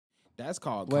That's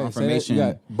called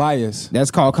confirmation bias.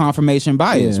 That's called confirmation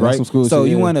bias, right? So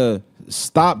you want to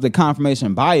stop the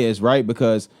confirmation bias, right?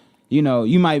 Because you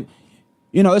might,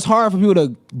 it's hard for people to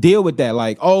deal with that.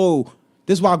 Like, oh,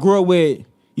 this is what I grew up with.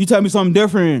 You tell me something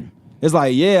different. It's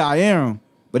like, yeah, I am,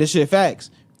 but it's shit facts.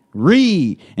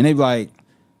 Read, and they be like,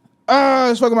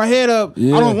 it's fucking my head up.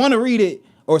 Yeah. I don't want to read it.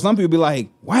 Or some people be like,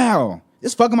 wow,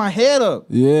 it's fucking my head up.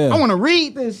 Yeah, I want to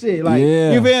read this shit. Like,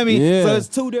 you feel me? Yeah. So it's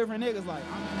two different niggas. Like,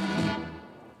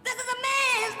 this is a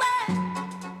man's world.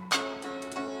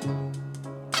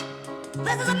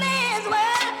 This is a man's world.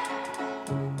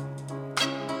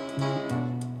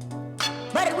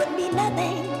 But it would be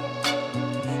nothing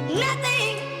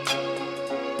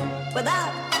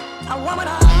without a woman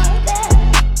on there.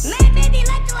 Maybe the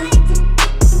electrolytes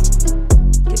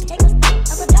to take us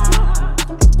out of the dark.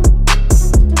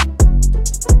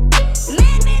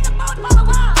 Maybe the boat full of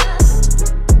water,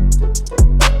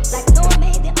 like Noah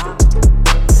made the ark.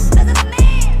 This is a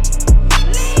man's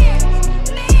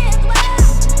world.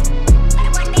 But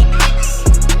it wouldn't be nothing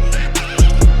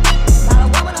without a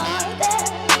woman on there.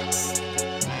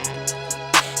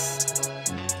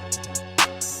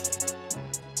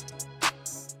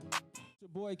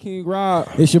 Boy King Rob.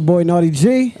 It's your boy Naughty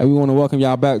G. And we want to welcome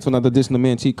y'all back to another edition of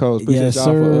Men Cheat Codes. Appreciate y'all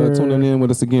for tuning in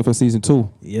with us again for season 2.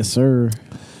 Yes, sir.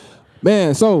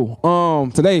 Man, so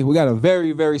today we got a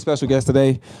very, very special guest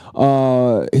today.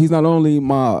 He's not only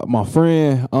my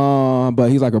friend, but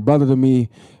he's like a brother to me.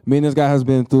 Me and this guy has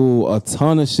been through a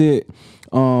ton of shit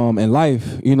in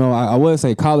life. I would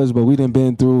say college, but we done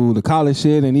been through the college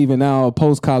shit, and even now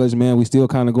post-college, man, we still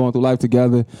kind of going through life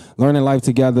together, learning life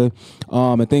together,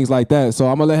 and things like that. So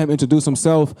I'm going to let him introduce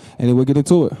himself, and then we'll get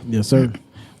into it. Yes, sir.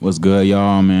 What's good,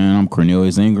 y'all, man? I'm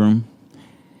Cornelius Ingram.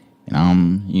 And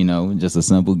I'm, just a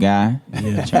simple guy,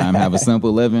 trying to have a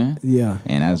simple living. Yeah.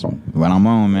 And that's what I'm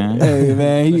on, man. Hey,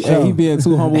 man, he being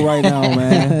too humble right now,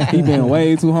 man. He being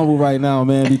way too humble right now,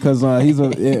 man, because he's,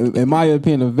 in my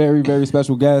opinion, a very, very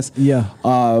special guest. Yeah.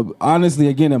 Honestly,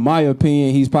 again, in my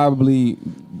opinion, he's probably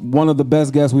one of the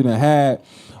best guests we done had.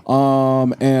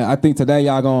 And I think today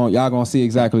y'all gonna see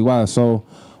exactly why. So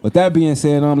with that being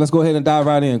said, let's go ahead and dive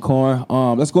right in, Corn.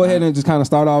 Let's go ahead and just kind of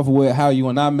start off with how you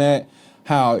and I met.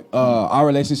 How our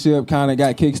relationship kind of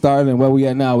got kickstarted and where we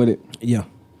at now with it. Yeah.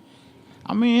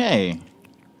 I mean, hey.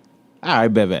 All right,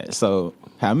 bet. So,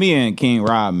 how me and King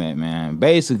Rob met, man.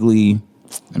 Basically,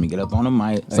 let me get up on the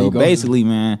mic. So, basically,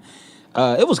 man,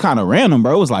 it was kind of random,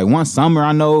 bro. It was like one summer,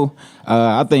 I know.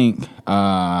 I think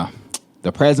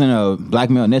the president of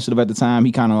Black Male Initiative at the time,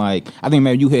 he kind of like, I think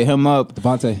maybe you hit him up.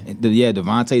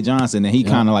 Devontae Johnson, and he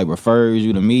kind of like refers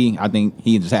you to me. I think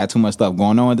he just had too much stuff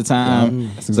going on at the time.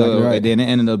 That's exactly right. And then it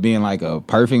ended up being like a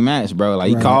perfect match, bro. Like,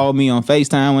 he called me on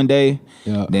FaceTime one day.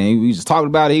 Yeah. Then we just talked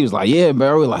about it. He was like, yeah,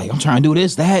 bro. We're like, I'm trying to do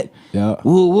this, that. Yeah.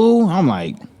 Woo, woo. I'm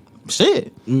like,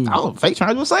 shit. I was fake trying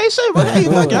to do the same shit, but hey,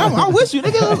 I'm with you,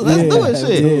 nigga. Let's do it,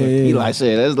 shit. Yeah. He like,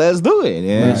 shit, let's do it.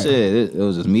 And shit, it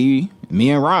was just me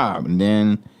and Rob, and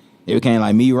then it became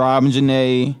like me, Rob, and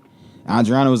Janae.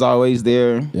 Adriana was always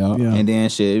there, and then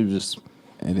shit, it was just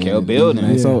kept building.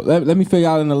 Yeah. So let me fill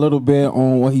y'all in a little bit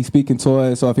on what he's speaking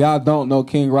towards. So if y'all don't know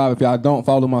King Rob, if y'all don't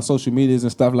follow my social medias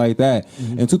and stuff like that,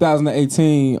 in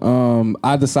 2018,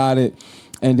 I decided,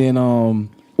 and then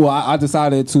I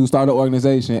decided to start an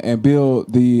organization and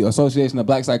build the Association of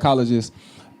Black Psychologists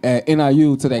at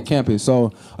NIU to that campus.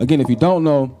 So again, if you don't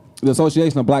know, the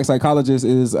Association of Black Psychologists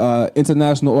is an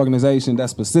international organization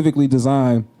that's specifically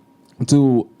designed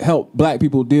to help black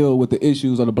people deal with the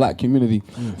issues of the black community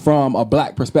from a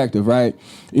black perspective, right?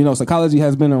 Psychology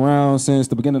has been around since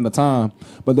the beginning of time,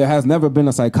 but there has never been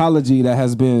a psychology that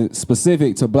has been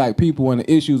specific to black people and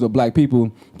the issues of black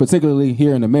people, particularly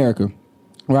here in America.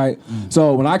 Right.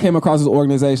 So when I came across this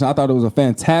organization, I thought it was a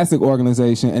fantastic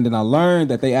organization. And then I learned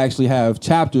that they actually have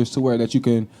chapters to where that you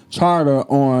can charter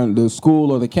on the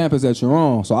school or the campus that you're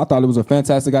on. So I thought it was a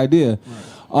fantastic idea.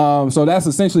 Right. So that's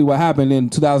essentially what happened in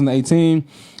 2018.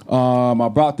 I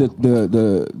brought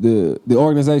the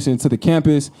organization to the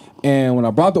campus, and when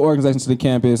I brought the organization to the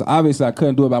campus, obviously I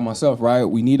couldn't do it by myself, right?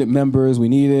 We needed members, we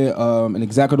needed an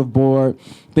executive board,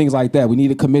 things like that. We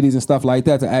needed committees and stuff like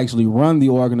that to actually run the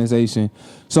organization.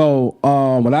 So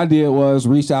what I did was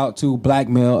reach out to Black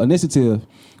Male Initiative,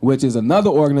 which is another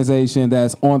organization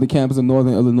that's on the campus of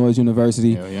Northern Illinois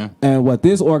University. Yeah. And what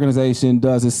this organization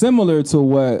does is similar to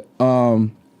what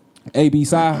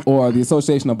ABPSI or the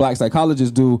Association of Black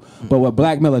Psychologists do, but what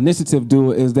Black Male Initiative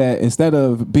do is that instead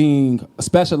of being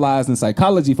specialized in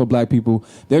psychology for black people,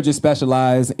 they're just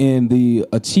specialized in the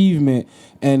achievement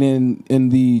and in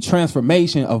the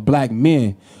transformation of black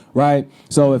men, right?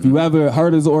 So if you ever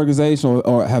heard of this organization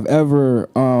or have ever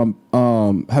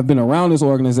have been around this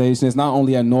organization, it's not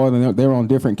only at Northern, they're on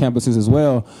different campuses as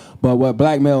well. But what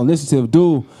Black Male Initiative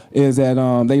do is that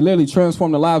they literally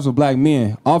transform the lives of black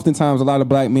men. Oftentimes, a lot of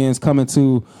black men come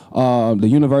into the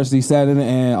university setting,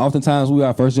 and oftentimes we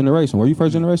are first generation. Were you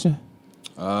first generation?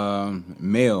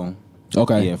 Male.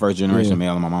 Okay. Yeah, first generation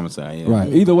male on my mama's side. Yeah.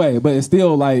 Right. Either way, but it's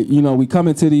still like, we come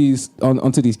into these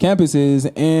onto these campuses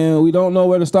and we don't know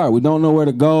where to start. We don't know where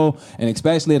to go, and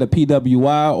especially at a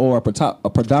PWI or a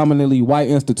predominantly white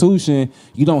institution,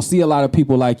 you don't see a lot of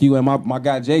people like you. And my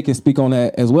guy Jay can speak on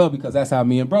that as well, because that's how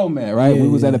me and bro met. Right. We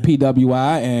was at a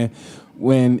PWI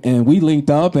and we linked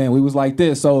up and we was like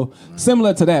this. So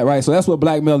similar to that, right? So that's what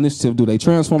Black Male Initiative do. They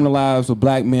transform the lives of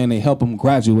black men. They help them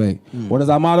graduate. What is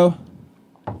our motto?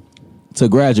 To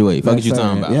graduate. Fuck Yes, you sir.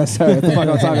 talking about. Yes, sir. That's the fuck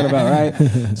I'm talking about,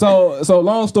 right? So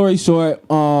long story short,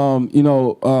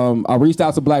 I reached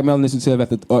out to Black Male Initiative at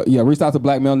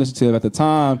the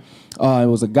time. It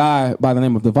was a guy by the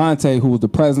name of Devontae who was the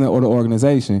president of the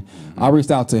organization. I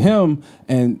reached out to him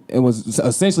and it was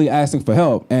essentially asking for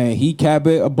help, and he capped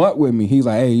it a butt with me. He's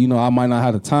like, hey, I might not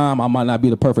have the time, I might not be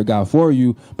the perfect guy for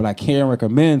you, but I can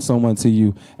recommend someone to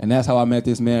you. And that's how I met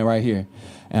this man right here.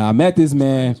 And I met this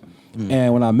man.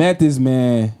 And when I met this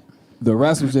man, the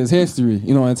rest was just history,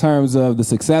 in terms of the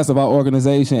success of our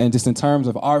organization and just in terms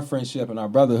of our friendship and our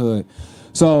brotherhood.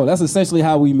 So that's essentially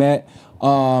how we met.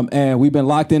 And we've been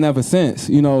locked in ever since,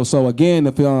 So again,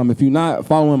 if you're not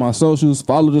following my socials,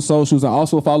 follow the socials, and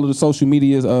also follow the social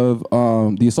medias of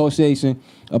the Association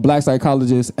of Black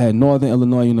Psychologists at Northern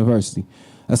Illinois University.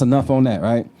 That's enough on that,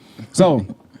 right? So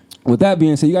with that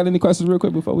being said, you got any questions real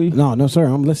quick before we? No, sir.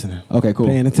 I'm listening. Okay, cool.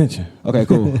 Paying attention. Okay,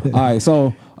 cool. All right,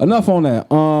 so enough on that.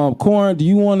 Corn, do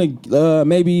you want to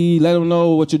maybe let them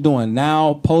know what you're doing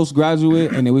now,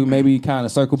 postgraduate, and then we maybe kind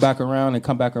of circle back around and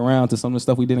come back around to some of the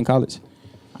stuff we did in college?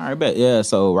 All right, bet. Yeah,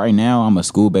 so right now I'm a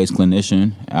school-based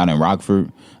clinician out in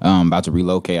Rockford. I'm about to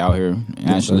relocate out here,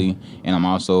 actually. And I'm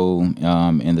also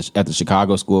at the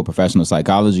Chicago School of Professional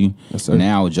Psychology. Yes, sir.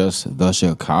 Now just the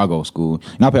Chicago School.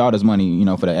 And I pay all this money,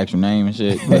 for the extra name and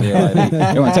shit. But they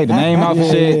want to take the name off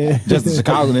and shit. Just the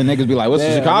Chicago. Then niggas be like, what's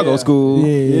the Chicago School?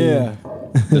 Yeah.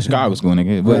 The Chicago School,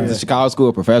 nigga. But the Chicago School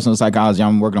of Professional Psychology,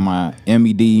 I'm working on my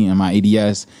MED and my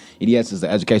EDS. EDS is the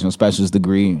Educational Specialist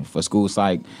degree for school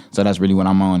psych. So that's really what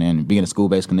I'm on. And being a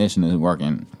school-based clinician is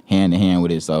working hand-in-hand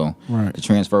with it. So the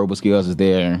transferable skills is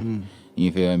there.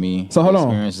 You feel me? So hold on.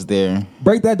 Experience is there.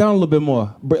 Break that down a little bit more.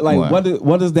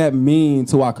 What does that mean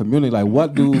to our community? Like,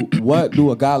 what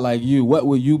do a guy like you, what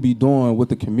will you be doing with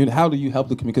the community? How do you help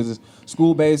the community? Because it's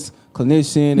school-based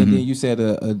clinician, and then you said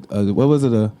what was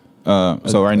it?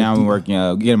 So right now I'm working,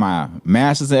 getting my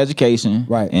master's in education,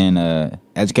 right, and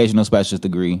educational specialist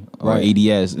degree, or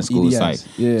EDS in school psych.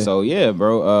 Yeah. So yeah,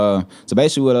 bro. So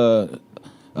basically, what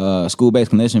a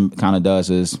school-based clinician kind of does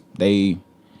is they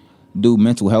do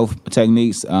mental health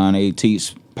techniques. They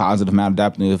teach positive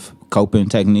maladaptive coping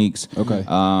techniques. Okay.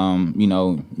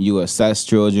 You assess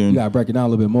children. You gotta break it down a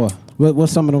little bit more.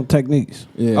 What's some of them techniques?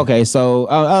 Yeah. Okay, so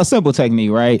a simple technique,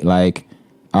 right? Like,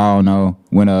 I don't know,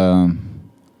 when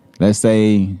let's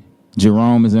say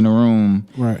Jerome is in a room,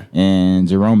 right, and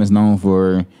Jerome is known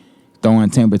for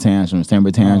throwing temper tantrums. Temper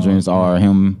tantrums are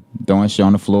him throwing shit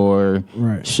on the floor,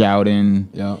 right, shouting,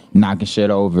 knocking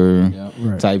shit over,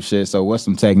 type shit. So what's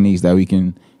some techniques that we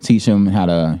can teach him how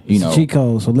to, it's cheat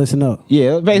code, so listen up.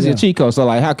 Yeah, basically cheat code. So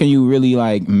like, how can you really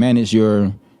like manage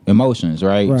your emotions,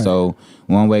 right? So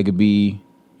one way could be,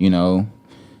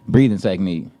 breathing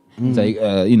technique. Take,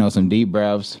 some deep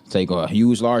breaths. Take a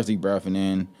huge, large deep breath, and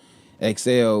then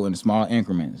exhale in small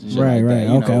increments. Right.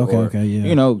 Okay.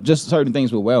 Yeah. Just certain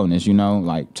things with wellness.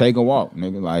 Like take a walk,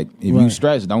 nigga. Like if you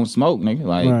stress, don't smoke, nigga.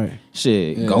 Like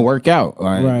shit, go work out.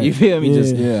 Right. You feel me?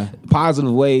 Just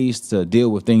positive ways to deal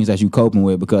with things that you coping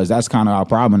with, because that's kind of our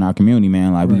problem in our community,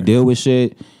 man. Like we deal with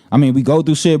shit. I mean, we go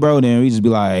through shit, bro. Then we just be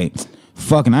like,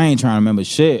 fucking, I ain't trying to remember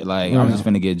shit. Like I'm just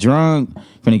finna get drunk,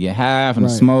 finna get high,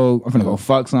 finna smoke, I'm finna go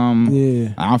fuck something.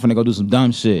 Yeah. I'm finna go do some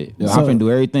dumb shit. I'm finna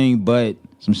do everything but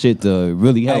some shit to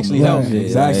really help me.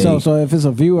 Exactly. So if it's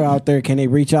a viewer out there, can they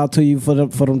reach out to you for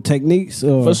them techniques?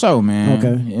 Or? For sure, man.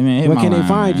 Okay. Man, where can they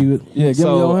find you? Yeah, give me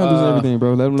your handles and everything,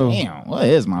 bro. Let them know. Damn, what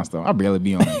is my stuff? I barely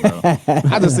be on it, bro.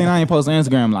 I just seen I ain't posted on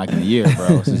Instagram like in a year,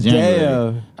 bro. Since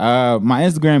January. My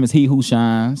Instagram is He Who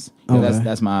Shines. Okay.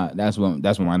 That's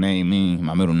what my name means,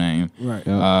 my middle name.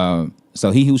 Right. So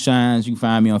He Who Shines, you can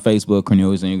find me on Facebook,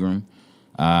 Cornelius Ingram.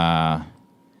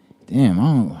 Damn,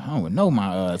 I don't know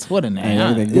my Twitter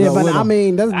name. But I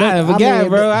mean, I forgot,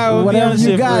 bro. Whatever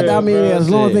you got, I mean, as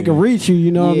long as they can reach you, you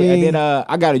know what I mean? And then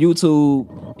I got a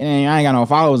YouTube and I ain't got no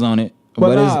followers on it.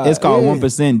 But it's called 1%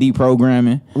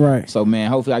 deprogramming. Right. So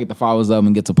man, hopefully I get the followers up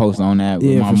and get to post on that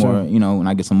with my more, when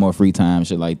I get some more free time,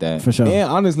 shit like that. For sure. And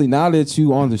honestly, now that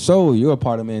you on the show, you're a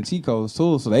part of Mantico's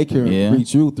too, so they can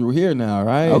reach you through here now,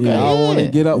 right? Okay. If y'all want to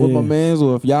get up with my mans,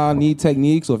 or if y'all need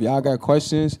techniques, or if y'all got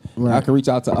questions, y'all can reach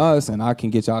out to us, and I can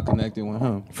get y'all connected with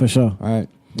him. For sure. All right.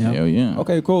 Yep. Hell yeah.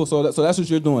 Okay, cool. So that's what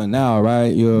you're doing now, right?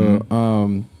 You're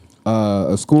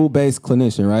a school-based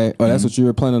clinician, right? Or that's what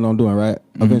you're planning on doing, right?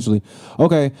 Eventually.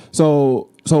 Okay. So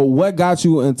what got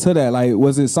you into that? Like,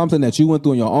 was it something that you went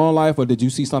through in your own life, or did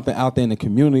you see something out there in the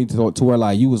community to where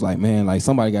like you was like, man, like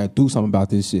somebody got to do something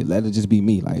about this shit. Let it just be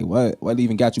me. Like, what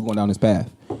even got you going down this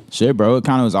path? Shit, bro. It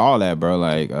kind of was all that, bro.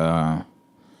 Like,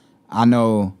 I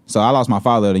know. So I lost my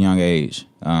father at a young age,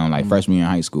 like freshman year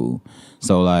in high school.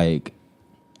 So like,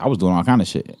 I was doing all kind of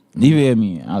shit. You feel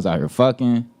me? I was out here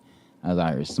fucking. I was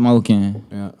out here smoking.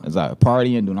 Yeah. I was out here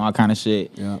partying, doing all kind of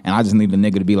shit. Yeah. And I just need the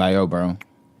nigga to be like, yo, bro,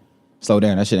 slow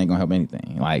down. That shit ain't gonna help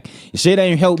anything. Like, shit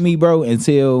ain't helped me, bro,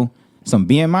 until some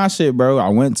BMI shit, bro. I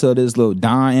went to this little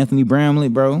Don Anthony Bramley,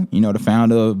 bro. You know, the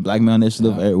founder of Black Male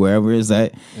Initiative, wherever it's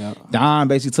at. Yeah. Don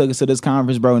basically took us to this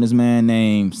conference, bro, and this man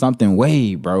named something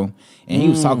Wade, bro. And he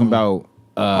was talking about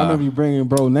I remember you bringing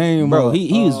bro name, bro.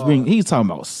 He was talking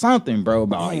about something, bro,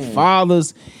 about like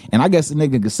fathers, and I guess the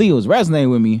nigga could see it was resonating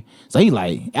with me. So he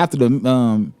like after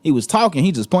the he was talking,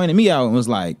 he just pointed me out and was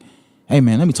like, "Hey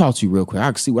man, let me talk to you real quick. I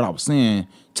can see what I was saying.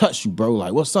 Touch you, bro.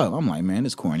 Like, what's up?" I'm like, man,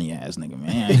 this corny ass nigga,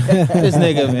 man. This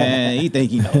nigga, man, he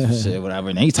think he knows some shit, whatever.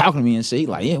 And he talking to me and shit. He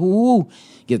like, yeah, woo,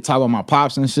 get to talk about my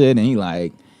pops and shit, and he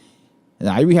like.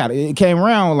 It came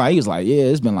around like he was like, yeah,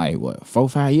 it's been like what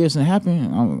 4-5 years since it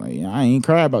happened. I was like, yeah, I ain't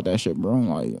cry about that shit, bro. I'm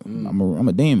like, I'm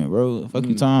a demon, bro. Fuck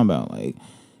you talking about, like,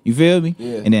 you feel me?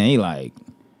 Yeah. And then he like,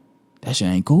 that shit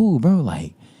ain't cool, bro.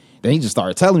 Like, then he just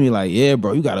started telling me like, yeah,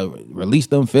 bro, you gotta release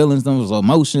them feelings, those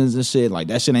emotions and shit. Like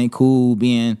that shit ain't cool.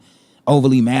 Being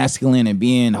overly masculine and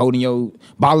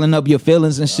bottling up your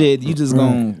feelings and shit. You just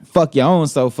gonna fuck your own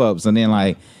self up. So then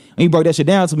like. When he broke that shit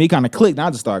down to me, he kind of clicked, and I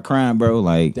just started crying, bro.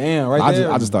 Like, damn, I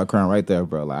just started crying right there,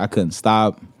 bro. Like, I couldn't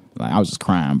stop. Like, I was just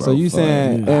crying, bro. So you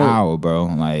saying an hour, bro?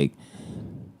 Like,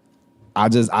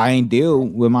 I ain't deal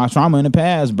with my trauma in the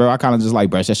past, bro. I kind of just like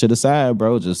brush that shit aside,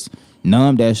 bro. Just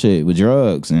numb that shit with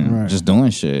drugs and just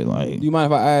doing shit. Like, do you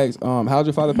mind if I ask, how'd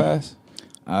your father pass?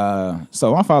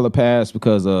 So my father passed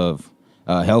because of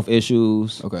health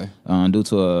issues. Okay. Due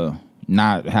to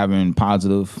not having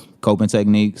positive coping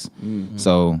techniques. Mm-hmm.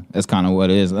 So that's kind of what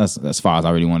it is. That's as far as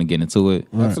I really want to get into it.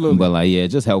 Right. Absolutely. But like, yeah,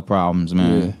 just health problems,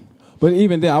 man. Yeah. But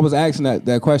even then, I was asking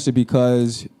that question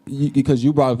because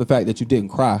you brought up the fact that you didn't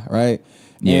cry, right?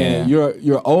 Yeah. And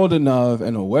you're old enough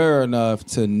and aware enough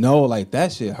to know like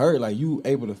that shit hurt. Like you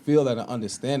able to feel that and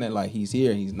understand that like he's here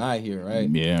and he's not here, right?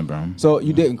 Yeah, bro. So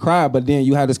you didn't cry, but then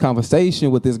you had this conversation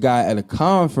with this guy at a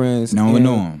conference. No one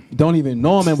know him. Don't even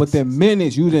know him, and within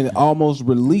minutes you didn't almost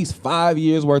release 5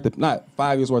 years worth of not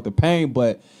 5 years worth of pain,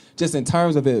 but just in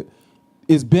terms of it.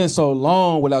 It's been so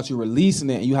long without you releasing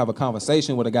it, and you have a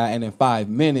conversation with a guy, and in 5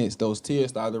 minutes, those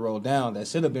tears started to roll down. That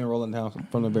should have been rolling down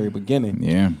from the very beginning.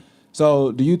 Yeah.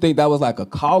 So, do you think that was like a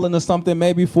calling or something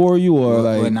maybe for you, or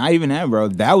like? But not even that, bro.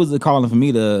 That was the calling for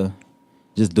me to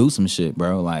just do some shit,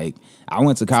 bro. Like I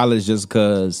went to college just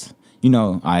because,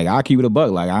 like I'll keep it a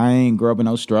buck. Like I ain't grew up in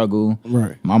no struggle.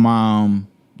 Right. My mom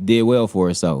did well for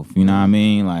herself. You know what I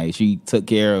mean? Like she took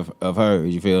care of her.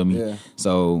 You feel me? Yeah.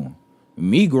 So.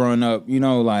 Me growing up,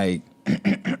 like,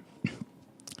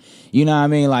 you know what I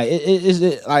mean? Like,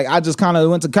 it's like, I just kind of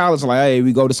went to college, like, hey,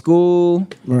 we go to school.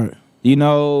 Right. I ain't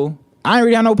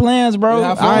really had no plans, bro.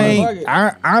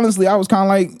 Honestly, I was kind of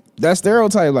like that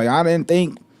stereotype. Like, I didn't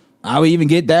think I would even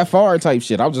get that far type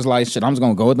shit. I was just like, shit, I'm just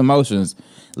going to go with the motions,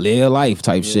 live life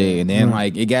type shit. And then,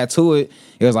 like, it got to it.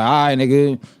 It was like, all right,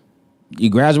 nigga, you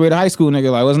graduated high school,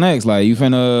 nigga. Like, what's next? Like, you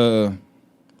finna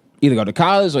either go to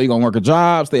college or you gonna work a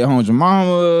job, stay at home with your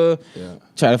mama,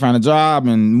 try to find a job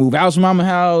and move out your mama's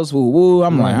house. Woo woo.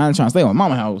 I'm like, I ain't trying to stay at my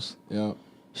mama's house. Yeah.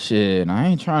 Shit, I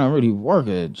ain't trying to really work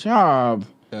a job.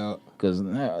 Yeah. Cause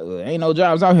ain't no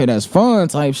jobs out here that's fun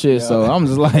type shit. Yeah. So I'm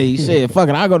just like, shit, fuck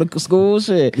it, I go to school,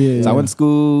 shit. Yeah. So I went to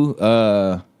school.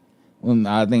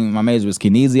 I think my major was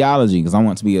kinesiology because I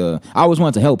always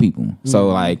wanted to help people. So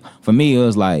like for me, it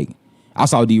was like I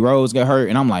saw D Rose get hurt,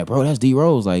 and I'm like, bro, that's D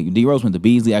Rose. Like D Rose went to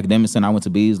Beasley Academic Center. I went to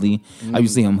Beasley. I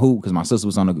used to see him hoop because my sister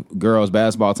was on the girls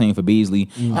basketball team for Beasley.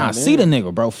 And I see the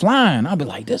nigga, bro, flying. I'll be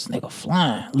like, this nigga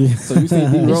flying. So you see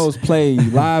D Rose play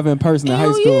live in person in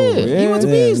high school. Yeah, he went to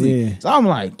Beasley. Yeah. So I'm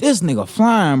like, this nigga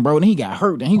flying, bro. And he got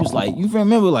hurt, and he was like, you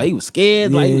remember, like he was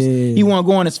scared, like he wasn't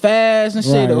going as fast and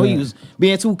shit, or he was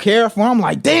being too careful. I'm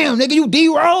like, damn, nigga, you D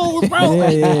Rose, bro.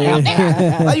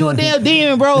 Like you a damn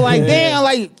demon, bro. Like damn,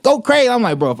 like go crazy. I'm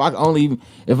like, bro,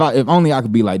 if only I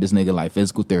could be like this nigga, like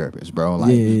physical therapist, bro.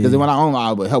 Like, because when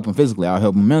I would help him physically, I would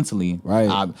help him mentally,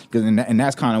 right? Because and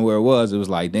that's kind of where it was. It was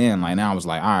like, damn, like now I was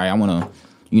like, all right, I want to,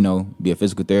 be a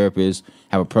physical therapist,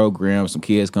 have a program, some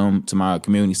kids come to my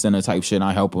community center type shit, and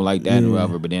I help them like that and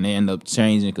whatever. But then they end up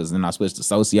changing because then I switched to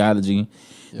sociology.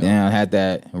 Yep. Then I had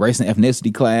that race and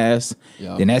ethnicity class.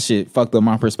 Yep. Then that shit fucked up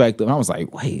my perspective. I was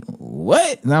like, wait,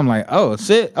 what? And I'm like, oh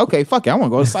shit, okay, fuck it. I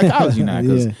want to go to psychology now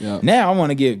because now I want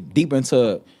to get deep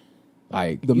into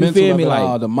like the you mental feel of me, it like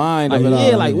all, the mind like, of it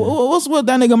all. Like what's with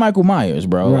that nigga Michael Myers,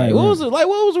 bro? Like what was it? Like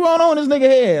what was going on in this nigga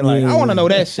head? Like I want to know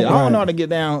that shit. I don't know how to get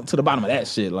down to the bottom of that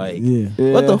shit. Like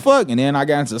what the fuck? And then I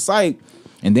got into psych.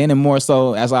 And then more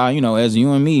so as I, as you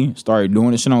and me started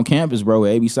doing this shit on campus, bro,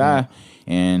 with ABC,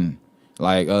 and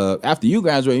like after you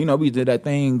guys were, we did that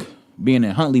thing being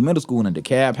in Huntley Middle School and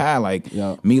DeKalb High, like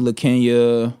Mila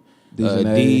Kenya,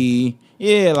 D.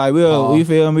 Yeah, like we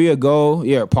feel me, we'll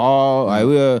go, Paul, like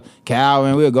we'll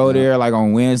Calvin, we'll go there like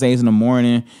on Wednesdays in the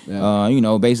morning,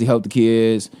 basically help the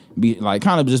kids, be like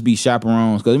kind of just be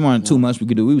chaperones, because there wasn't too much we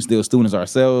could do. We were still students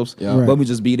ourselves, but we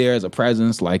just be there as a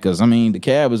presence, like, because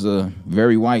DeKalb is a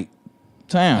very white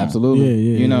town.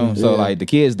 Absolutely. So like the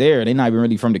kids there, they not even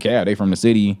really from DeKalb, they from the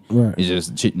city. Right. It's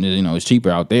just, it's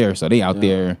cheaper out there, so they out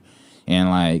there,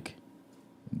 and like,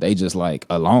 they just like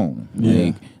alone.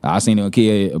 Like, I seen a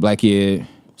black kid,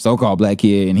 so-called black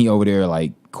kid, and he over there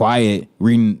like quiet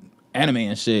reading anime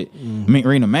and shit. I mean,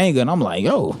 reading a manga, and I'm like,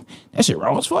 yo, that shit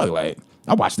raw as fuck. Like,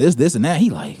 I watched this, and that. He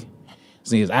like,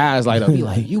 see his eyes light up. He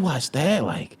like, you watch that?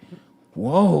 Like,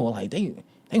 whoa, like they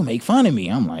make fun of me.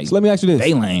 I'm like, so let me ask you this.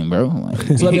 They lame, bro. Like,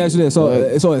 so let me ask you this. So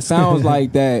it sounds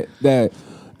like that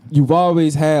you've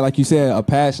always had, like you said, a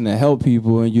passion to help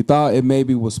people, and you thought it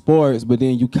maybe was sports, but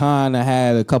then you kind of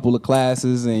had a couple of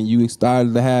classes and you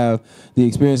started to have the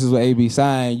experiences with ABC,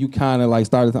 and you kind of like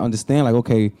started to understand, like,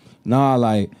 okay,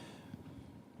 like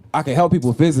I can help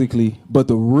people physically, but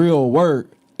the real work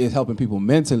is helping people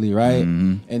mentally, right?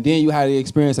 Mm-hmm. And then you had the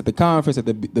experience at the conference, at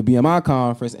the BMI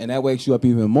conference, and that wakes you up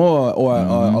even more, or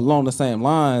along the same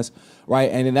lines,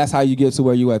 right? And then that's how you get to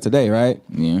where you are today, right?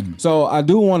 Yeah. So I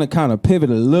do want to kind of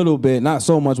pivot a little bit, not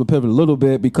so much, but pivot a little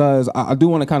bit, because I do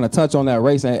want to kind of touch on that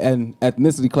race and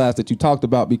ethnicity class that you talked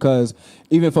about, because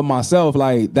even for myself,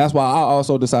 like, that's why I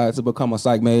also decided to become a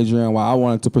psych major and why I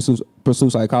wanted to pursue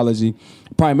psychology,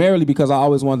 primarily because I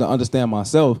always wanted to understand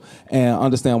myself and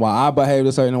understand why I behaved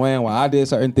a certain way and why I did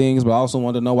certain things, but I also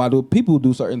wanted to know why do people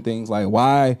do certain things, like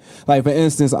why, like for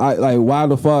instance, why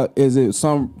the fuck is it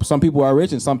some people are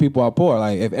rich and some people are poor?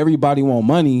 Like, if everybody want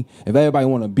money, if everybody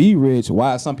want to be rich,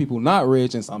 why are some people not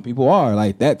rich and some people are?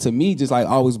 Like, that to me just like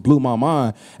always blew my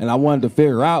mind, and I wanted to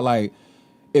figure out, like,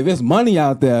 if it's money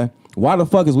out there, why the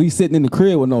fuck is we sitting in the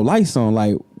crib with no lights on?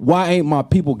 Like, why ain't my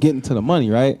people getting to the money,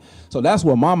 right? So that's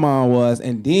what my mind was.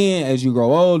 And then as you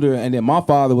grow older, and then my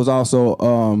father was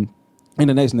also in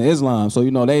the Nation of Islam, so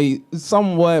they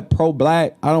somewhat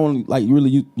pro-black. I don't like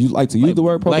really you like to use the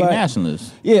word pro-black. Black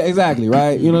nationalists. Yeah, exactly,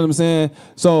 right. You know what I'm saying?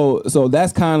 So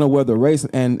that's kind of where the race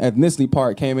and ethnicity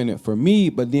part came in it for me.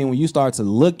 But then when you start to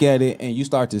look at it and you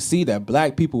start to see that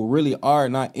black people really are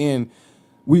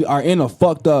we are in a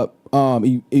fucked up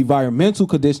environmental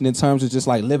condition in terms of just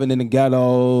like living in the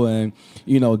ghetto and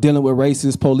dealing with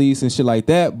racist police and shit like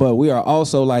that, but we are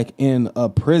also like in a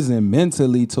prison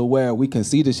mentally to where we can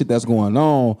see the shit that's going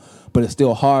on, but it's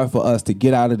still hard for us to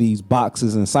get out of these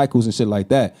boxes and cycles and shit like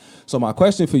that. So my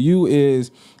question for you is,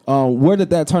 where did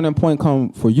that turning point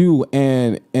come for you,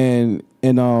 and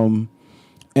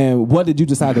what did you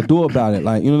decide to do about it?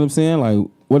 Like, you know what I'm saying? Like,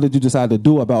 what did you decide to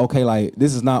do about, okay, like,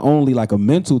 this is not only like a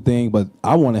mental thing, but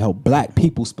I want to help black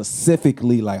people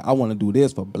specifically. Like, I want to do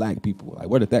this for black people. Like,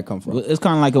 where did that come from? It's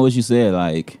kind of like what you said.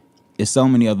 Like, it's so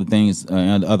many other things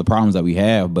and other problems that we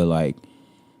have, but like,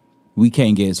 we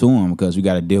can't get to them because we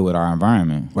got to deal with our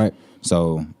environment. Right.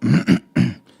 So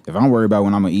if I'm worried about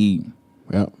when I'm going to eat,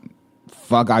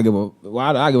 why do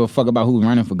I give a fuck about who's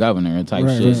running for governor and type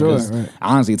shit? Right.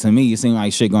 Honestly, to me, it seems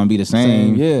like shit gonna be the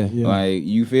same. Yeah. Like,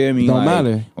 you feel me? Don't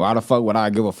matter. Why the fuck would I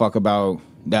give a fuck about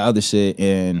that other shit?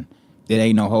 And there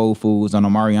ain't no Whole Foods or no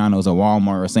Mariano's or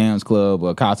Walmart or Sam's Club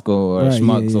or Costco or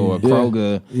Schmucks or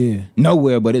Kroger. Yeah.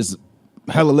 Nowhere, but it's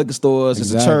hella liquor stores,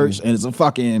 it's a church, and it's a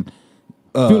fucking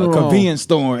convenience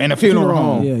store and a funeral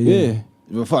home. Yeah.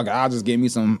 Well, fuck it, I'll just get me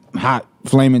some hot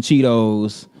flaming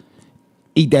Cheetos,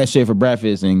 eat that shit for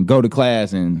breakfast, and go to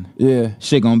class, and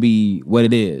shit gonna be what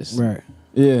it is. Right.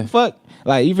 Yeah. Fuck,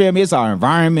 like, you feel me? It's our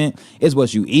environment. It's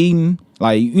what you eating.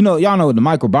 Like, you know, y'all know what the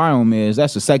microbiome is.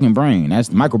 That's the second brain. That's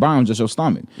the microbiome, just your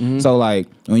stomach. So, like,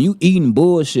 when you eating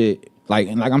bullshit, like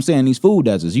I'm saying, these food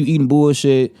deserts, you eating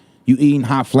bullshit, you eating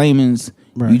hot flamings,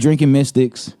 you drinking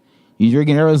Mystics, you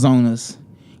drinking Arizonas,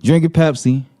 drinking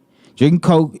Pepsi, drinking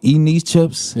Coke, eating these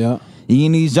chips,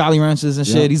 eating these Jolly Ranchers and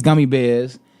shit, these gummy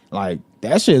bears. Like,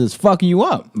 that shit is fucking you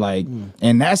up. Like,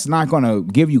 and that's not gonna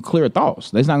give you clear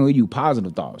thoughts. That's not gonna give you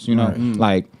positive thoughts, you know?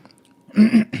 Like,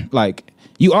 like,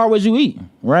 you are what you eat,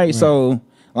 right? So,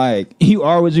 like, you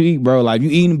are what you eat, bro. Like, you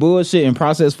eating bullshit and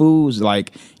processed foods,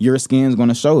 like, your skin's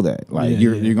gonna show that. Like,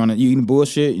 you eating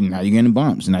bullshit, and now you're getting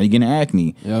bumps, now you're getting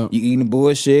acne. You eating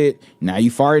bullshit, now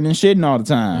you farting and shitting all the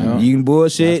time. You eating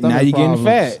bullshit, now you getting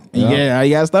fat. Yeah,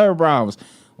 you got stomach problems.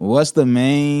 What's the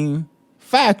main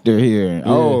factor here?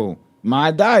 Oh,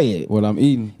 my diet, what I'm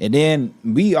eating. And then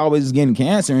we always getting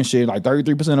cancer and shit. Like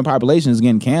 33% of the population is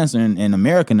getting cancer in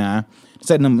America now.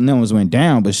 Said numbers went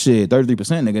down, but shit, 33%,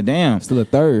 nigga, damn. Still a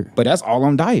third. But that's all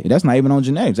on diet. That's not even on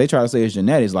genetics. They try to say it's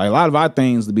genetics. Like, a lot of our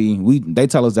things they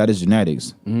tell us that it's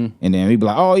genetics. And then we be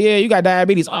like, oh yeah, you got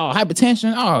diabetes. Oh,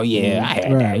 hypertension. Oh yeah, I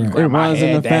had that. It runs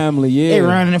in the family. It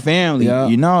runs in the family.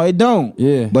 You know, it don't.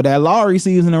 But that Lowry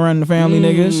season to run in the family,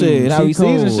 nigga, shit. How we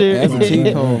season shit. That's a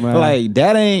cheat code, man. Like,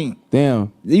 that ain't.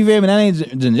 Damn. You feel me? That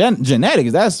ain't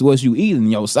genetics. That's what you eating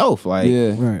yourself. Like,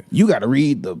 you got to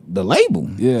read the label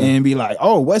and be like,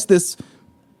 oh, what's this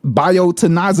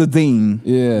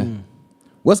biotenazidine?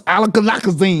 What's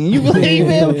alkalakazine? You believe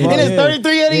it? And there's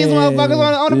 33 of these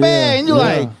motherfuckers on the bag. And you're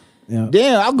like,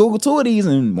 damn, I'll Google 2 of these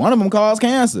and one of them cause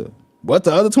cancer. What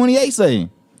the other 28 say?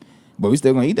 But we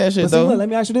still gonna eat that shit, though. Look, let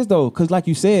me ask you this, though, because like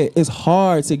you said, it's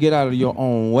hard to get out of your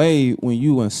own way when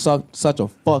you in such a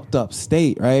fucked up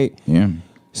state, right? Yeah.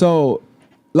 So,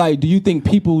 like, do you think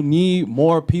people need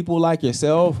more people like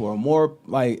yourself or more,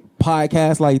 like,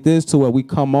 podcasts like this to where we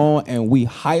come on and we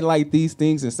highlight these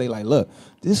things and say, like, look,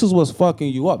 this is what's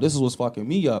fucking you up. This is what's fucking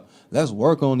me up. Let's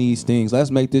work on these things.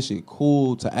 Let's make this shit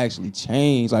cool to actually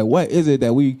change. Like, what is it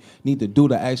that we need to do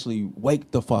to actually wake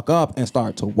the fuck up and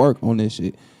start to work on this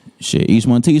shit? Shit, each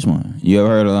one teach one. You ever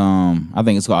heard of, I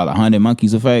think it's called 100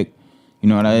 Monkeys Effect? You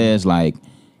know what that is? Like,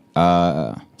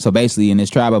 so basically in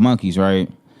this tribe of monkeys, right?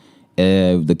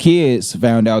 The kids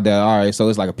found out that, all right, so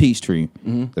it's like a peach tree.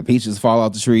 The peaches fall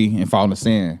off the tree and fall in the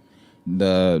sand.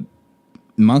 The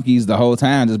monkeys the whole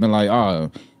time just been like, oh,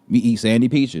 we eat sandy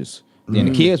peaches. Then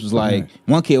the kids was like,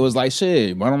 one kid was like,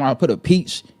 shit, why don't I put a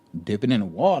peach, dip it in the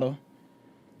water,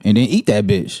 and then eat that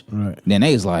bitch? Then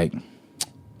they was like,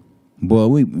 boy,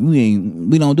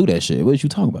 we don't do that shit. What you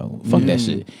talking about? Fuck that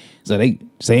shit. So they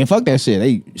saying fuck that shit.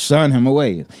 They shun him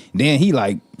away. Then he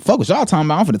like, fuck what y'all talking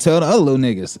about. I'm finna tell the other little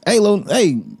niggas. Hey,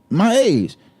 my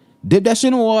age. Dip that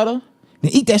shit in water.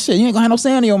 Then eat that shit. You ain't gonna have no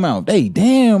sand in your mouth. Hey,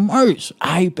 damn merch.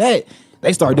 I bet.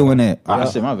 They start doing that.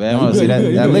 Oh shit, my bad. I wanna see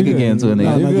that lick again to a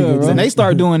nigga. So they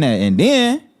start doing that. And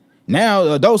then now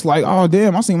adults like, oh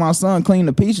damn, I seen my son clean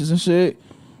the peaches and shit.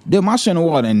 Dip my shit in the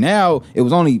water, and now it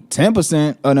was only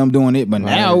 10% of them doing it, but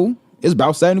now it's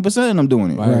about 70% of them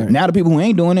doing it. Now the people who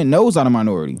ain't doing it knows are the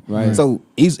minority. So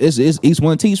it's each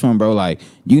one teach from, bro. Like,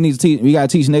 you need to teach. We gotta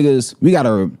teach niggas. We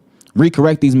gotta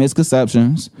recorrect these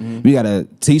misconceptions. We gotta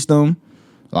teach them.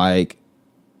 Like,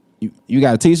 you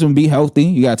gotta teach them be healthy.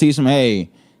 You gotta teach them,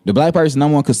 hey, the black person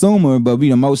number one consumer, but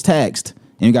be the most taxed,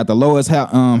 and you got the lowest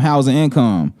housing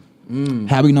income.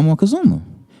 How be number one consumer?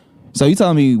 So you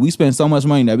telling me we spend so much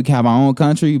money that we can have our own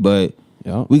country, but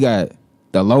we got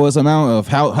the lowest amount of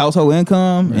household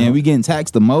income and we getting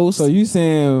taxed the most? So you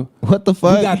saying, what the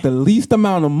fuck? We got the least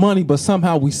amount of money, but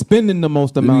somehow we spending the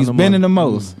most amount of money. We spending the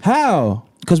most. How?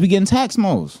 Because we getting taxed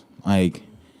most. Like,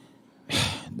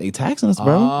 they taxing us,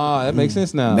 bro. Ah, that makes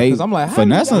sense now. Because I'm like, how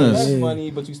finessing you got us. less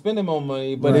money, but you spending more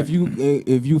money. But if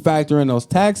you factor in those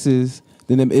taxes,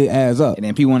 then it adds up. And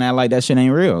then people want to act like that shit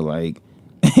ain't real. Like,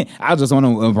 I was just on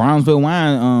a Brownsville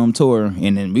wine tour,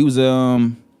 and then we was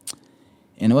in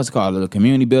what's it called, the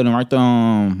community building right there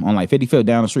on like 55th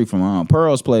down the street from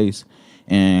Pearl's place,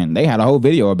 and they had a whole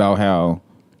video about how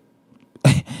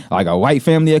like a white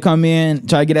family would come in,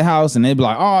 try to get a house, and they'd be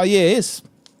like, oh yeah, it's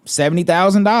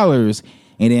 $70,000,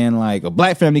 and then like a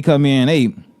black family come in,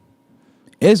 hey,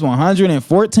 it's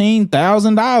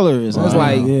 $114,000. It's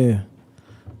like,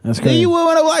 that's crazy. then you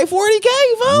went up like $40K,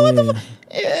 bro. What the fuck?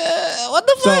 Yeah, what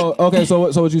the fuck? So okay, so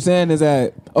what you're saying is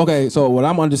that so what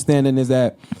I'm understanding is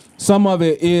that some of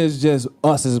it is just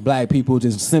us as black people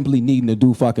just simply needing to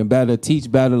do fucking better,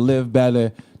 teach better, live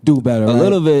better, do better. A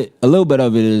little bit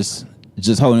of it is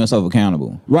just holding yourself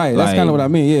accountable. Right, that's kind of what I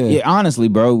mean. Yeah. Yeah, honestly,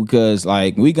 bro, because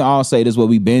like we can all say this is what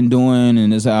we've been doing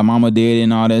and this is how mama did it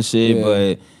and all that shit,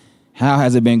 but how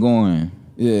has it been going?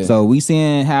 Yeah. So we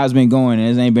seeing how it's been going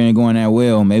and it ain't been going that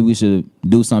well. Maybe we should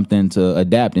do something to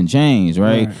adapt and change,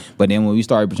 right? But then when we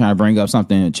start trying to bring up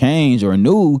something to change or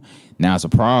new, now it's a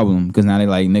problem because now they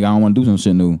like, nigga, I don't want to do some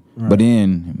shit new. Right. But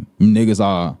then niggas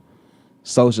are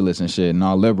socialists and shit and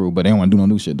all liberal, but they don't want to do no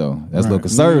new shit though. That's a little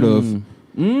conservative.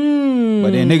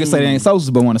 But then niggas say they ain't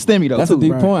socialist but want to stem me though. That's too. a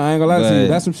deep point. I ain't gonna lie to you.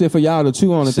 That's some shit for y'all to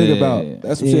chew on and think about.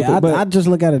 That's some shit. I just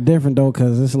look at it different though,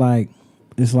 because it's like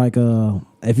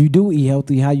if you do eat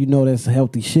healthy, how you know that's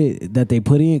healthy shit that they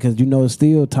put in? Because you know it's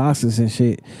still toxins and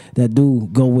shit that do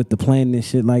go with the plant and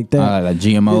shit like that. Like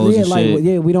GMOs and shit.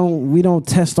 Yeah, we don't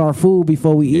test our food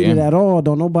before we eat it at all.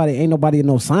 Ain't nobody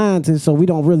no scientist, so we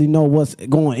don't really know what's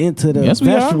going into the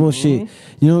vegetable shit.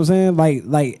 You know what I'm saying?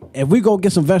 Like if we go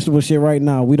get some vegetable shit right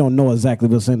now, we don't know exactly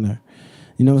what's in there.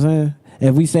 You know what I'm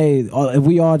saying? If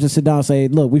we all just sit down and say,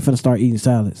 look, we finna start eating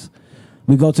salads.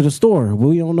 We go to the store.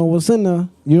 We don't know what's in there.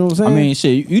 You know what I'm saying? I mean,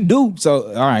 shit, you do. So,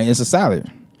 all right, it's a salad.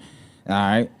 All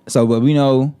right. So, but we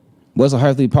know what's a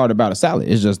healthy part about a salad.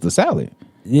 It's just the salad.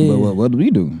 Yeah. But what do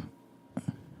we do?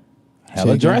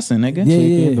 Hella dressing, nigga.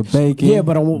 Chicken, the bacon. Yeah,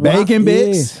 but bacon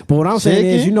bits. Yeah. But what I'm saying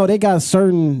is, you know, they got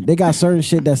certain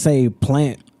shit that say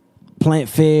plant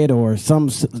fed or some,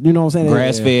 you know what I'm saying?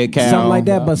 Grass fed cow, something like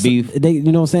that. But beef. They,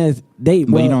 you know what I'm saying?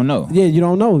 But you don't know. Yeah, you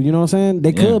don't know. You know what I'm saying?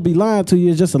 They could be lying to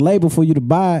you. It's just a label for you to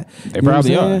buy it. They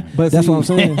probably are. But that's what I'm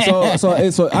saying.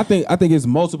 So I think it's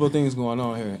multiple things going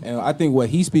on here, and I think what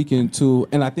he's speaking to,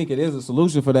 and I think it is a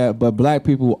solution for that. But black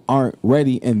people aren't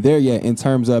ready and there yet in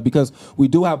terms of, because we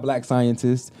do have black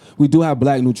scientists, we do have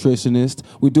black nutritionists,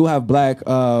 we do have black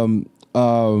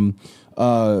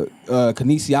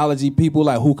kinesiology people,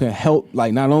 like, who can help,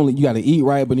 like, not only you got to eat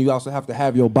right, but you also have to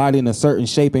have your body in a certain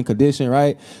shape and condition,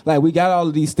 right? Like, we got all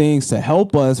of these things to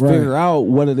help us figure out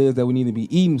what it is that we need to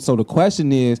be eating. So the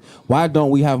question is, why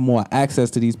don't we have more access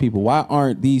to these people? Why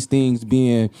aren't these things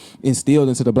being instilled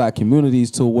into the black communities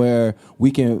to where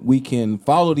we can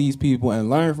follow these people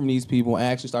and learn from these people and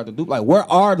actually start to do, like, where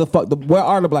are the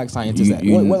black scientists at?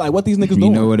 What these niggas doing? You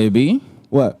know what it be?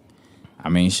 What? I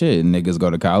mean, shit, niggas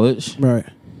go to college. Right.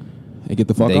 They get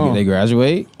the fuck on. They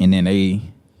graduate, and then they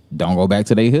don't go back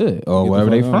to their hood or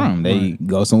wherever they from. They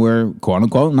go somewhere, quote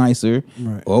unquote, nicer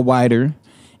or whiter,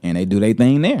 and they do their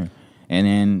thing there. And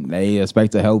then they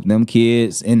expect to help them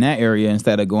kids in that area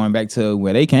instead of going back to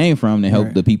where they came from to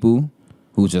help the people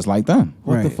who just like them.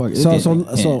 What the fuck?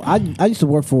 So I used to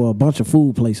work for a bunch of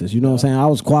food places. You know what I'm saying? I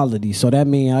was quality, so that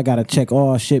means I gotta check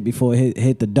all shit before it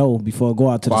hit the dough, before I go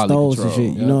out to quality the stores control,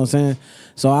 and shit. You know what I'm saying?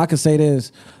 So I could say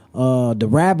this: the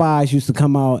rabbis used to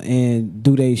come out and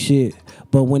do their shit,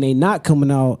 but when they not coming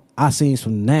out, I seen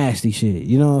some nasty shit.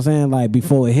 You know what I'm saying? Like,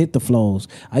 before it hit the flows,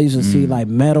 I used to see like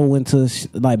metal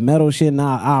metal shit, and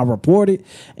I report it.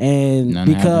 And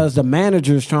because the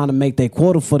manager's trying to make their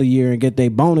quota for the year and get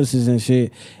their bonuses and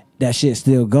shit, that shit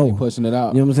still go. They pushing it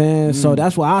out. You know what I'm saying? So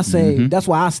that's why I say that's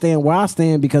why I stand where I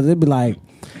stand, because it'd be like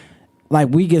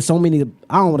we get so many,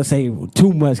 I don't want to say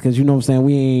too much, because you know what I'm saying,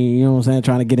 we ain't, you know what I'm saying,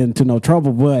 trying to get into no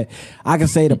trouble, but I can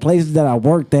say the places that I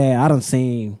worked at, I done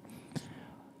seen,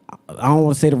 I don't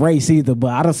want to say the race either,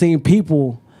 but I done seen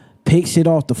people pick shit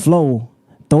off the floor,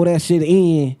 throw that shit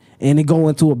in, and it go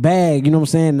into a bag. You know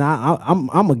what I'm saying?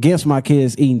 I'm against my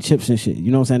kids eating chips and shit.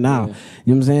 You know what I'm saying? Now, you know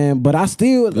what I'm saying? But I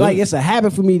still, like, it's a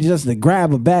habit for me just to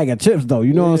grab a bag of chips, though.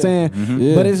 You know what I'm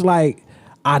saying? But it's like,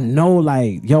 I know,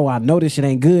 like, I know this shit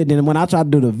ain't good. Then when I try to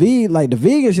do the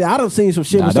vegan shit, I done seen some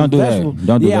shit with some vegetables.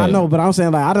 Don't do that. I know, but I'm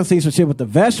saying, like, I done seen some shit with the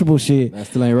vegetable shit. That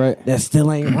still ain't right. That still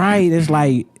ain't right. It's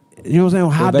like, you know what I'm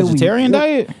saying? How do we vegetarian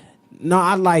diet? No,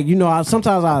 I like,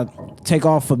 sometimes I take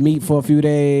off for meat for a few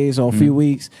days or a few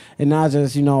weeks, and I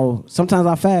just, sometimes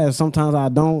I fast, sometimes I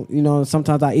don't,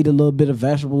 sometimes I eat a little bit of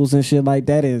vegetables and shit like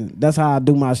that, and that's how I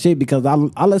do my shit, because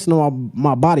I listen to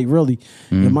my body, really.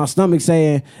 If my stomach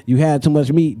saying you had too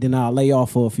much meat, then I'll lay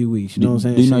off for a few weeks, you know what I'm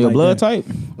saying? Do you know your like blood that. type?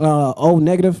 O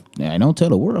negative. Yeah, don't tell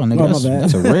the world, nigga. Oh,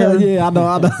 That's a rare. Yeah, I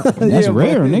know. That's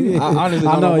rare, nigga. I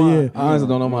honestly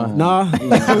don't know mine. Nah. We're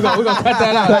gonna cut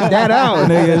that out. Cut that out,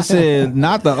 nigga. Shit,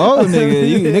 not the old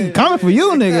nigga. Nigga, come coming for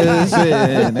you, nigga.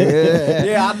 Shit, nigga.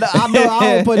 Yeah, I know. I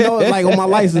don't put no like on my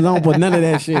license. I don't put none of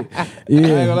that shit. I ain't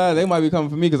gonna Yeah, lie, they might be coming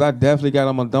for me because I definitely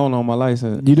got Amadona on my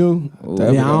license. you do.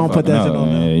 Definitely Yeah, I don't put that shit on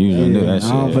Yeah, there. you shouldn't do that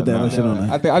shit. I don't put that Nah. shit on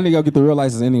there. I think I need to go get the real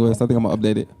license anyway, so I think I'm gonna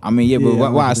update it. I mean, yeah, but Yeah,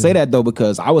 why I say that though,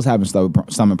 because I was having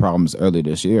stomach problems earlier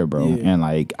this year, bro, Yeah. and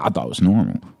like I thought it was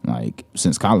normal. Like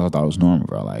since college, I thought it was normal,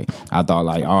 bro. Like I thought,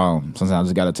 like, oh, sometimes I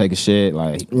just gotta take a shit,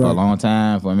 like for a Right. long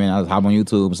time. For a minute, I just hop on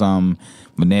YouTube or something,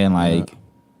 but then like.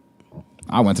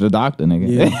 I went to the doctor, nigga.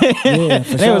 Yeah,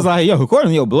 for They sure. was like, yo,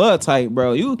 according to your blood type,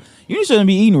 bro, you shouldn't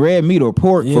be eating red meat or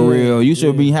pork for Yeah, real. You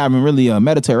should be having really a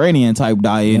Mediterranean type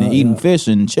diet and eating yeah. fish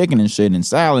and chicken and shit and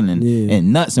salad and, Yeah.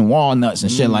 and nuts and walnuts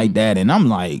and shit like that. And I'm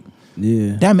like,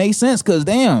 Yeah. that makes sense, cause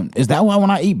damn, is that why when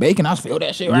I eat bacon I feel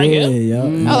that shit right Yeah, here?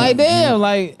 yeah. I like damn,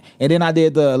 like, and then I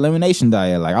did the elimination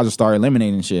diet. Like I just started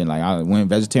eliminating shit. Like I went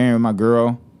vegetarian with my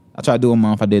girl. I tried to do a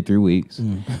month. I did 3 weeks,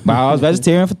 but I was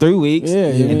vegetarian for 3 weeks. Yeah,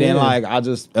 yeah, and then yeah. like I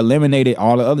just eliminated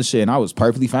all the other shit, and I was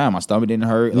perfectly fine. My stomach didn't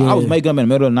hurt. Like, I was Yeah. waking up in the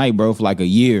middle of the night, bro, for like a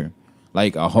year,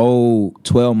 like a whole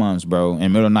 12 months, bro. In the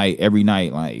middle of the night, every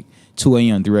night, like 2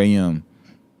 a.m., 3 a.m.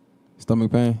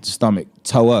 Stomach pain. Stomach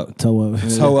toe up. Toe up.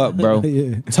 Toe up, bro.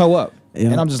 Yeah. Toe up.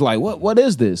 Yeah. And I'm just like, what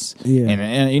is this? Yeah.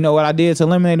 And you know what I did to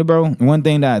eliminate it, bro? One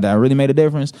thing that really made a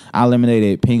difference, I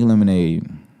eliminated pink lemonade.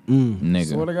 Nigga.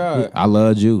 Swear to God. I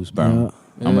love juice, bro.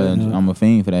 I'm a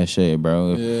fiend for that shit,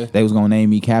 bro. Yeah. They was gonna name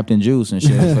me Captain Juice and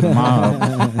shit for the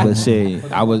mob, but shit,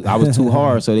 I was too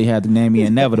hard, so they had to name me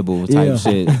Inevitable type Yeah.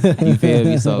 shit. You feel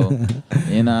me? So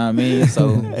you know what I mean?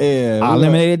 So Yeah, I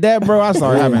eliminated that, bro. I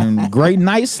started having great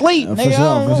night's sleep. For Nigga, sure,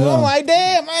 I'm, for sure. I'm like,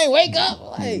 damn, I ain't wake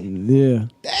up. Like, Yeah.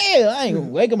 damn, I ain't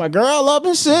waking my girl up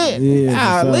and shit.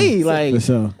 Yeah, for Golly, sure. like, For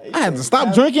sure. I had to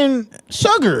stop drinking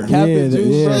sugar. Captain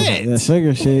Juice, yeah, shit. that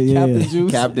sugar shit. Yeah. Captain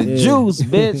Juice. Captain Yeah. Juice,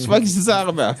 bitch. What you talking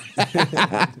about?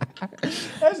 That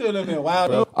should have been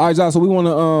wild. All right, y'all. So we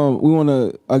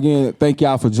wanna again thank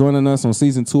y'all for joining us on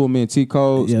season 2 of Men T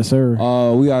Codes. Yes, sir.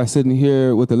 We are sitting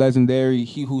here with the legendary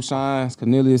He Who Shines,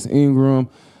 Cornelius Ingram,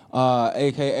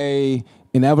 aka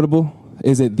Inevitable.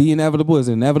 Is it the Inevitable? Is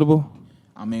it Inevitable?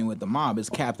 I mean, with the mob, it's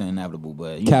Captain Inevitable,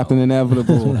 but you Captain know.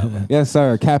 Inevitable. Yes,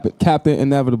 sir. Captain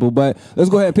Inevitable. But let's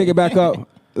go ahead and pick it back up.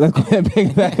 Let's go ahead and pick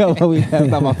it back up. Last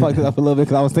time I fucked it up a little bit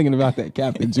because I was thinking about that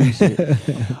Captain Juice shit.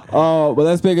 But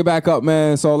let's pick it back up,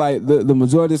 man. So like the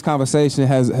majority of this conversation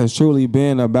has truly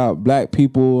been about black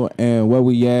people and where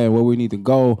we at and where we need to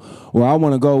go. Where I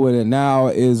want to go with it now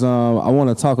is I want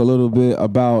to talk a little bit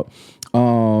about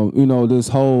this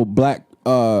whole black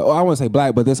I wouldn't say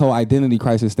black, but this whole identity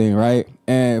crisis thing, right?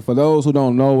 And for those who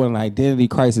don't know what an identity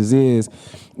crisis is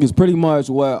pretty much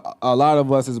what a lot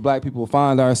of us as black people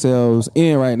find ourselves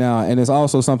in right now. And it's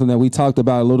also something that we talked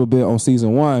about a little bit on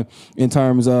season 1 in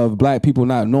terms of black people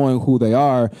not knowing who they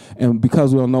are. And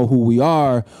because we don't know who we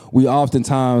are, we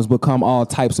oftentimes become all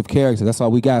types of characters. That's why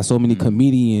we got so many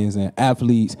comedians and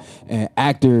athletes and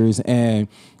actors and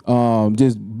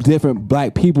just different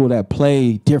black people that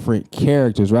play different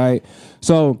characters, right?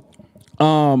 So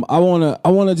I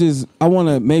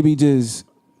wanna maybe just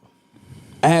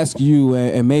ask you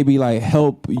and maybe like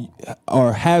help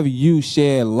or have you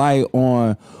shed light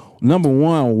on, number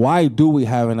one, why do we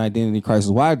have an identity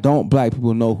crisis? Why don't black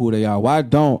people know who they are? Why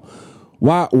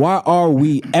are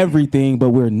we everything but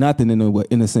we're nothing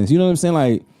in a sense? You know what I'm saying?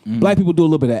 Like black people do a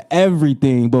little bit of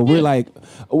everything, but we're like,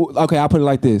 okay, I'll put it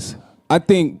like this. I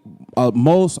think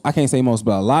I can't say most,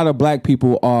 but a lot of black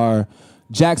people are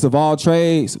jacks of all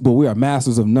trades, but we are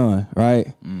masters of none,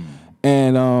 right?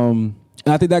 And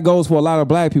I think that goes for a lot of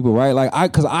black people, right? Like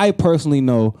because I personally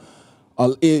know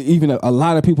even a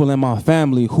lot of people in my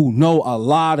family who know a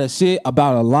lot of shit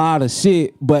about a lot of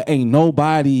shit, but ain't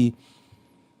nobody,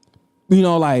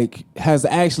 like has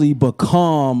actually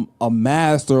become a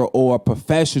master or a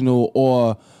professional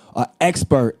or an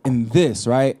expert in this,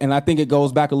 right? And I think it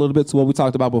goes back a little bit to what we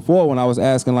talked about before when I was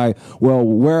asking, like, well,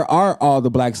 where are all the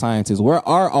black scientists? Where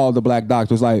are all the black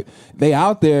doctors? Like, they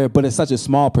out there, but it's such a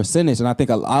small percentage. And I think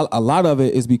a lot of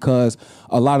it is because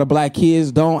a lot of black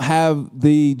kids don't have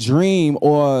the dream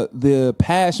or the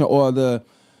passion or the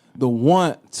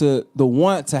want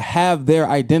to have their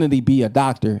identity be a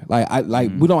doctor.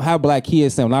 We don't have black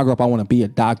kids saying, when I grow up I want to be a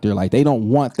doctor. Like, they don't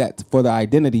want that for their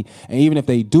identity, and even if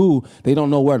they do, they don't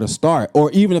know where to start.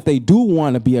 Or even if they do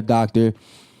want to be a doctor,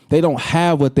 they don't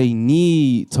have what they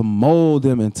need to mold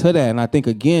them into that. And I think,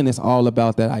 again, it's all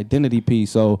about that identity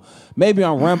piece. So maybe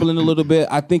I'm rambling a little bit.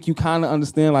 I think you kind of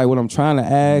understand like what I'm trying to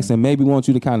ask and maybe want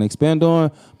you to kind of expand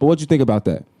on. But what you think about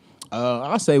that?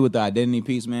 I'll say with the identity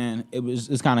piece, man,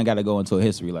 it's kind of got to go into a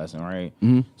history lesson, right?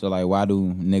 So like, why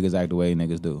do niggas act the way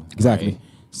niggas do? Exactly. Right?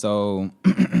 So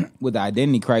with the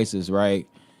identity crisis, right?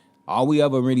 All we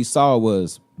ever really saw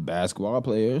was basketball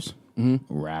players,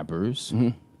 rappers,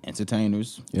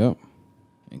 entertainers. Yep.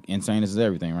 Entertainers is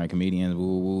everything, right?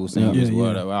 Comedians, singers,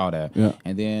 whatever, all that. Yeah.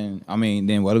 And then,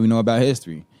 then what do we know about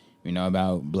history? We know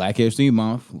about Black History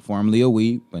Month, formerly a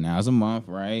week, but now it's a month,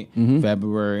 right?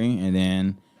 February, and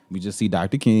then we just see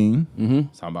Dr. King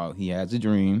talking about he has a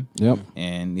dream. Yep.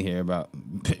 And you hear about,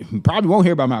 probably won't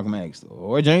hear about Malcolm X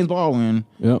or James Baldwin.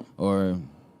 Yep. Or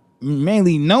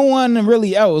mainly no one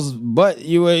really else, but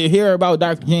you will hear about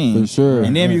Dr. King. For sure.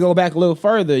 And then if you go back a little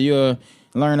further, you'll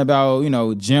learn about,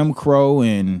 Jim Crow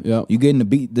and you getting to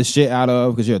beat the shit out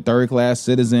of because you're a third-class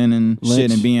citizen and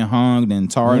shit and being hung and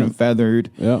tarred and feathered.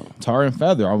 Yeah. Tar and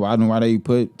feather. I don't know why they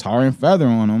put tar and feather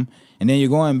on them. And then you're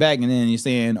going back and then you're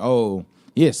saying,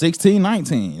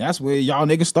 1619. That's where y'all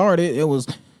niggas started. It was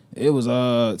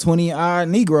 20 odd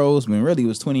Negroes, when really it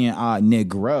was 20 odd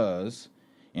Negras.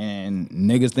 And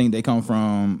niggas think they come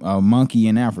from a monkey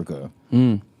in Africa.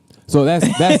 So that's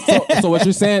so what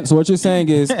you're saying. So what you're saying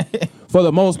is, for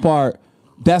the most part,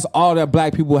 that's all that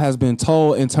black people has been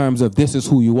told in terms of this is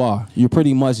who you are. You're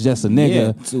pretty much just a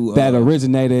nigga that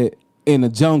originated in the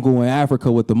jungle in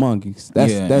Africa with the monkeys.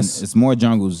 That's it's more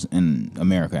jungles in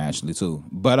America actually too.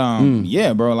 But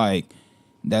bro, like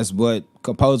that's what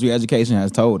compulsory education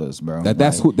has told us, bro.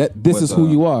 This is who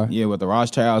you are. Yeah, with the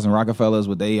Rothschilds and Rockefellers,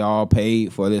 what they all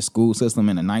paid for this school system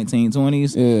in the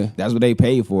 1920s. Yeah, that's what they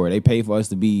paid for. They paid for us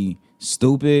to be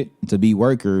stupid, to be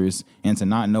workers, and to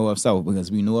not know of self. Because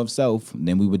if we knew of self,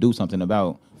 then we would do something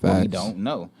about what we don't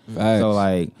know. So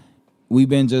like, we've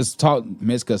been just taught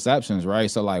misconceptions,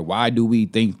 right? So like, why do we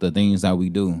think the things that we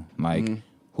do? Like,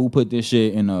 who put this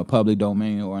shit in the public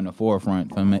domain or in the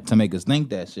forefront to make us think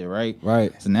that shit, right?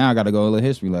 Right. So now I got to go to a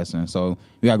history lesson. So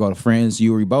we got to go to Franz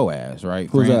Huey Boas, right?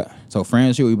 Who's that? So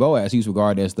Franz Huey Boas, he's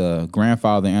regarded as the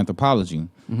grandfather of anthropology.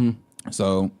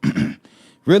 So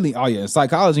really,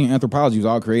 psychology and anthropology was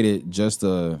all created just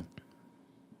to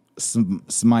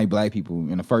smite black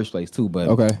people in the first place too.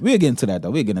 But we'll get into that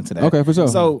though. Okay, for sure.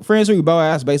 So Franz Huey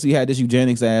Boas basically had this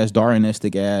eugenics ass,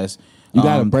 Darwinistic ass. You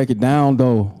gotta break it down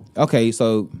though. Okay,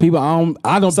 so people,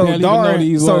 I don't barely even know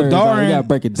these words. So Darwin, you gotta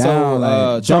break it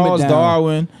down. Charles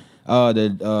Darwin,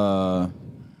 the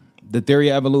theory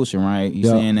of evolution, right? He's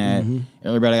saying that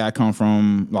everybody got come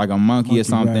from like a monkey or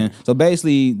something. Right. So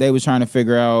basically, they was trying to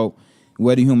figure out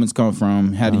where do humans come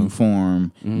from? How do you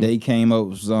form? They came up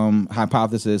with some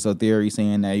hypothesis or theory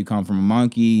saying that you come from a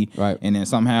monkey, right? And then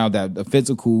somehow that the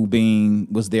physical being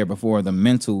was there before the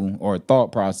mental or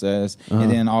thought process, and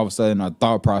then all of a sudden a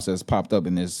thought process popped up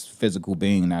in this physical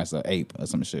being that's an ape or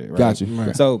some shit, right? Gotcha.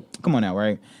 Right. So come on now,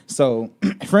 right? So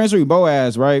Franz Huey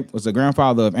Boas, right, was the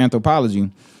grandfather of anthropology,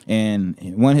 and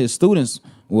one of his students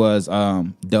was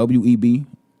W.E.B.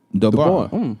 Du Bois.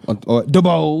 Or Du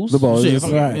Bois. Shit.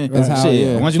 That's how,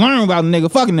 shit. Once you learn about the nigga,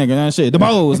 fucking nigga, that shit. Du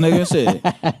Bois, nigga, shit.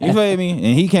 You feel me?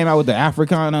 And he came out with the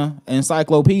Africana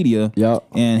Encyclopedia. Yep.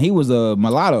 And he was a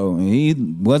mulatto. And he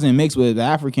wasn't mixed with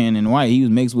African and white. He was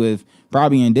mixed with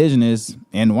probably indigenous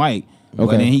and white. Okay.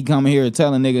 But then he come here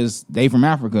telling niggas they from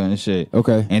Africa and shit.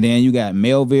 Okay. And then you got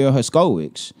Melville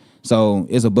Herskowitz. So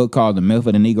it's a book called The Myth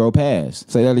of the Negro Past.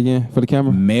 Say that again for the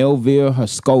camera. Melville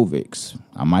Herskowitz.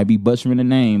 I might be butchering the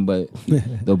name, but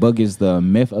the book is The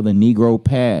Myth of the Negro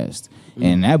Past. And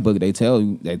in that book, they tell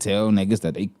niggas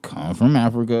that they come from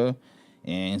Africa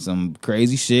and some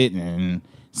crazy shit, and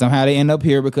somehow they end up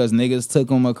here because niggas took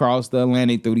them across the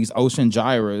Atlantic through these ocean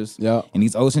gyres. Yeah. And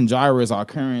these ocean gyres are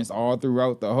currents all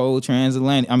throughout the whole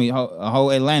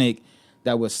whole Atlantic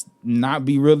that would not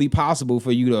be really possible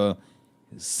for you to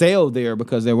sail there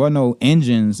because there were no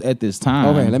engines at this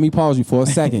time. Okay, let me pause you for a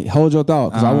second. Hold your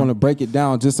thought, because I want to break it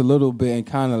down just a little bit and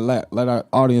kind of let our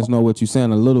audience know what you're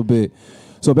saying a little bit.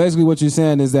 So basically what you're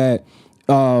saying is that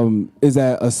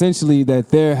essentially that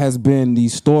there has been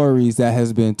these stories that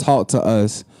has been taught to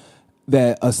us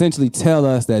that essentially tell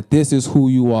us that this is who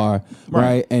you are,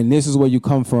 right? And this is where you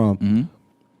come from.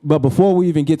 But before we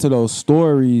even get to those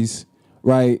stories,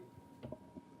 right,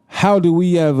 how do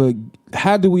we ever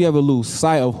lose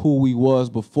sight of who we was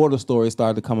before the story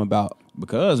started to come about?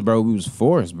 Because, bro, we was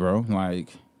forced, bro. Like,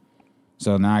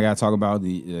 so now I got to talk about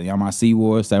the Yamasee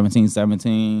Wars,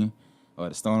 1717, or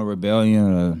the Stoner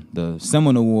Rebellion, or the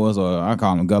Seminole Wars, or I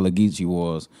call them Gullah Geechee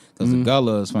Wars, because the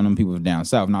Gullah is from them people down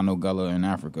south, not no Gullah in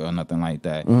Africa or nothing like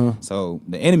that. So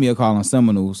the enemy will call them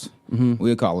Seminoles.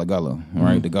 We'll call it Gullah,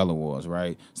 right? The Gullah Wars,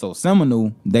 right? So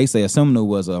Seminole, they say a Seminole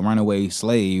was a runaway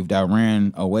slave that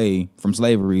ran away from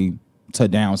slavery to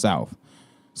down south.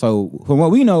 So from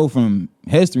what we know from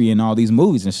history and all these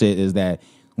movies and shit is that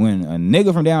when a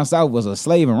nigga from down south was a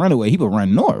slave and runaway, he would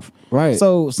run north. Right.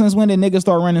 So since when did niggas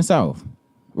start running south?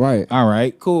 Right. All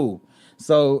right, cool.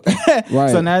 So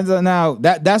Right. so now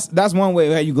that's one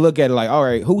way how you can look at it. Like, all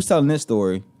right, who's telling this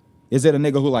story? Is it a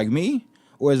nigga who like me,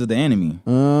 or is it the enemy?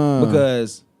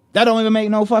 Because that don't even make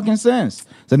no fucking sense.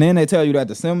 So then they tell you that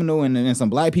the Seminole and some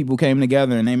black people came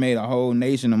together and they made a whole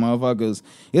nation of motherfuckers.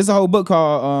 It's a whole book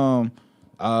called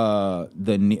the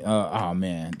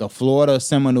Florida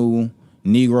Seminole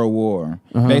Negro War.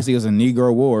 Basically, it's a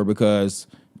Negro War because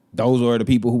those were the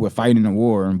people who were fighting the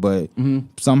war. But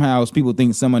somehow people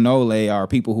think Seminole are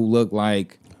people who look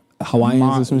like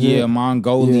Hawaiians or some shit?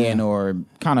 Mongolian or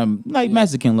kind of like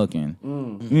Mexican looking,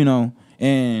 you know.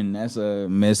 And that's a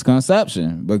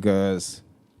misconception because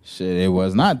shit, it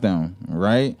was not them,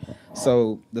 right?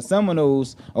 So the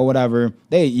Seminoles or whatever,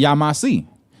 they Yamasee.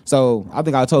 So I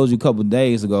think I told you a couple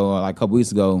days ago, or like a couple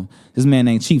weeks ago, this man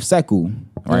named Chief Sekou,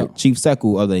 right? Oh. Chief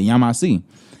Sekou of the Yamasee.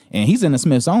 And he's in the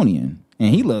Smithsonian. And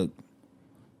he looked,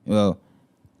 well,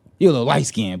 he a little light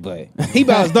skinned, but he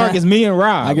about as dark as me and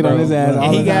Rob. I get on his ass.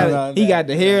 And he got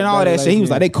the hair and all that shit. He was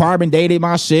like, they carbon dated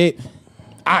my shit.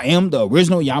 I am the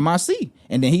original Yamasee.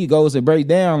 And then he goes to break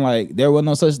down like there was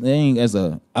no such thing as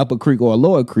a upper creek or a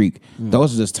lower creek.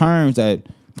 Those are just terms that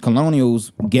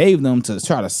colonials gave them to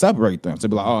try to separate them. To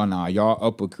be like, oh, nah, y'all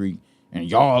upper creek and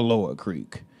y'all lower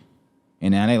creek.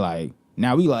 And now they like,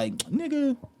 now we like,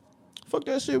 nigga, fuck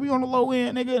that shit. We on the low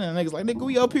end, nigga. And the niggas like, nigga,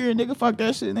 we up here, nigga. Fuck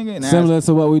that shit, nigga. Now Similar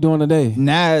to what we doing today.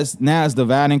 Now it's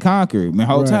divide and conquer. The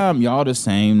whole time, y'all the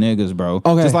same niggas, bro.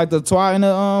 Okay. Just like the Twa and the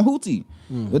Houthi.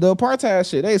 With the apartheid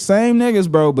shit. They same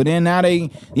niggas, bro. But then now they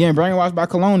getting brainwashed by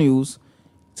colonials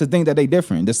to think that they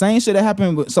different. The same shit that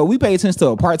happened. So we pay attention to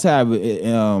apartheid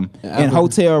in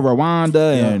Hotel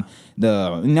Rwanda and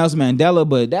the Nelson Mandela,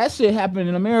 but that shit happened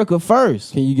in America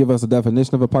first. Can you give us a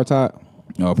definition of apartheid?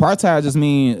 Apartheid just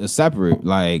means separate,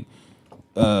 like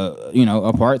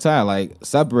apartheid, like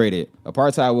separated.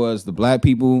 Apartheid was the black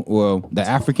people or the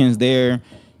Africans there.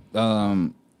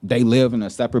 They live in a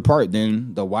separate part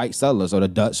than the white settlers or the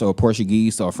Dutch or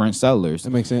Portuguese or French settlers.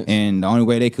 That makes sense. And the only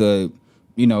way they could,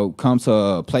 come to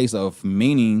a place of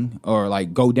meaning or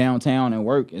like go downtown and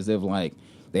work is if like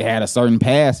they had a certain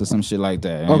past or some shit like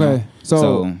that. Okay.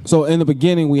 So in the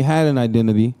beginning we had an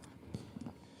identity.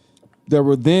 There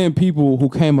were then people who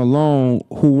came along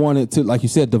who wanted to, like you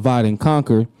said, divide and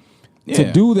conquer. Yeah.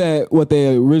 To do that, what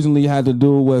they originally had to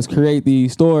do was create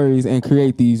these stories and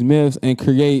create these myths and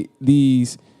create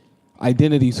these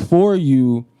identities for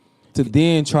you to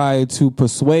then try to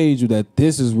persuade you that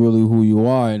this is really who you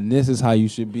are and this is how you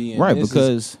should be. Right,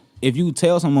 because if you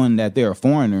tell someone that they're a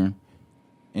foreigner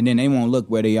and then they won't look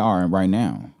where they are right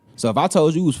now. So if I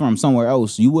told you was from somewhere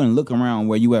else, you wouldn't look around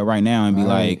where you at right now and be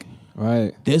like,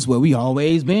 this where we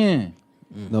always been.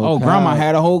 Grandma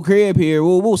had a whole crib here.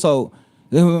 Woo, woo. So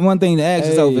one thing to ask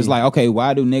yourself is like, okay,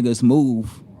 why do niggas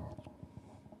move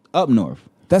up north?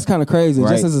 That's kind of crazy.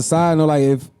 Right. Just as a side note, like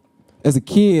if as a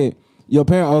kid, your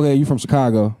parent, okay, you from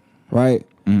Chicago, right?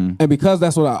 And because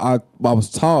that's what I was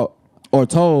taught or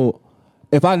told,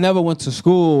 if I never went to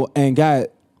school and got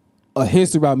a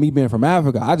history about me being from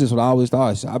Africa, I just would always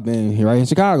thought I've been here right in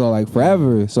Chicago like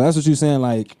forever. So that's what you're saying,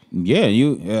 like. Yeah,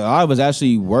 a lot of us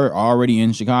actually were already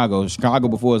in Chicago. Chicago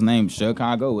before its name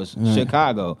Chicago was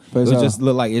Chicago. It just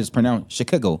looked like it's pronounced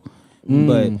Chicago.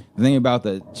 But the thing about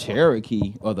the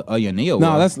Cherokee or the Oyanewa.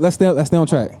 No, let's stay on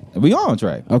track. We are on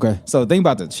track. Okay. So the thing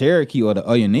about the Cherokee or the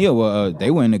Oyanewa,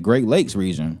 they were in the Great Lakes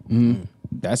region.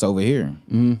 That's over here.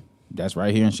 That's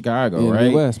right here in Chicago, right?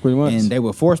 Midwest, pretty much. And they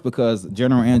were forced because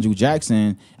General Andrew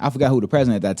Jackson, I forgot who the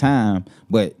president at that time,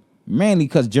 but mainly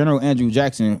because General Andrew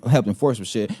Jackson helped enforce some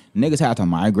shit, niggas had to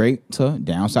migrate to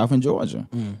down south in Georgia.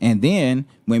 And then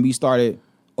when we started,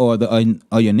 or the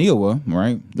Oyanewa,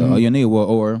 right? The Oyanewa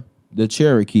or the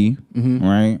Cherokee,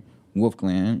 right? Wolf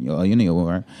Clan, Oyanewa,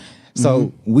 right?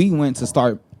 So we went to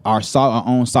start our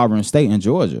own sovereign state in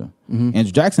Georgia.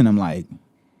 Andrew Jackson, I'm like,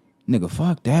 nigga,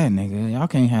 fuck that, nigga. Y'all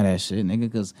can't have that shit, nigga,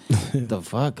 because the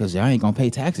fuck, because y'all ain't gonna pay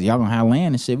taxes. Y'all gonna have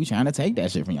land and shit. We trying to take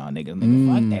that shit from y'all niggas.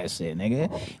 Nigga, fuck that shit,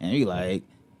 nigga. And we like,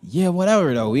 yeah,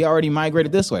 whatever, though. We already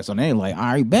migrated this way. So they like, all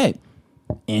right, bet.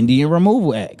 Indian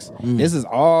Removal Acts. This is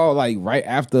all like right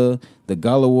after the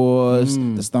Gullah Wars,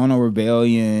 the Stono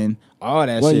Rebellion, all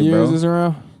that what shit, year bro. Is this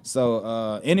around?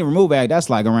 So Indian Removal Act, that's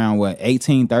like around what,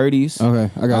 1830s.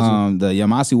 Okay, I got you. The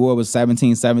Yamasee War was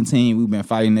 1717. We've been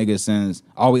fighting niggas since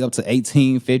all the way up to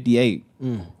 1858.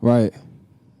 Right.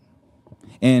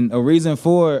 And a reason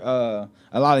for a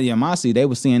lot of Yamasee, they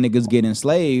were seeing niggas get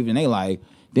enslaved, and they like,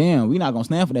 damn, we not gonna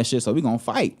stand for that shit, so we gonna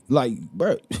fight. Like,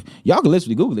 bro, y'all can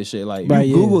literally Google this shit. Like, Right,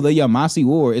 you Google the Yamasee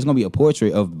War, it's gonna be a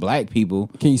portrait of black people.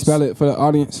 Can you spell it for the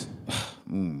audience?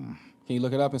 Can you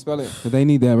look it up and spell it? Cause they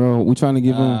need that, bro. We trying to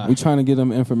give them. We trying to give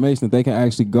them information that they can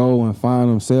actually go and find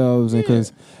themselves, and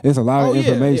because it's a lot of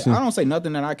information. I don't say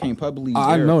nothing that I can't publicly.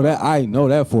 I know that. I know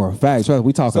that for a fact. Trust,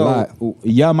 we talk a lot.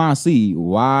 Yamasee,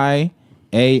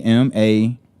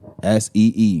 Yamasee.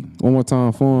 One more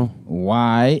time for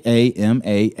them.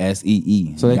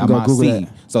 Yamasee. So they can go Google that.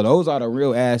 So those are the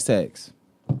real Aztecs.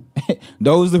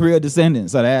 Those are the real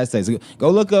descendants of the Aztecs.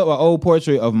 Go look up an old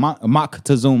portrait of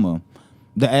Moctezuma.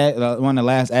 One of the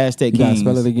last Aztec kings. You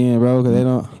gotta spell it again, bro, because they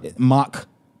don't.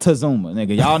 Moctezuma,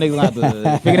 nigga. Y'all niggas gonna have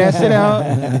to figure that shit out.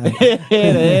 The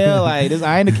hell, like this,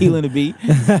 I ain't a keel in the beat.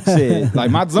 Shit,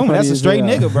 like Moctezuma, that's a straight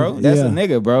nigga, bro. That's a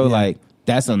nigga, bro. Yeah. Like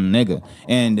that's a nigga.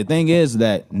 And the thing is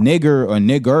that nigger or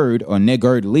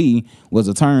niggardly was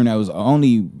a term that was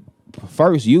only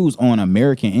first used on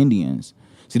American Indians.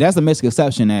 See, that's a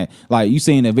misconception that, like, you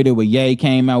seen the video where Ye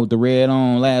came out with the red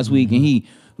on last week, and he.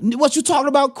 What you talking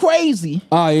about? Crazy.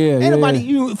 Oh yeah. Anybody?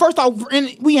 You first off,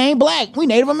 we ain't black. We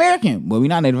Native American, but we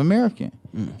not Native American.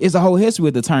 It's a whole history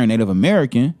with the term Native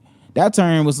American. That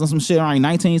term was some shit around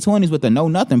 1920s with the Know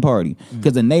Nothing Party,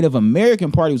 because the Native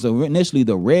American Party was initially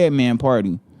the Red Man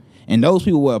Party, and those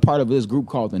people were a part of this group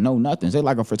called the Know Nothings. They're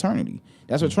like a fraternity.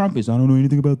 That's what Trump is. I don't know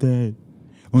anything about that.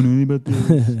 I don't know anything about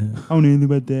this. I don't know anything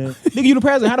about that. Nigga, you the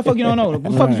president. How the fuck you don't know? What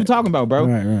the fuck is you talking about, bro?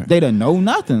 Right. They the know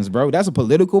nothings, bro. That's a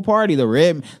political party. The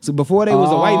red. So before they was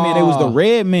the white man, they was the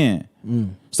red men.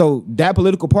 So that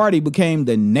political party became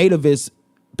the nativist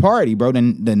party, bro. The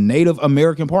Native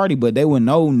American Party, but they were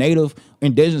no native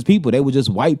indigenous people. They were just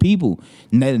white people.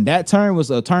 And that term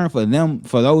was a term for them,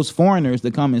 for those foreigners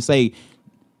to come and say,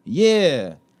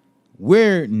 yeah,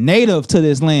 we're native to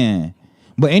this land.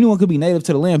 But anyone could be native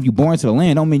to the land. If you born to the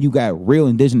land, don't mean you got real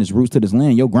indigenous roots to this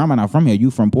land. Your grandma not from here. You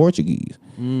from Portuguese.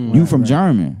 You from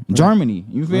Germany.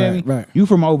 You feel me? Right. You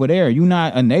from over there. You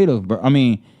not a native, bro. I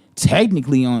mean,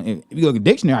 technically, if you look at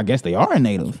dictionary, I guess they are a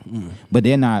native, but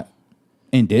they're not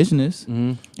indigenous.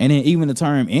 And then even the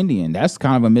term Indian, that's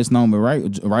kind of a misnomer, right?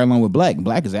 Right along with black.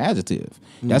 Black is an adjective.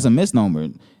 That's a misnomer,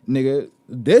 nigga.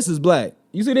 This is black.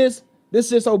 You see this? This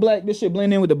shit so black, this shit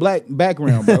blend in with the black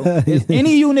background, bro. Is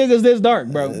any of you niggas this dark,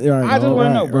 bro? I just want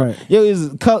to know, bro. Yo, it's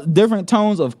different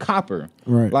tones of copper.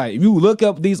 Right. Like, if you look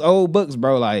up these old books,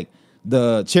 bro, like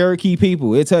the Cherokee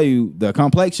people, it tell you the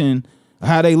complexion,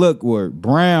 how they look were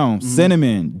brown,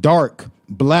 cinnamon, dark,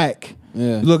 black.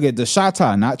 Yeah. You look at the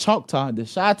Chata, not Choctaw, the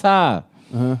Chata.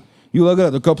 You look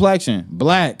at the complexion,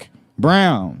 black,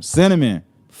 brown, cinnamon,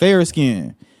 fair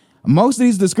skin. Most of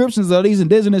these descriptions of these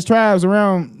indigenous tribes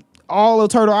around all of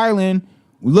Turtle Island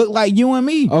look like you and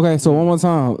me. Okay, so one more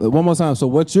time. So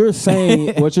what you're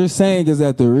saying, is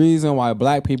that the reason why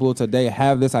black people today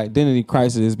have this identity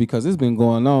crisis is because it's been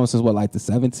going on since what, like the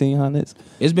 1700s?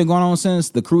 It's been going on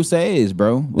since the Crusades,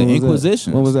 bro. The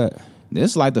Inquisition. What was that?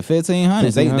 This is like the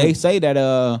 1500s. They say that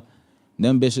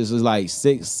them bitches is like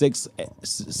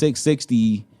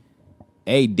 660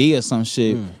 AD or some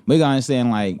shit. We gotta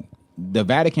understand, like, the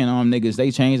Vatican niggas, they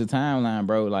changed the timeline,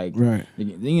 bro. Like,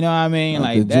 you know what I mean?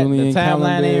 Like that, the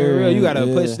timeline ain't real. You gotta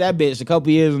push that bitch a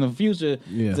couple years in the future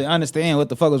to understand what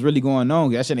the fuck was really going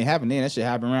on. That shit ain't happened then. That shit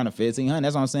happened around the 1500s.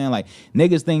 That's what I'm saying. Like,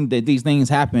 niggas think that these things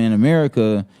happen in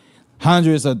America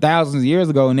hundreds of thousands of years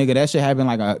ago. Nigga, that shit happened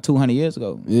like 200 years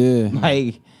ago. Yeah.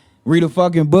 Like, read a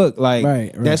fucking book.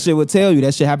 Like, that shit would tell you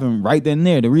that shit happened right then and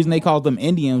there. The reason they called them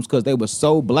Indians because they were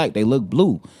so black, they looked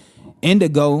blue.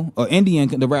 Indigo or Indian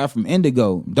derived from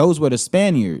indigo. Those were the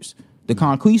Spaniards, the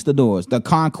conquistadors, the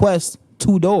conquest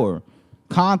two-door. Who's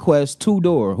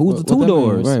the two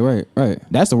doors? Right.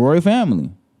 That's the royal family.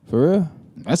 For real?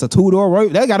 That's a two-door royal.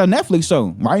 They got a Netflix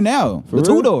show right now. For the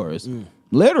real? Two doors.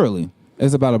 Literally.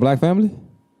 It's about a black family?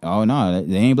 Oh no,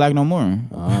 they ain't black no more.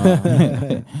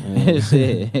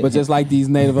 Shit. But just like these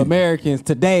Native Americans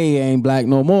today ain't black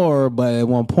no more, but at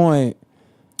one point,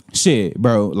 shit,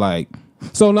 bro, like.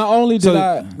 So not only did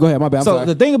I go ahead, my bad. I'm sorry.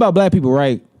 The thing about black people,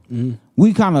 right?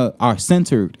 We kind of are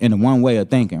centered in one way of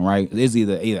thinking, right? It's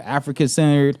either African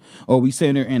centered or we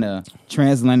centered in a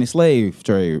transatlantic slave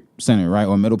trade center, right?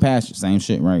 Or Middle Passage, same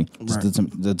shit, right?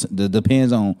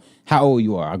 Depends on how old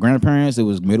you are. Our grandparents, it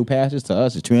was Middle Passage. To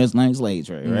us, it's transatlantic slave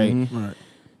trade, right?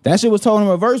 That shit was told in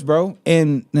reverse, bro.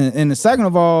 And the second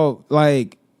of all,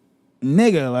 like,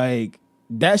 nigga, like,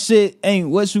 that shit ain't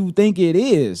what you think it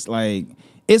is, like.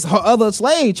 It's other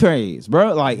slave trades,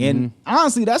 bro. Like, and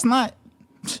honestly, that's not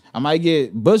I might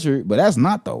get butchered, but that's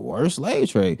not the worst slave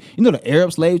trade. You know, the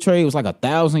Arab slave trade was like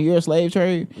 1,000-year slave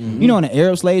trade. You know, in the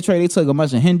Arab slave trade, they took a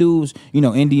bunch of Hindus, you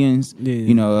know, Indians,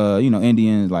 you know,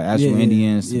 Indians, like actual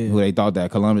Indians who they thought that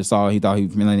Columbus saw. He thought he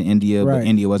was from India, but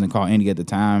India wasn't called India at the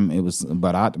time. It was,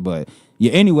 but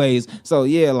yeah. Anyways, so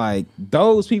yeah, like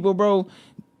those people, bro,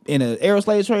 in the Arab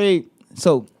slave trade.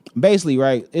 So basically,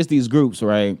 right, it's these groups,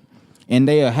 right. And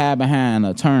they'll hide behind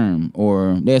a term,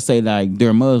 or they'll say like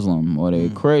they're Muslim or they're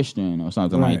Christian or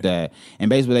something like that. And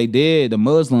basically, what they did, the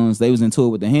Muslims, they was into it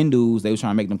with the Hindus. They was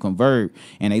trying to make them convert,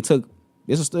 and they took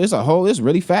it's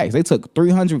really facts. They took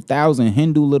 300,000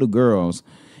 Hindu little girls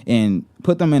and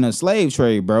put them in a slave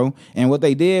trade, bro. And what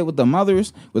they did with the mother,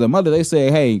 they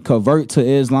said, "Hey, convert to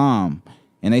Islam,"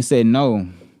 and they said no.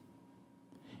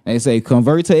 They say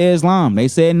convert to Islam. They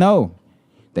said no.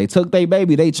 They took their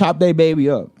baby, they chopped their baby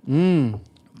up.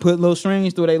 Put little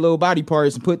strings through their little body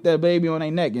parts and put that baby on their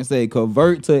neck and say,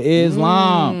 convert to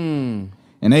Islam.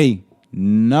 And they,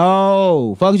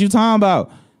 no. Fuck what you talking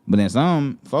about? But then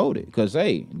some folded. Because,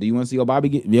 hey, do you want to see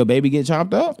your baby get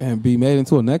chopped up? And be made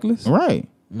into a necklace? Right.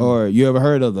 Or you ever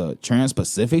heard of the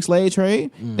Trans-Pacific slave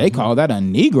trade? They call that a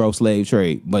Negro slave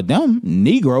trade. But them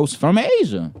Negroes from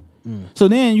Asia. So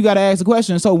then you got to ask the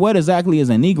question, so what exactly is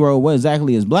a Negro? What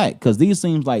exactly is black? Because these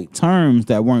seems like terms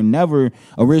that weren't never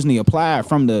originally applied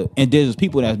from the indigenous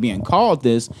people that's being called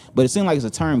this, but it seems like it's a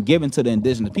term given to the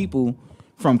indigenous people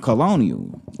from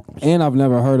colonial. And I've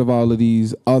never heard of all of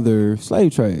these other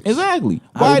slave trades. Exactly.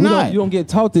 Why not? You don't get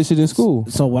taught this shit in school.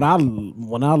 So when I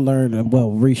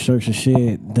learned research and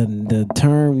shit, the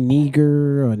term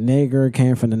nigger or nigger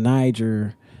came from the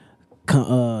Niger. I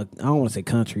don't want to say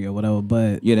country or whatever,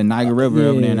 but the Niger River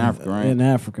over there in Africa, right? In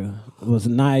Africa, it was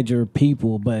Niger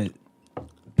people, but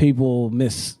people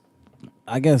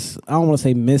I guess I don't want to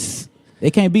say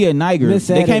They can't be a Niger.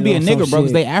 They can't be a nigger, bro,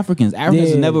 because they Africans.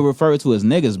 Africans are never referred to as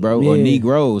niggas, bro, or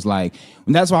Negroes. Like,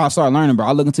 that's why I started learning, bro.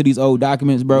 I look into these old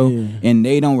documents, bro, and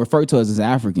they don't refer to us as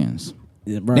Africans.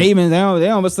 Yeah, right. They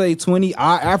don't say 20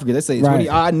 odd Africans. They say 20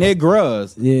 odd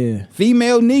Negras. Yeah,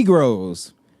 female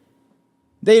Negroes.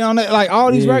 They don't like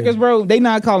all these records, bro. They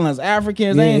not calling us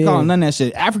Africans. They ain't calling none of that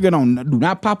shit. Africa do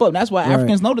not pop up. That's why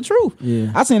Africans know the truth.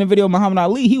 Yeah. I seen a video of Muhammad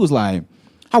Ali. He was like,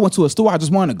 I went to a store. I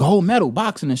just wanted a gold medal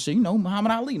boxing and shit. You know,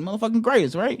 Muhammad Ali, motherfucking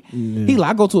greatest, right? Yeah. He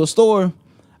like, I go to a store.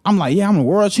 I'm like, yeah, I'm a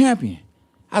world champion.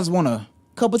 I just want a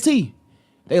cup of tea.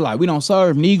 They like, we don't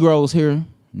serve Negroes here,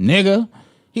 nigga.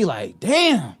 He like,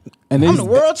 damn. And I'm the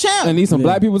world champ. And these some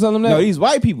black people telling them that? No, these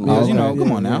white people. Because,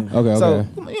 come on now. Okay. So,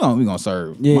 we going to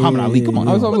serve Muhammad Ali. Come on.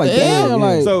 I was like, damn.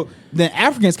 Like, so, then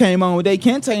Africans came on with they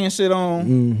kente and shit on.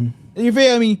 Mm-hmm. You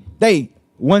feel me? They,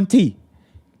 one tea.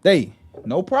 They,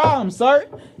 no problem, sir.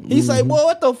 He say, boy,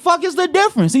 what the fuck is the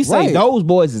difference? He say, those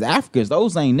boys is Africans.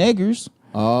 Those ain't niggers.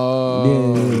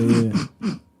 Oh.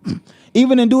 Yeah.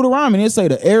 Even in Deuteronomy, it say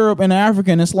the Arab and the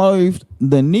African enslaved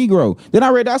the Negro. Then I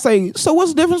read that, I say, so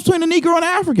what's the difference between the Negro and the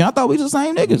African? I thought we was the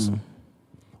same niggas.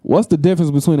 What's the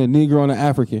difference between a Negro and an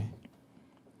African?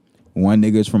 One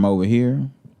nigga's from over here,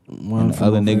 and the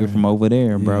other nigga from over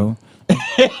there, bro.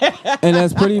 And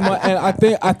that's pretty much. And I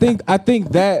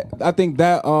think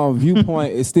that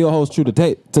viewpoint it still holds true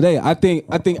today. I think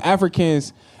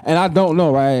Africans, and I don't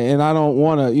know, right, and I don't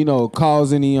want to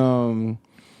cause any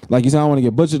like you said, I don't want to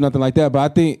get butchered, nothing like that. But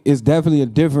I think it's definitely a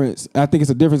difference. I think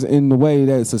it's a difference in the way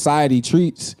that society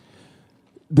treats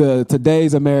the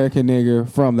today's American nigger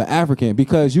from the African,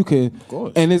 because you can,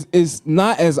 and it's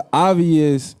not as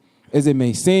obvious as it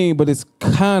may seem, but it's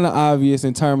kind of obvious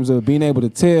in terms of being able to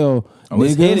tell niggas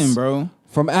it's hidden, bro,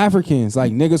 from Africans,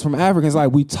 like niggas from Africans,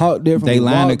 like we talk different. They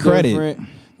line of credit.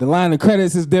 The line of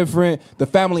credits is different. The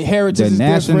family heritage is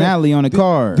different. The nationality on the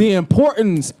card. The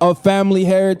importance of family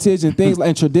heritage and things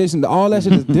like tradition, all that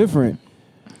shit is different.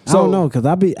 So, I don't know, because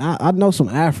I know some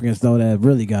Africans, though, that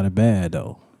really got it bad,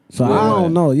 though. So I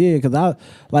don't know, because I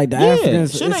like the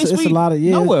Africans. It's a lot of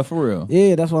nowhere for real.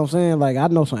 Yeah, that's what I'm saying. Like I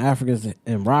know some Africans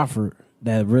in Rockford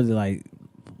that really like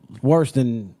worse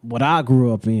than what I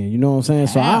grew up in. You know what I'm saying?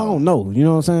 So I don't know. You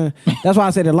know what I'm saying? That's why I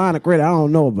said the line of credit. I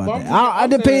don't know about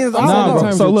that. It depends.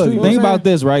 So look, think about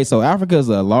this, right? So Africa's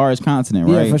a large continent,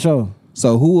 right? Yeah, for sure.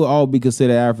 So who will all be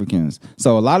considered Africans?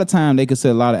 So a lot of time they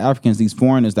consider a lot of Africans these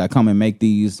foreigners that come and make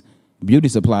these beauty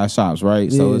supply shops,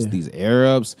 right? Yeah. So it's these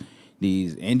Arabs,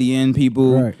 these Indian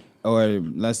people, or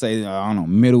let's say, I don't know,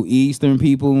 Middle Eastern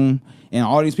people. And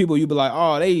all these people, you be like,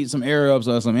 oh, they some Arabs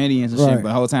or some Indians and shit, but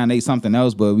the whole time they something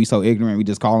else, but we so ignorant, we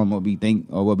just call them what we think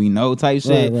or what we know type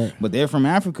shit. Right. But they're from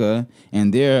Africa,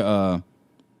 and they're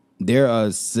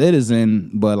a citizen,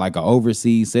 but like an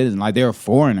overseas citizen. Like they're a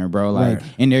foreigner, bro. Like,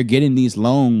 and they're getting these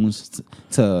loans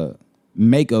to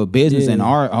make a business in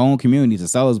our own community to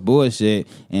sell us bullshit,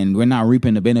 and we're not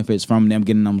reaping the benefits from them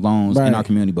getting them loans in our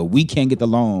community, but we can't get the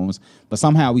loans, but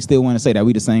somehow we still want to say that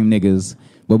we the same niggas,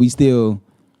 but we still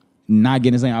not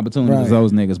getting the same opportunities as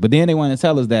those niggas. But then they want to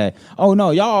tell us that, oh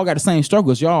no, y'all all got the same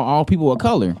struggles, y'all all people of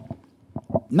color.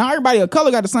 Not everybody of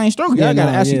color got the same struggle. Y'all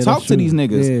gotta actually talk to these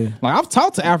niggas. Yeah. Like I've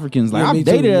talked to Africans. Like I've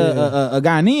dated a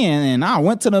Ghanaian, and I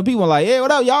went to the people like, hey,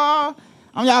 what up, y'all?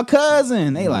 I'm y'all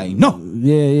cousin. They like, no.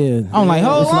 Yeah. I'm like,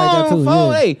 hold on,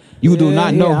 like hey, you do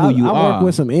not know who you are. I work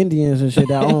with some Indians and shit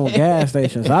that own gas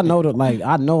stations. I know that, like,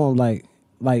 I know them, like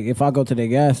if I go to their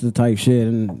gas type shit,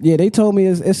 and they told me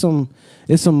it's some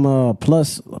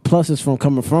pluses from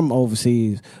coming from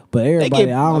overseas, but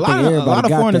everybody, I don't think everybody got that. A lot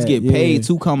of foreigners get paid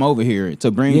to come over here to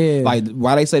bring, like,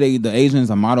 why they say the Asians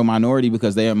are model minority,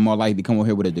 because they are more likely to come over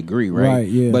here with a degree, right?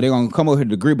 But they're gonna come over here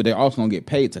with a degree, but they're also gonna get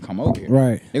paid to come over here,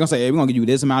 right? They're gonna say, hey, we're gonna give you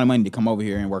this amount of money to come over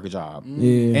here and work a job,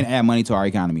 and add money to our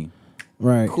economy.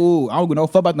 Right. Cool. I don't give no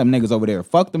fuck about them niggas over there.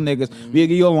 Fuck them niggas. We'll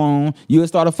give you a loan. You'll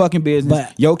start a fucking business.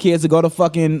 But your kids will go to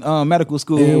fucking medical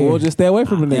school. Yeah, we'll just stay away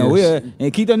from them niggas.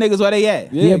 And keep them niggas where they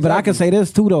at. Yeah, exactly. But I can say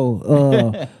this too,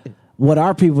 though. What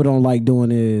our people don't like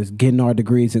doing is getting our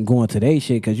degrees and going to their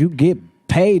shit, because you get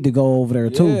paid to go over there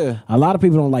too. Yeah. A lot of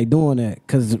people don't like doing that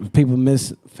because people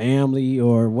miss family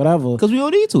or whatever. Because we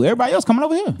don't need to. Everybody else coming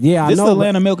over here. Yeah, this I know. This is the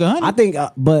land of milk and honey.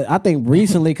 I think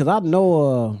recently, because I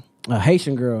know a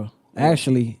Haitian girl,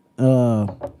 actually,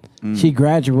 she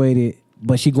graduated,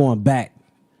 but she going back.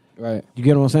 Right. You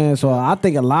get what I'm saying? So I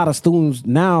think a lot of students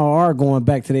now are going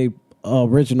back to their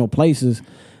original places.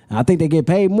 I think they get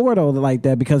paid more though, like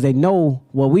that, because they know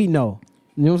what we know.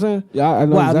 You know what I'm saying? Yeah, I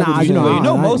know. Well,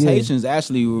 exactly most Haitians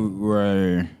actually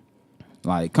were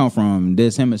like come from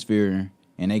this hemisphere,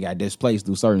 and they got displaced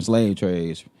through certain slave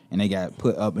trades, and they got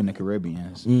put up in the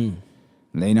Caribbeans.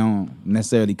 They don't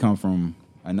necessarily come from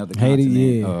another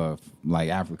continent, like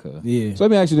Africa. Yeah. So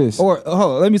let me ask you this. Or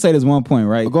let me say this one point,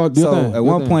 right? At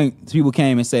one point, people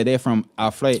came and said they're from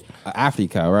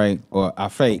Africa, right? Or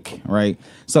Afrique, right?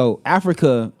 So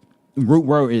Africa, root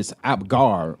word is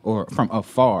Abgar, or from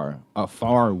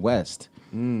afar west.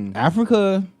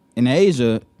 Africa and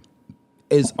Asia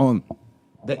is on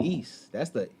the east.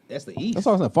 That's the east. That's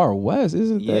also far west,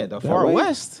 isn't it? Yeah, the far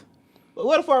west.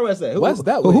 Where the far west at? West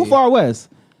that way. Who far west?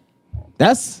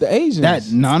 That's the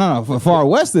Asians. No. Far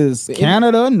west is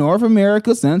Canada, North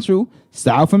America, Central,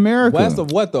 South America. West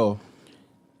of what though?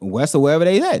 West of wherever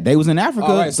they at. They was in Africa,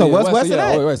 right, so what's west of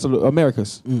that? Right, so the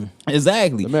Americas.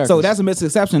 Exactly. Americas. So that's a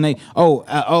misconception. They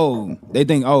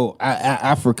think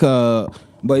Africa,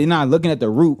 but you're not looking at the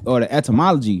root or the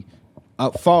etymology.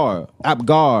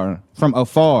 Abgar, from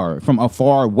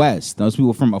afar west. Those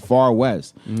people from afar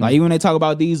west. Like even when they talk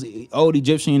about these old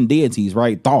Egyptian deities,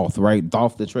 right? Thoth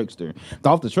the trickster.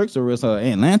 Thoth the trickster was an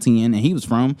Atlantean, and he was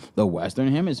from the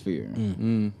Western Hemisphere.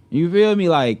 You feel me?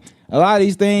 Like a lot of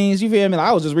these things, you feel me? Like,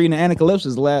 I was just reading the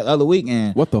Anacalypsis the other week,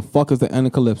 and what the fuck is the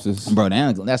Anacalypsis? Bro,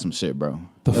 that's some shit, bro.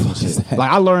 The fuck is that?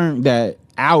 Like I learned that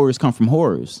hours come from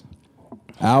Horus.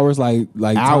 Hours like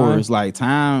hours time? Like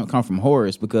time come from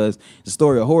Horus, because the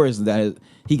story of Horus is that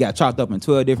he got chopped up in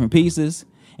 12 different pieces,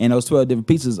 and those 12 different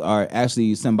pieces are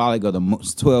actually symbolic of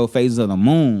the 12 phases of the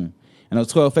moon. And those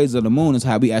 12 phases of the moon is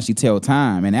how we actually tell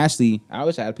time. And actually, I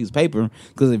wish I had a piece of paper,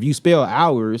 because if you spell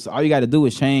hours, all you got to do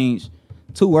is change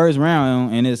 2 words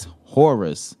around, and it's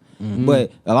Horus.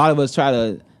 But a lot of us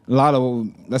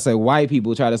let's say white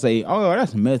people try to say, oh,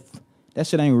 that's myth. That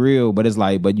shit ain't real, but it's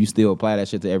like, but you still apply that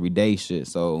shit to everyday shit.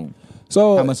 So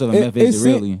how much of a myth is it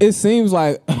really? It seems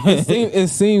like it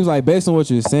seems like, based on what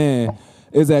you're saying,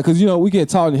 is that because we get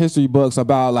taught in history books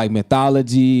about like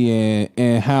mythology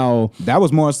and how that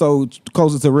was more so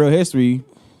closer to real history.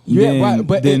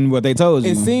 Than what they told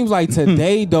you. It seems like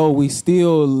today though, we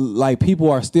still like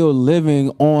people are still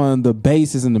living on the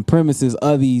basis and the premises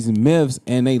of these myths,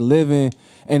 and they living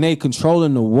and they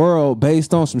controlling the world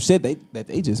based on some shit that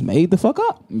they just made the fuck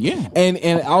up. Yeah.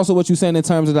 And also what you saying in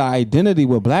terms of the identity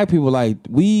with black people,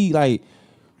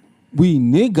 we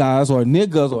niggas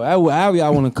or however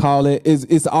y'all want to call it,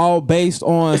 it's all based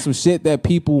on some shit that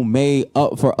people made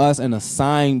up for us and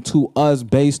assigned to us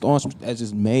based on some that's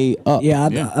just made up.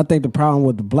 I think the problem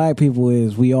with the black people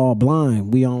is we all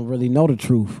blind. We don't really know the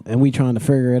truth, and we trying to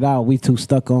figure it out. We too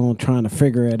stuck on trying to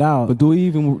figure it out. But do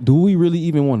we really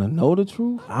even want to know the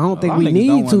truth? I don't think we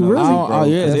need to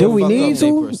really. Do we need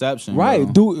to? Perception, right?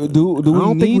 Bro. Do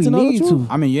we need to know the truth?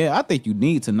 I mean, I think you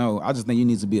need to know. I just think you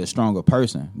need to be a stronger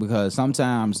person, because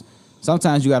sometimes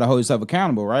sometimes you got to hold yourself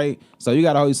accountable, right? So you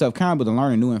got to hold yourself accountable to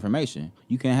learning new information.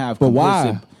 You can have. But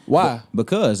why? Why?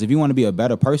 Because if you want to be a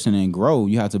better person and grow,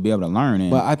 you have to be able to learn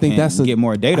and, but I think get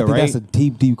more data, right? That's a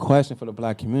deep question for the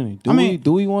black community.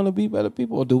 Do we want to be better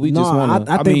people, or do we just want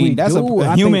to? I think that's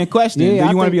a human question. Yeah, do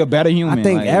you want to be a better human? I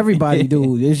think everybody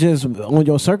do. It's just on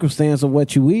your circumstance of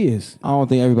what you is. I don't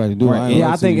think everybody do. Right.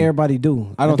 I think everybody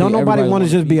do. Don't nobody want to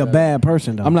just be a bad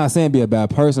person, though. I'm not saying be a bad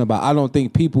person, but I don't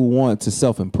think people want to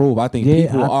self-improve. I think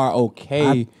people are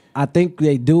okay. I think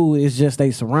they do. It's just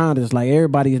they surroundings. Like,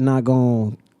 everybody is not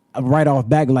going right off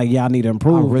back like, yeah, I need to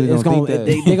improve. I really don't think that.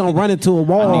 They're going to run into a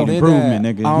wall. I need improvement,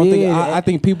 nigga. I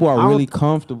think people are really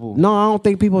comfortable. No, I don't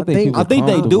think people think. I think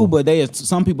they do, but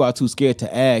some people are too scared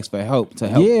to ask for help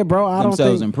Yeah, bro. I don't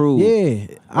themselves think, improve.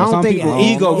 Yeah, I don't some think people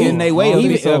ego get in their way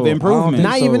of improvement.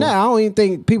 Not even that. I don't even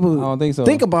think people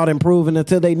think about improving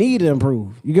until they need to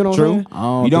improve. You get what I'm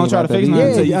saying? You don't try to fix nothing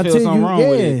until you feel something wrong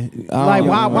with it. Like,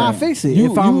 why fix it? You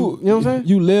know what I'm saying?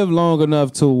 You live long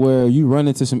enough to where you run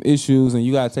into some issues and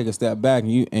you got to take a step back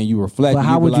and you reflect. But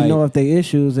how would you know if they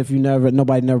issues if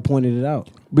nobody never pointed it out?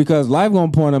 Because life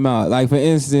gonna point them out. Like, for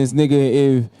instance,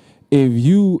 nigga, if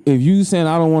you saying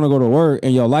I don't want to go to work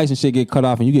and your license shit get cut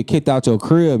off and you get kicked out your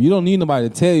crib, you don't need nobody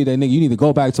to tell you that, nigga, you need to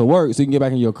go back to work so you can get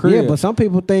back in your crib. Yeah, but some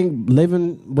people think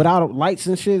living without lights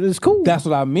and shit is cool. That's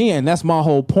what I mean, and that's my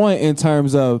whole point in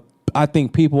terms of I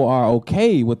think people are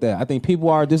okay with that. I think people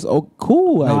are just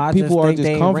cool. Like, no, people are think just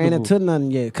they ain't comfortable. ran into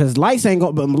nothing yet. Cause lights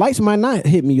might not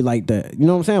hit me like that. You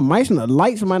know what I'm saying?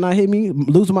 Lights might not hit me.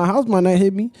 Losing my house might not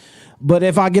hit me. But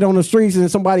if I get on the streets and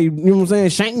somebody, you know what I'm saying,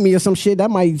 shank me or some shit, that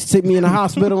might sit me in the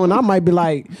hospital and I might be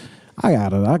like, I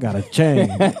gotta change.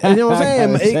 You know what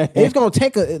I'm saying? It's gonna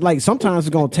take sometimes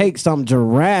it's gonna take something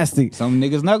drastic. Some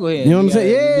niggas knucklehead. You know what I'm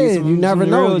saying? Yeah, you never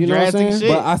know. You know what I'm saying? Shit.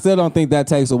 But I still don't think that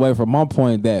takes away from my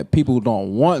point that people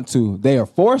don't want to. They are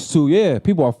forced to. Yeah,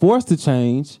 people are forced to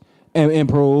change and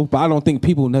improve, but I don't think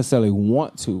people necessarily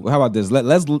want to. How about this?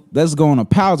 Let's go on a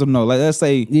positive note. Let's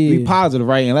say be positive,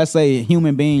 right? And let's say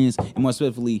human beings, and more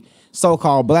specifically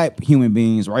so-called black human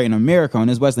beings, right, in America, in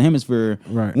this Western Hemisphere,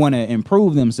 want to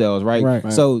improve themselves, right?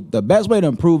 So the best way to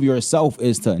improve yourself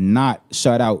is to not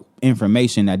shut out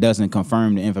information that doesn't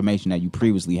confirm the information that you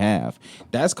previously have.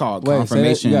 That's called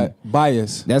confirmation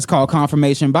bias. That's called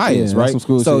confirmation bias, right?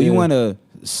 So you want to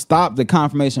stop the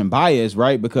confirmation bias,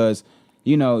 right? Because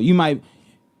you might,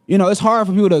 it's hard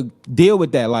for people to deal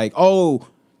with that. Like, oh,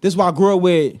 this is what I grew up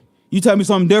with. You tell me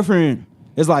something different.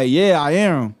 It's like, yeah, I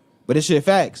am, but this shit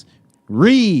facts.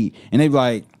 Read. And they be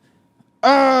like,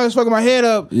 it's fucking my head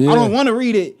up. Yeah. I don't want to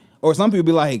read it. Or some people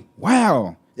be like,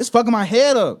 wow, it's fucking my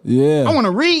head up. Yeah. I want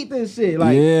to read this shit.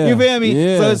 Like, you feel me?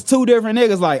 Yeah. So it's two different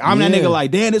niggas. Like, I'm that nigga like,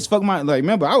 damn, this fucking my, like,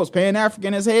 remember, I was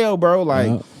Pan-African as hell, bro.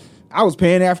 Like, I was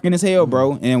Pan-African as hell,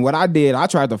 bro. And what I did, I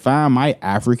tried to find my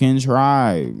African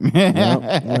tribe.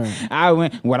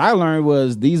 What I learned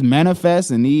was these manifests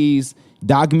and these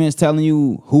documents telling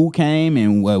you who came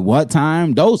and what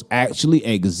time, those actually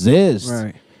exist.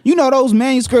 Right. Those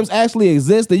manuscripts actually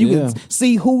exist that you can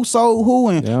see who sold who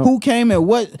and who came and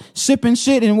what shipping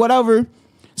shit and whatever.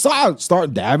 So I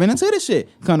start diving into this shit.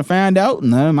 Kind of find out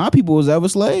none of my people was ever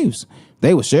slaves.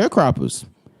 They were sharecroppers.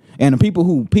 And the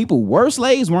people were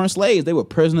slaves weren't slaves. They were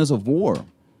prisoners of war.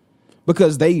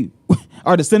 Because they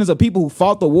are descendants of people who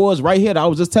fought the wars right here. I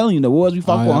was just telling you, the wars we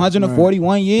fought for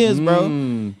 141 years, bro.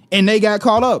 And they got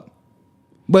caught up.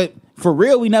 But for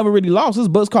real, we never really lost. This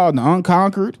book's called The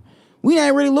Unconquered. We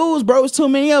ain't really lose, bro. It's too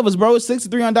many of us, bro. It's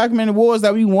 63 undocumented wars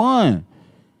that we won.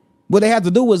 What they had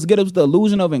to do was get us the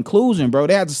illusion of inclusion, bro.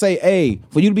 They had to say, hey,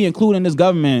 for you to be included in this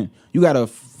government, you got to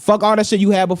fuck all that shit you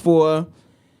had before.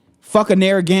 Fuck a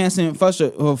Narragansett, fuck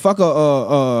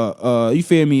a you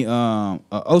feel me, Osha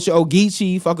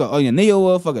Ogeechee, fuck a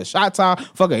Oyanewa, fuck a Chata,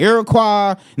 fuck a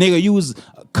Iroquois, nigga, you was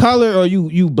color or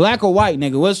you black or white,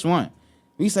 nigga, which one?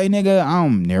 We say, nigga,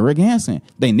 I'm Narragansett.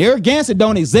 They Narragansett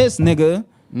don't exist, nigga.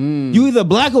 You either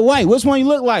black or white, which one you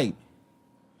look like?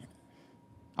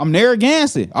 I'm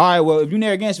Narragansett. All right, well, if you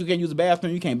Narragansett, you can't use the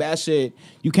bathroom, you can't bath shit,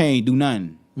 you can't do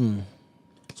nothing.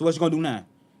 So what you gonna do now?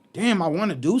 Damn, I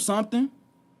wanna do something.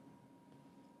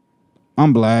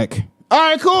 I'm black. All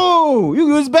right, cool.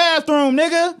 You use the bathroom,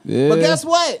 nigga. Yeah. But guess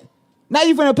what? Now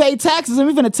you finna pay taxes and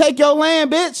we finna take your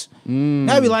land, bitch.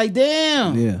 Now be like,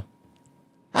 damn. Yeah.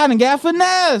 I done got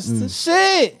finessed.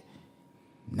 Shit.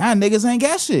 Now niggas ain't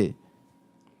got shit.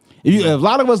 If a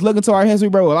lot of us look into our history,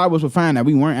 bro, a lot of us would find that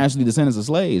we weren't actually descendants of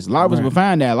slaves. A lot of us would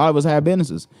find that. A lot of us had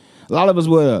businesses. A lot of us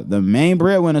were the main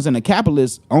breadwinners and the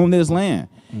capitalists on this land.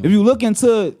 If you look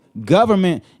into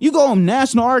government, you go on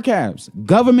National Archives,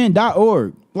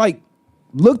 government.org. Like,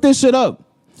 look this shit up.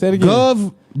 Say it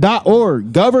again.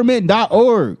 Gov.org,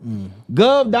 government.org,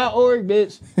 gov.org,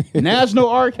 bitch, National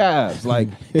Archives. Like,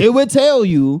 it would tell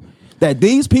you that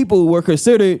these people were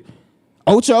considered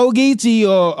Ocho Ogeechee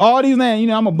or all these names. You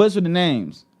know, I'm going to butcher the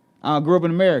names. I grew up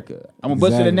in America. I'm going to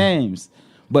butcher the names.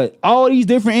 But all these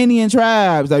different Indian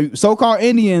tribes, like so-called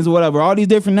Indians or whatever, all these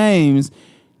different names,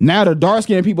 now the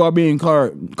dark-skinned people are being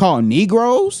called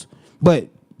Negroes, but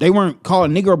they weren't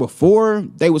called Negro before.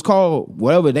 They was called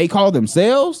whatever they called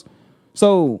themselves.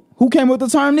 So who came with the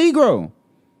term Negro?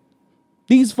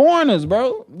 These foreigners,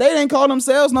 bro. They didn't call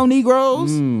themselves no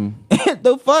Negroes.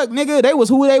 The fuck, nigga? They was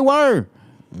who they were.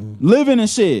 Living and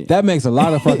shit. That makes a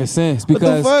lot of fucking sense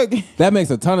because that makes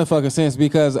a ton of fucking sense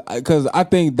because I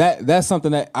think that's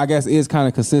something that I guess is kind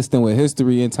of consistent with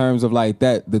history in terms of like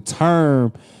that the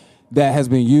term that has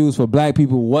been used for black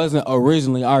people wasn't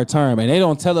originally our term, and they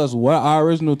don't tell us what our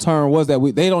original term was. They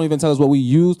don't even tell us what we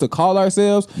used to call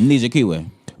ourselves. Ninja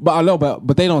Kiwi. But I know,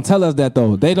 but they don't tell us that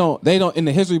though. They don't in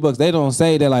the history books. They don't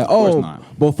say that like,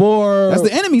 before that's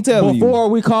the enemy telling you. Before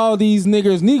we call these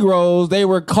niggers Negroes, they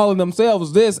were calling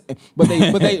themselves this. But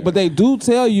they do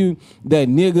tell you that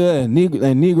nigga and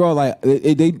Negro, like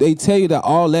they tell you that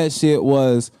all that shit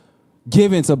was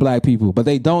given to black people, but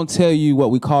they don't tell you what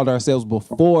we called ourselves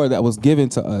before that was given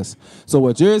to us. So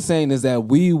what you're saying is that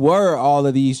we were all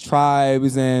of these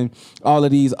tribes and all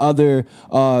of these other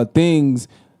things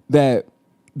that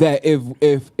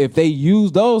if they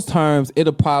use those terms,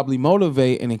 it'll probably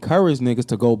motivate and encourage niggas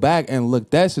to go back and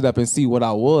look that shit up and see what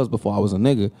I was before I was a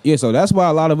nigga. Yeah, so that's why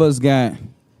a lot of us got,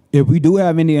 if we do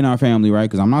have Indian in our family, right?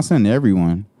 Because I'm not saying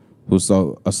everyone who's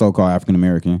a so-called African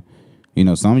American. You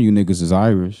know, some of you niggas is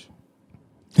Irish.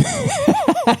 But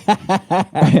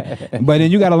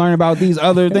then you got to learn about these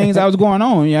other things that was going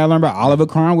on. You got to learn about Oliver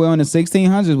Cromwell in the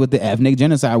 1600s with the ethnic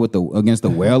genocide against the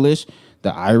Welsh,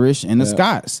 the Irish, and the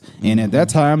Scots. And at that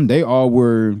time, they all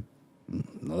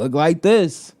look like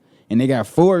this. And they got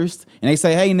forced. And they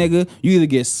say, hey, nigga, you either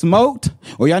get smoked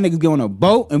or y'all niggas get on a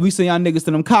boat and we send y'all niggas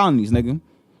to them colonies, nigga.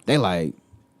 They like,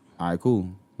 all right, cool.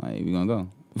 Like, we gonna go. What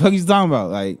the fuck you talking about?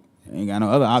 Like, ain't got no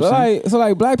other option. So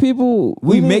like black people,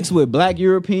 we mix with black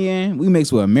European, we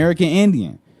mix with American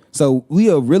Indian. So we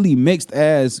are really mixed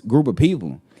as group of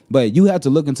people. But you have to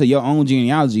look into your own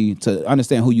genealogy to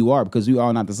understand who you are because we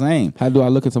all not the same. How do I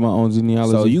look into my own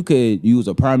genealogy? So you could use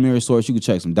a primary source. You could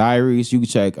check some diaries. You could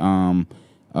check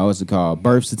what's it called?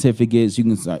 Birth certificates. You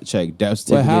can check death certificates.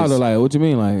 Well, how? Like, what you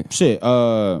mean? Like, shit.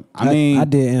 I mean, I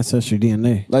did Ancestry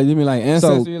DNA. Like, you mean like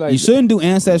Ancestry? So like, you shouldn't do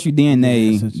Ancestry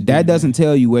DNA. That doesn't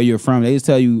tell you where you're from. They just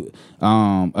tell you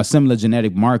a similar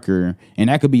genetic marker, and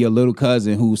that could be your little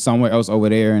cousin who's somewhere else over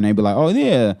there, and they be like, oh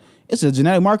yeah, it's a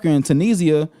genetic marker in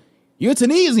Tunisia. You're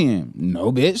Tunisian.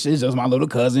 No, bitch. It's just my little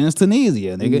cousin's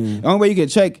Tunisia, nigga. The only way you can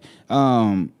check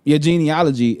your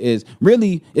genealogy is through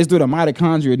the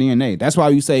mitochondrial DNA. That's why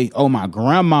you say, oh, my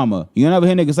grandmama. You never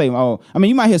hear niggas say, oh, I mean,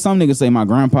 you might hear some niggas say my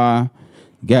grandpa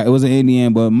it was an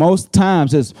Indian, but most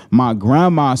times it's my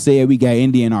grandma said we got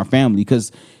Indian in our family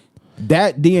because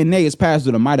that DNA is passed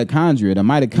through the mitochondria. The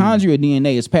mitochondrial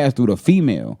DNA is passed through the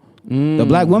female. The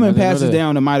black woman passes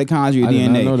down the mitochondrial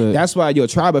DNA. That's why your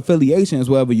tribe affiliation is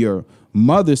wherever your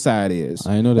mother's side is.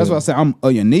 I know that's why I say I'm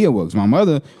Oyanea works. My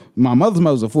mother's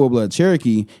mother's a full blood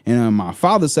Cherokee, and on my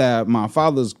father's side, my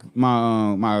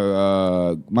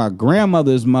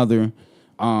grandmother's mother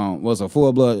was a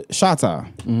full blood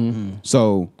Shatta.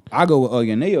 So I go with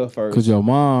Oyanea first because your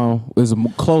mom is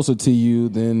closer to you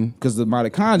than because the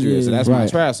mitochondria. So that's my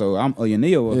tribe. So I'm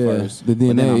Oyanea first. The DNA,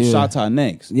 but then I'm Shatta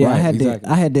next. Yeah, right,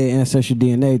 I had that Ancestry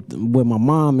DNA with my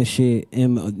mom and shit,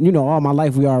 and you know, all my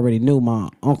life we already knew my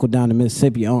uncle down in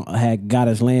Mississippi had got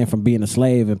his land from being a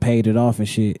slave and paid it off and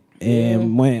shit.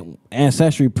 And when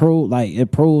Ancestry showed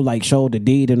the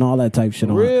deed and all that type shit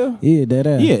on real? Yeah, that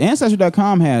ass. Yeah,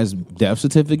 Ancestry.com has death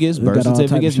certificates, birth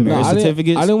certificates, marriage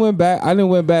certificates. I didn't went back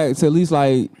to at least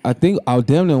like I think I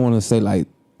damn near want to say like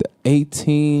the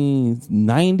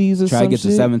 1890s or something. Try to get to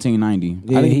 1790.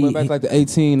 Yeah, I think he went back like the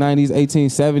 1890s,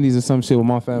 1870s or some shit with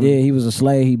my family. Yeah, he was a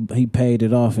slave. He paid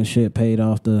it off and shit. Paid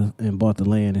off and bought the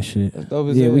land and shit. That's dope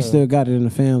as yeah, hell. We still got it in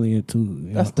the family too.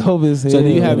 That's dope as hell. So do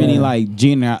you have any like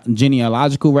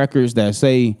genealogical records that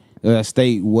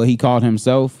state what he called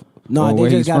himself? No, they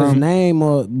just got his name,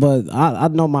 but I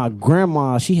know my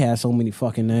grandma, she had so many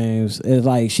fucking names. It's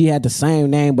like she had the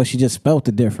same name, but she just spelt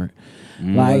it different.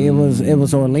 Like it was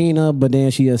Orlena, but then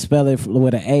she spelled it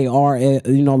with an AR.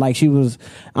 Like she was.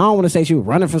 I don't want to say she was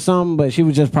running for something, but she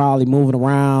was just probably moving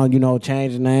around.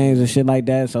 Changing names and shit like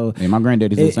that. So my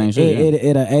granddaddy's the same shit.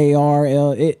 It a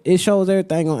ARL. It shows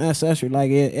everything on Ancestry.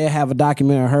 Like it have a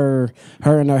document of her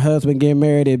and her husband getting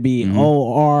married. It'd be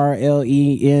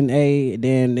ORLENA.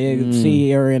 Then they see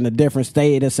her in a different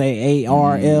state. It say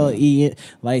ARLE,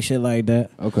 like shit like that.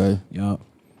 Okay. Yup.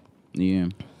 Yeah.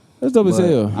 That's dope as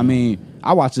hell. I mean,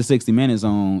 I watched the 60 Minutes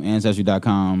on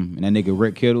Ancestry.com, and that nigga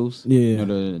Rick Kittles, yeah,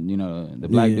 the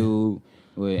black dude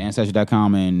with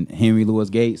Ancestry.com and Henry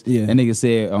Louis Gates. Yeah. That nigga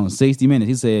said on 60 Minutes,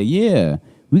 he said, "Yeah,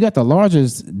 we got the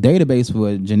largest database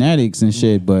for genetics and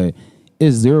shit, but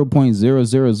it's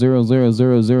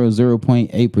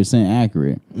 0.0000000.8%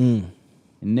 accurate." And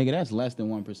nigga, that's less than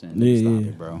 1%. Stop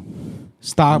it, bro.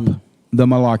 Stop. The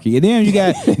malarkey. And then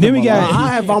we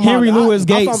got Henry Louis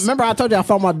Gates. Remember I told you I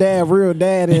found my real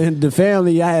dad, and the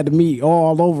family I had to meet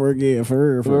all over again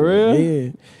for real.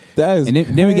 Yeah. That is and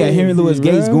then we got Henry Louis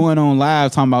Gates going on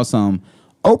live talking about some.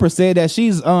 Oprah said that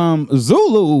she's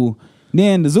Zulu.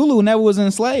 Then the Zulu never was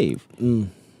enslaved.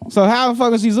 So how the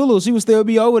fuck is she Zulu? She would still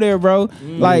be over there, bro.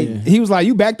 Like he was like,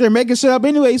 you back there making shit up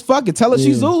anyways. Fuck it, tell her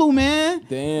she's Zulu, man.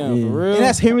 Damn, for real. And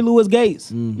that's Henry Louis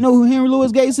Gates. You know who Henry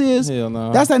Louis Gates is? Hell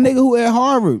no. That's that nigga who at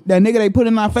Harvard. That nigga they put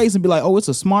in our face and be like, oh, it's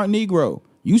a smart Negro.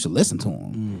 You should listen to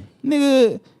him,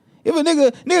 nigga. If a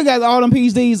nigga got all them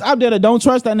PhDs out there that don't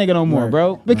trust that nigga no more,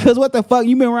 bro. Because what the fuck,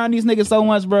 you been around these niggas so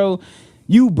much, bro.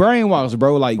 You brainwashed,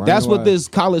 bro. Like that's what this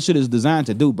college shit is designed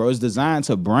to do, bro. It's designed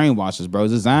to brainwash us, bro.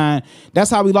 It's designed. That's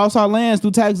how we lost our lands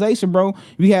through taxation, bro.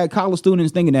 We had college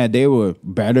students thinking that they were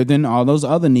better than all those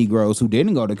other Negroes who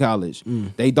didn't go to college.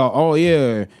 They thought, oh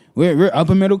yeah, we're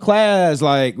upper middle class,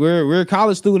 like we're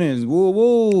college students. Woo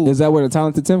woo. Is that where the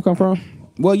talented Tim come from?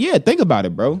 Well, yeah. Think about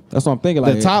it, bro. That's what I'm thinking.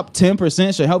 Like the top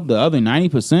 10% should help the other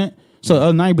 90%. So the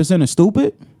other 90% are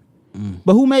stupid.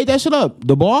 But who made that shit up?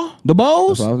 The Bows?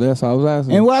 That's what I was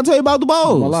asking. And what I tell you about the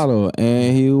Bows? Mulatto,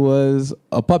 and he was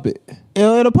a puppet.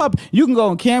 A puppet. You can go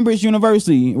on Cambridge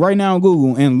University right now on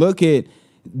Google and look at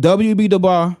W.B. Du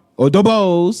Bois or the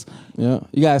Bows. Yeah,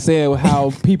 you gotta say it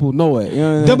how people know it. You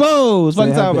know what the Bows.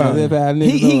 Fucking talk about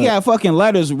he got fucking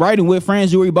letters writing with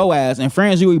Franz-Louis Boas, and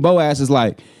Franz-Louis Boas is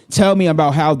like, tell me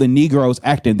about how the Negroes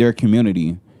act in their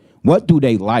community. What do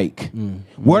they like?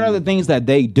 What are the things that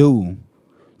they do?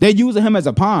 They using him as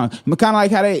a pawn. Kind of like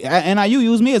how NIU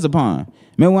used me as a pawn.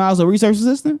 Remember when I was a research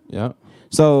assistant? Yeah.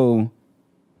 So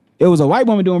it was a white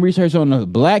woman doing research on the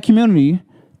black community,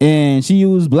 and she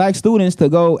used black students to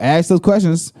go ask those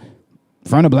questions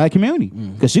from the black community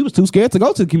because she was too scared to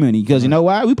go to the community because you know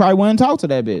why? We probably wouldn't talk to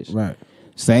that bitch. Right.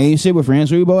 Same shit with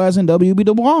Franz-Louis Boas and W.B.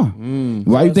 Du Bois.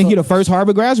 Why you think he the first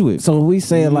Harvard graduate? So we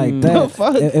say it like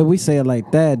that. If we say it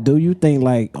like that, do you think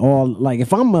like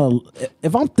if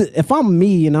I'm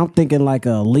me and I'm thinking like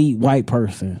a elite white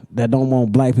person that don't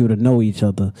want black people to know each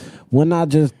other, wouldn't I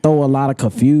just throw a lot of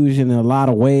confusion in a lot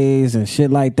of ways and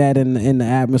shit like that in the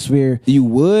atmosphere? You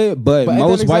would, but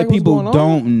most white people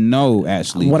don't know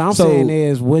actually. What I'm saying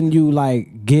is when you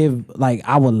like give like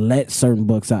I would let certain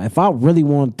books out if I really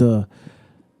want to.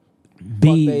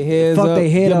 Fuck their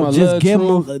head up. Just give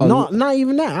them. No, not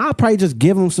even that. I'll probably just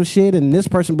give them some shit, and this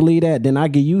person believe that. Then I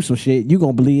give you some shit. You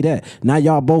gonna believe that. Now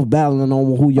y'all both battling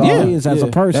on who y'all is as a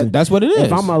person. That's what it is.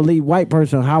 If I'm a elite white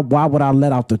person, why would I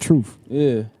let out the truth?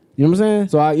 Yeah. You know what I'm saying?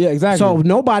 So exactly. So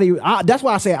nobody. That's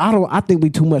why I say I think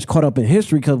we too much caught up in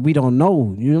history because we don't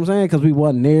know. You know what I'm saying? Because we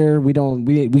wasn't there.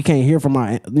 We can't hear from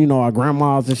our our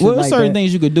grandmas and shit. Well, there's certain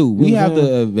things you could do. We have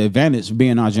the advantage of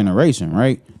being our generation,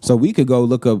 right? So we could go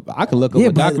look up. I could look up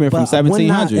a document from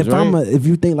 1700s. Right? If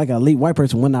you think like an elite white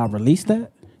person, wouldn't I release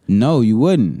that? No, you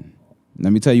wouldn't.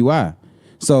 Let me tell you why.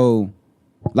 So,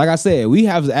 like I said, we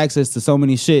have access to so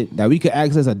many shit that we could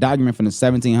access a document from the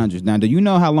 1700s. Now, do you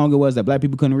know how long it was that black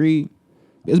people couldn't read?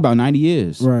 It's about 90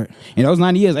 years. Right. In those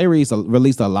 90 years, they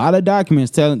released a lot of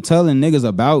documents telling niggas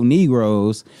about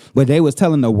Negroes, but they was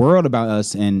telling the world about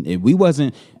us. And if we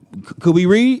wasn't, could we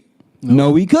read?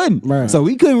 No, we couldn't. Right. So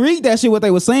we couldn't read that shit, what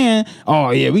they were saying. Oh,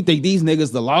 yeah, we think these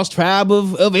niggas the lost tribe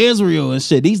of Israel and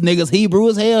shit. These niggas Hebrew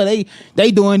as hell.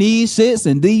 They doing these shits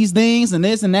and these things and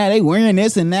this and that. They wearing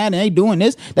this and that and they doing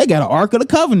this. They got an Ark of the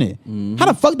Covenant. How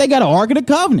the fuck they got an Ark of the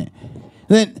Covenant?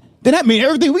 Then that means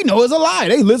everything we know is a lie.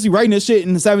 They literally writing this shit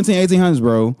in the 1800s,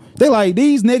 bro. They like,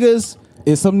 these niggas...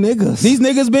 It's some niggas. These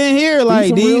niggas been here.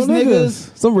 Like, these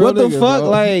niggas. Some real what the niggas, fuck? bro.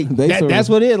 Like, that's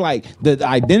what it is. Like, the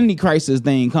identity crisis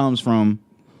thing comes from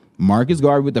Marcus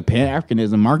Garvey with the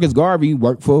Pan-Africanism. Marcus Garvey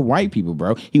worked for white people,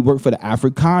 bro. He worked for the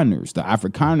Afrikaners. The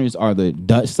Afrikaners are the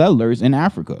Dutch settlers in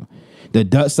Africa. The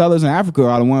Dutch settlers in Africa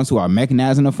are the ones who are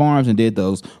mechanizing the farms and did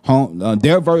those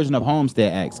their version of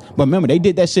homestead acts. But remember, they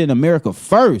did that shit in America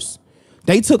first.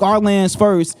 They took our lands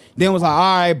first, then was like, all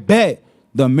right, bet.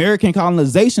 The American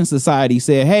Colonization Society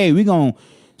said, hey,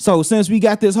 so since we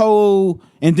got this whole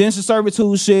indentured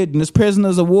servitude shit and this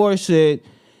prisoners of war shit,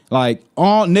 like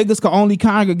all niggas can only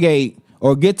congregate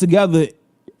or get together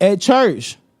at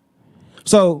church.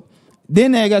 So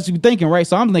then that got you thinking, right?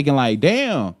 So I'm thinking like,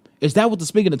 damn, is that what the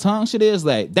speaking of tongue shit is?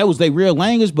 Like that was their real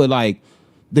language, but like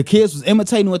the kids was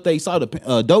imitating what they saw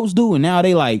the adults do, and now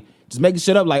they like just making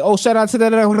shit up. Like, oh, shout out to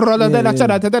that, shout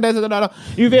out to that.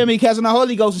 You feel me? Catching the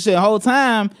Holy Ghost and shit the whole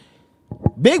time.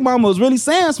 Big Mama was really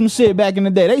saying some shit back in the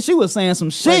day. She was saying some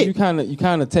shit. Like you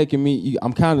kind of taking me. You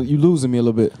losing me a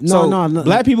little bit. No.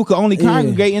 Black people could only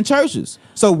congregate in churches.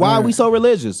 So why are we so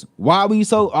religious? Why are we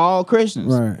so all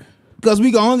Christians? Right. Because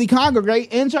we can only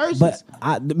congregate in churches. But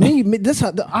I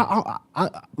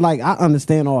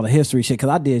understand all the history shit because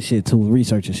I did shit too,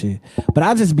 research and shit. But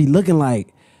I just be looking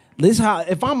like this. How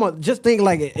if just think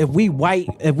like if we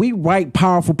white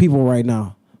powerful people right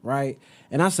now, right?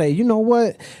 And I say, you know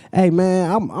what? Hey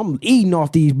man, I'm eating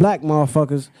off these black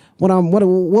motherfuckers.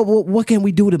 What can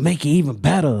we do to make it even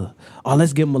better? Oh,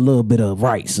 let's give them a little bit of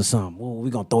rights or something. Well,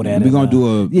 we're gonna throw that. We're gonna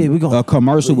do a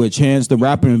commercial with Chance the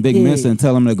Rapper and Big Miss and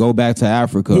tell them to go back to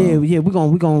Africa. Yeah.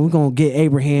 We're gonna get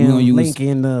Abraham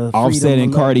Lincoln, Offset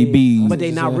and Cardi B, but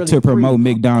they not really to promote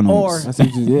McDonald's.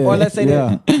 Or let's say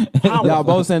that y'all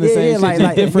both saying the same shit,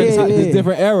 like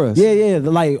different eras. Yeah.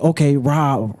 Like okay,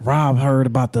 Rob heard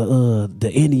about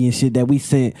the Indian shit that we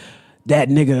sent that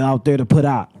nigga out there to put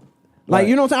out. Like,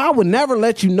 you know what I'm saying? I would never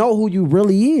let you know who you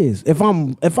really is. If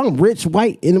I'm rich,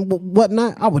 white, and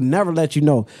whatnot, I would never let you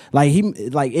know. Like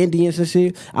Indians and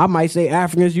shit. I might say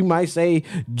Africans. You might say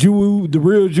Jew, the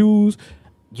real Jews.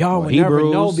 Y'all would Hebrews,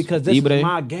 never know because this is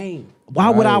my game. Why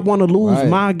would I want to lose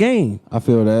my game? I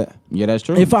feel that. Yeah, that's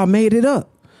true. If I made it up.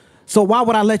 So why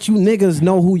would I let you niggas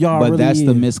know who y'all really is? But that's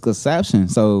the misconception.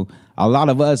 So a lot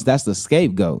of us, that's the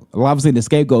scapegoat. Obviously, the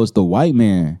scapegoat is the white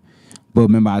man. But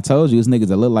remember, I told you, it's niggas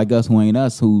that look like us who ain't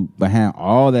us who behind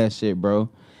all that shit, bro.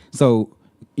 So,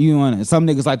 some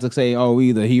niggas like to say, oh, we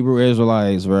either Hebrew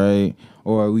Israelites, right?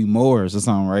 Or we Moors or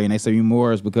something, right? And they say we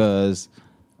Moors because,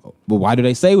 but why do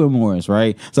they say we're Moors,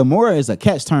 right? So Moor is a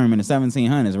catch term in the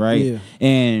 1700s, right? Yeah.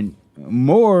 And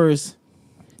Moors,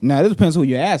 now this depends who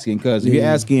you're asking, because if you're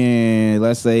asking,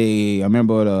 let's say, I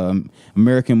remember the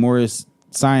American Moorish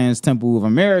Science Temple of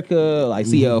America, like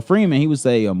C.L. Freeman, he would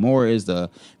say a Moor is the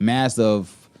mass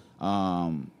of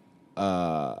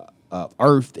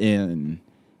earth and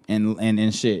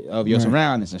shit of your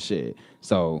surroundings and shit.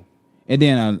 So, and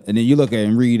then you look at it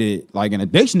and read it like in a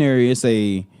dictionary, it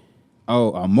say,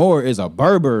 oh, a Moor is a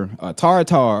Berber, a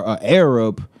Tartar, a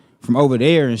Arab from over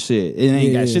there and shit. It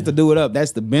ain't got shit to do with up.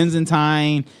 That's the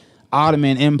Byzantine,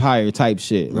 Ottoman Empire type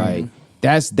shit. Like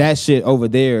that's that shit over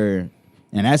there.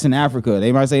 And that's in Africa.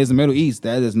 They might say it's the Middle East.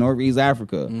 That is Northeast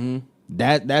Africa. Mm-hmm.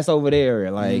 That's over there.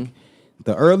 Like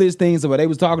the earliest things that what they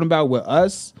was talking about with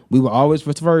us, we were always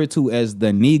referred to as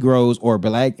the Negroes or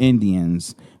Black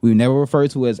Indians. We never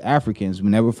referred to as Africans. We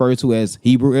never referred to as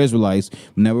Hebrew Israelites.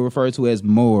 We never referred to as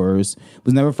Moors. We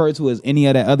was never referred to as any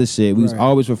of that other shit. We was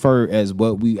always referred as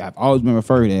what we have always been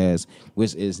referred as,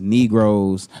 which is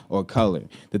Negroes or color.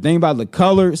 The thing about the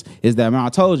colors is that, man, I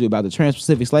told you about the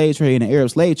Trans-Pacific slave trade and the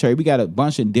Arab slave trade. We got a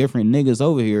bunch of different niggas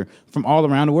over here from all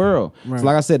around the world. Right. So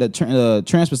like I said, the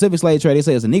Trans-Pacific slave trade, they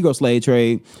say it's a Negro slave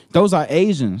trade. Those are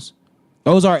Asians.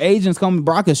 Those are Asians coming.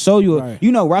 Bro, I can show you.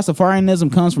 You know,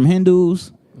 Rastafarianism comes from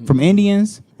Hindus, from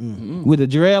Indians, with the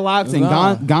dreadlocks, and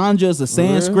ganja is a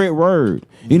Sanskrit word.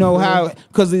 You know how,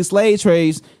 because these slave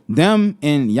trades, them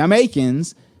and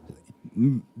Jamaicans,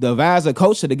 the vibes of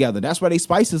culture together. That's why they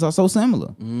spices are so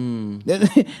similar.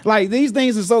 Like these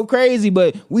things are so crazy,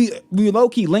 but we low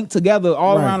key linked together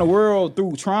all around the world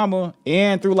through trauma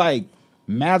and through like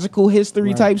magical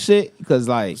history type shit. Because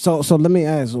like, so let me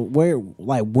ask,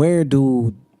 where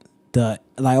do the,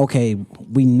 like, okay,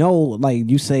 we know, like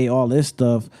you say all this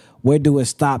stuff, where do it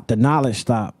stop? The knowledge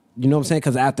stop. You know what I'm saying?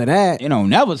 Because after that, it don't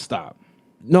never stop.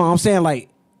 No, I'm saying like,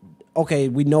 okay,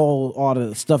 we know all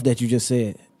the stuff that you just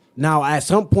said. Now, at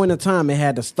some point in time, it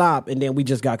had to stop, and then we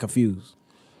just got confused.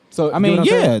 So I mean,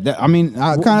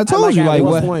 I kind of told you like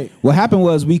what happened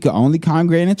was we could only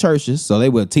congregate in churches, so they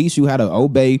would teach you how to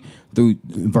obey through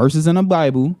verses in the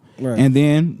Bible. Right. And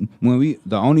then when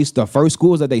the first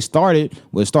schools that they started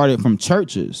from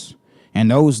churches, and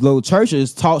those little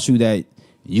churches taught you that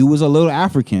you was a little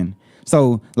African.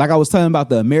 So, like I was telling about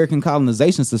the American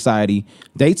Colonization Society,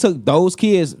 they took those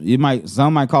kids.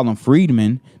 Some might call them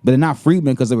freedmen, but they're not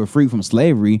freedmen because they were freed from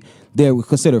slavery. They were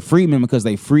considered freedmen because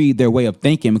they freed their way of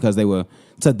thinking. Because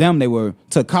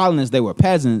to colonists they were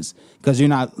peasants because you're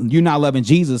not loving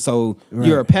Jesus, so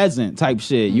you're a peasant type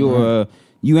shit.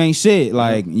 You ain't shit,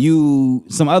 like you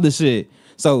some other shit.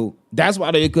 So that's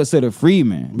why they consider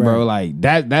freedmen, bro. Like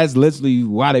that's literally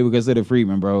why they were considered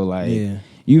freedmen, bro. Like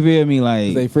you feel me?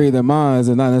 Like they free their minds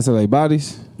and not necessarily their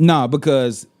bodies. No,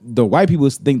 because the white people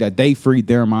think that they freed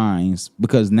their minds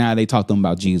because now they taught them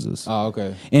about Jesus. Oh,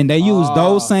 okay. And they use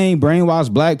those same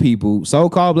brainwashed black people,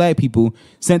 so-called black people,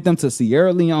 sent them to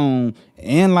Sierra Leone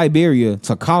and Liberia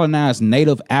to colonize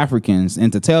native Africans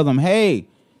and to tell them, hey,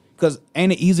 because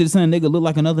ain't it easy to send a nigga look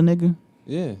like another nigga?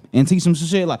 Yeah. And teach them some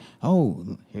shit like,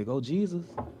 oh, here go Jesus.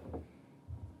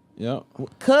 Yep.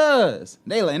 Cuz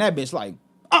they letting that bitch like,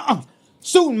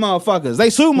 shooting motherfuckers.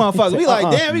 They shoot motherfuckers. We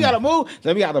like, damn, we gotta move.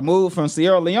 So we gotta move from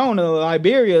Sierra Leone to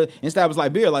Liberia and establish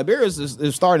Liberia. Liberia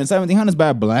is started in 1700s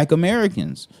by black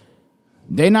Americans.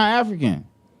 They not African.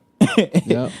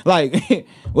 Yep. Like,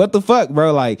 what the fuck,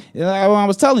 bro? Like I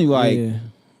was telling you, like,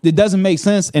 it doesn't make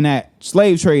sense in that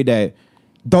slave trade that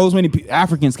those many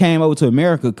Africans came over to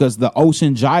America because the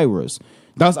ocean gyres.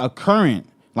 That's a current.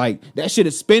 Like, that shit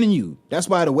is spinning you. That's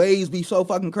why the waves be so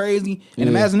fucking crazy. And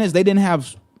imagine this, they didn't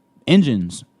have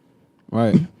engines.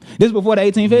 Right. This is before the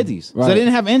 1850s. Right. So they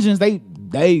didn't have engines.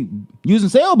 They using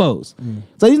sailboats.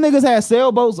 So these niggas had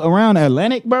sailboats around the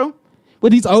Atlantic, bro.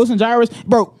 With these ocean gyres.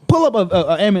 Bro, pull up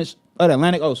a image of the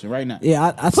Atlantic Ocean right now.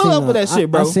 Yeah, I pull up with that shit,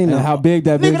 bro. I seen how big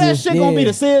that nigga, bitch that is. shit gonna be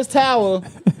the Sears Tower.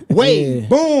 Wait,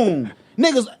 boom.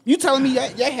 Niggas, you telling me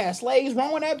they had slaves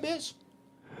rowing that bitch?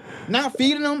 Not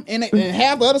feeding them, and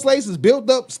half the other slaves is built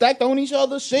up, stacked on each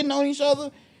other, shitting on each other.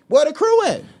 Where the crew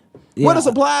at? Where the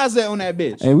supplies at on that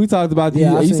bitch? And we talked about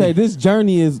you say this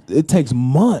journey it takes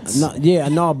months.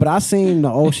 No, but I seen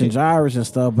the ocean gyres and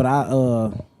stuff, but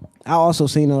I also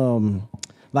seen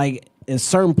like in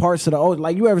certain parts of the ocean,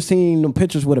 like you ever seen them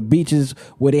pictures with the beaches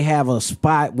where they have a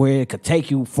spot where it could take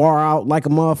you far out like a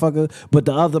motherfucker, but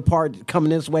the other part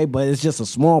coming this way, but it's just a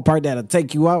small part that'll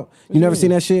take you out. You never seen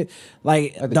that shit?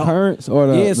 Like the currents or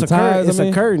the it's the a current. tides,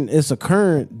 It's a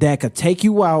current that could take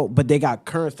you out, but they got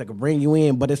currents that could bring you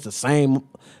in, but it's the same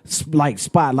like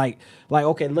spot. Like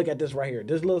okay, look at this right here.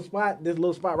 This little spot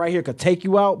right here could take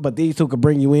you out, but these two could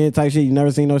bring you in type shit. You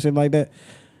never seen no shit like that?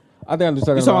 I think I'm just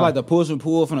talking You talking like the push and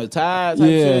pull from the tide type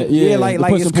shit? Yeah, like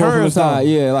it's currents. Well,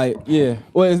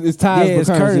 it's tides. Yeah, it's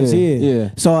currents.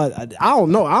 Yeah. So I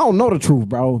don't know. I don't know the truth,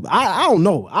 bro. I don't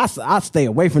know. I stay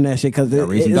away from that shit because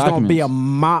it's gonna be it's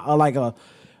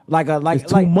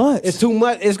too much. It's too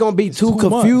much. It's gonna be too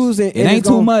confusing. It ain't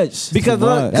too much because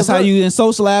that's how you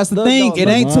socialize to think. It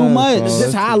ain't too much. This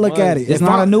is how I look at it. It's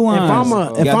not a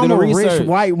nuance. If I'm a rich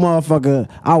white motherfucker,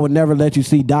 I would never let you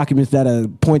see documents that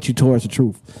point you towards the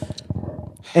truth.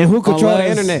 And who control the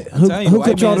internet? Who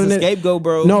control the internet? Scapegoat,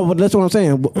 bro. No, but that's what I'm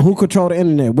saying. Who control the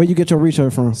internet? Where you get your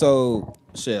research from? So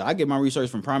shit, I get my research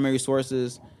from primary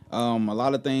sources. A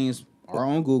lot of things are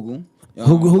on Google.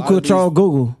 Who control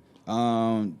Google?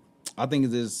 I think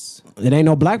it's this. It ain't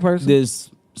no black person. This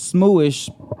smooish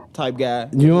type guy.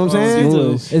 You know what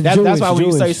I'm saying? That's why when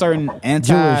you say certain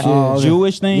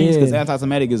anti-Jewish things, because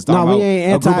anti-Semitic is talking about we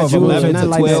ain't anti-Jewish, 11 to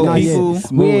 12 people.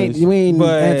 We ain't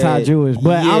anti-Jewish,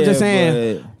 but I'm just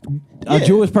saying. A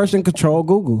Jewish person control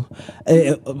Google.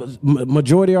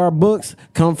 Majority of our books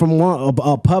come from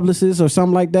a publicist or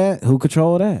something like that. Who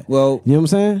control that? Well, you know what I'm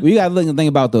saying? We got to look and think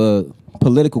about the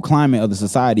political climate of the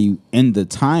society in the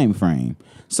time frame.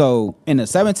 So in the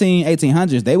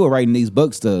 1800s, they were writing these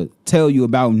books to tell you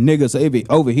about niggas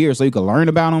over here so you could learn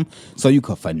about them, so you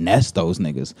could finesse those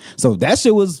niggas. So that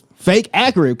shit was fake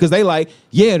accurate because they like,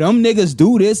 yeah, them niggas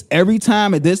do this every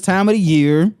time at this time of the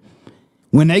year.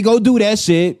 When they go do that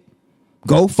shit,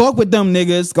 go fuck with them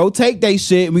niggas, go take they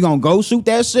shit, and we gonna go shoot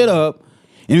that shit up.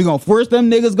 And we gonna force them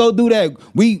niggas go do that.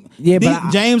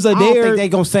 James Adair. I don't think they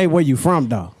gonna say where you from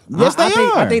though. Yes, they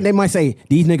are. I think they might say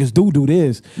these niggas do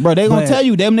this, bro. They gonna tell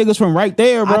you them niggas from right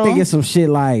there, bro. I think it's some shit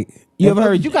like you ever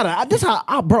heard. You gotta. This how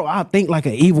I think like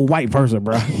an evil white person,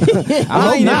 bro.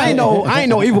 I ain't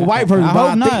no evil white person.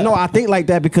 I think like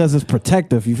that because it's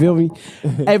protective. You feel me?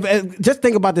 Just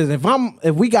think about this.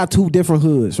 If we got two different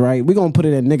hoods, right? We gonna put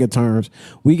it in nigga terms.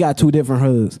 We got two different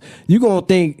hoods. You gonna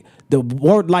think the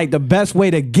word, like the best way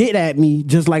to get at me,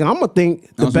 just like I'm gonna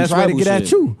think the best way to get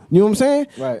at you. You know what I'm saying?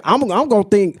 Right. I'm gonna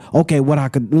think, okay, what I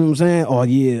could, you know what I'm saying? Or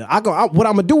yeah, what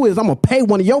I'm gonna do is I'm gonna pay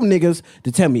one of your niggas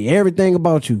to tell me everything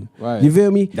about you. Right. You feel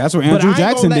me? That's what Andrew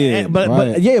Jackson did. But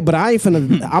Right. but I ain't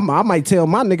finna. I might tell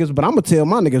my niggas, but I'm gonna tell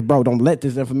my niggas, bro, don't let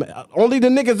this information. Only the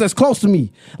niggas that's close to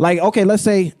me. Like, okay, let's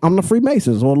say I'm the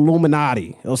Freemasons or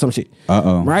Illuminati or some shit.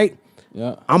 Right?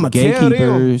 Yeah. I'm gonna tell them.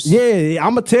 Gatekeepers. Yeah,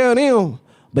 I'm gonna tell them.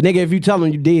 But nigga, if you tell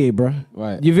them, you did, bro.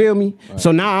 Right. You feel me? Right.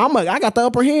 So now I got the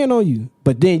upper hand on you.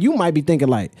 But then you might be thinking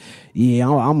like, yeah,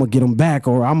 I'm gonna get him back,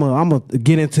 or I'm gonna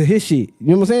get into his shit. You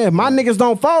know what I'm saying? If my niggas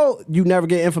don't fold, you never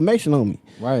get information on me.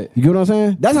 Right. You get what I'm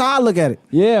saying? That's how I look at it.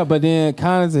 Yeah, but then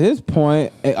kind of to his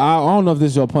point, I don't know if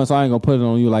this is your point, so I ain't gonna put it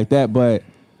on you like that. But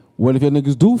what if your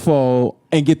niggas do fall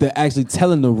and get to actually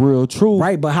telling the real truth?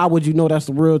 Right. But how would you know that's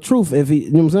the real truth if he?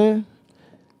 You know what I'm saying?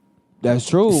 That's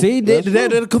true. See,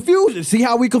 the confusion. See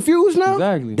how we confused now?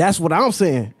 Exactly. That's what I'm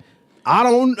saying. I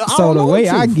don't So the know way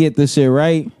the I truth. get this shit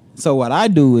right, so what I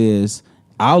do is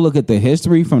I'll look at the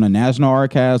history from the National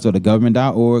Archives or the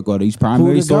government.org or these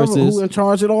primary sources. Who in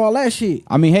charge of all that shit?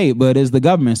 I mean, hey, but it's the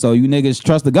government, so you niggas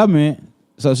trust the government.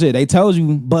 So shit, they tells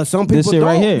you, But some people this shit don't.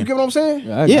 right here. You get what I'm saying?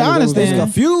 Yeah, I understand. It's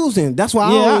confusing. That's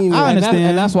why Yeah, I don't even. I understand.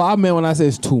 And that's what I meant when I said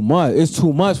it's too much. It's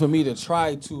too much for me to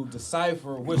try to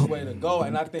decipher which way to go.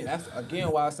 And I think that's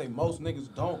again why I say most niggas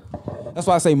don't. That's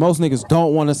why I say most niggas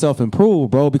don't want to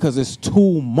self-improve, bro, because it's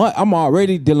too much. I'm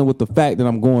already dealing with the fact that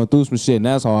I'm going through some shit, and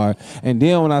that's hard. And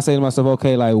then when I say to myself,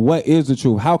 okay, like, what is the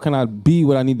truth? How can I be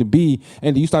what I need to be?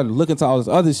 And then you start to look into all this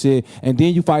other shit, and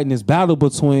then you fighting this battle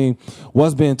between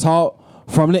what's being taught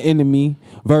from the enemy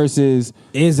versus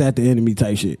is that the enemy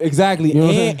type shit. exactly, You know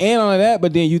and on that.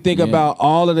 But then you think about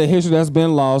all of the history that's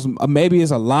been lost. Maybe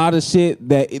it's a lot of shit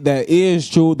that is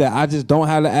true that I just don't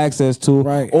have the access to.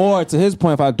 Right. Or to his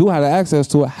point, if I do have the access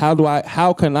to it,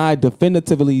 how can I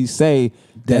definitively say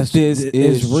that this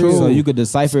is true? So you could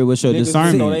decipher it with your Niggas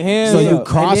discernment. throw their hands So you up.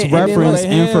 cross-reference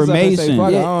And then throw their hands up and say, information.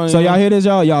 "Fuck it, I don't So even y'all know." hear this,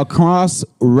 y'all? Y'all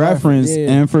cross-reference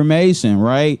Yeah. information,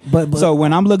 right? But- so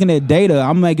when I'm looking at data,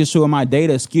 I'm making sure my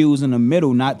data skews in the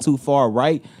middle, not too far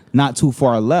right, not too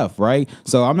far left, right?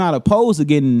 So I'm not opposed to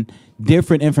getting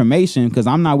different information because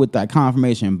I'm not with that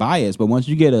confirmation bias. But once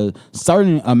you get a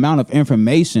certain amount of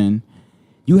information,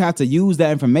 you have to use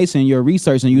that information in your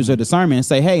research and use your discernment and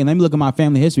say, hey, let me look at my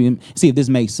family history and see if this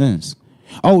makes sense.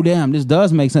 Oh, damn, this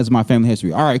does make sense in my family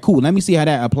history. All right, cool. Let me see how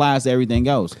that applies to everything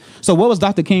else. So what was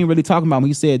Dr. King really talking about when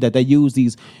he said that they use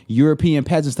these European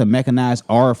peasants to mechanize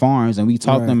our farms, and we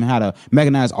taught them how to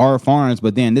mechanize our farms,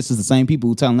 but then this is the same people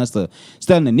who telling us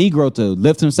telling the Negro to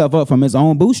lift himself up from his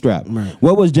own bootstrap. Right.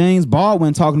 What was James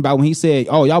Baldwin talking about when he said,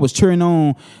 oh, y'all was cheering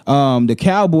on the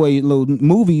cowboy little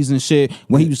movies and shit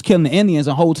when he was killing the Indians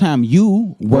the whole time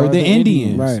you were the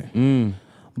Indians. Right.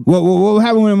 What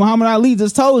happened when Muhammad Ali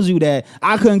just told you that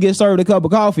I couldn't get served a cup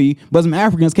of coffee, but some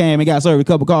Africans came and got served a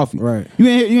cup of coffee? Right. You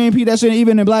ain't repeat that shit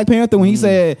even in Black Panther when he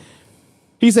said,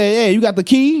 hey, you got the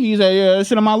key? He said, yeah,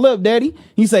 shit on my lip, daddy.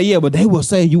 He said, yeah, but they will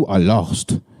say you are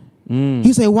lost.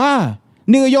 He said, why?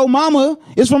 Nigga, your mama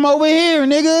is from over here,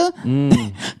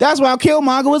 nigga. That's why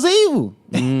Killmonger was evil.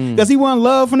 Because he wasn't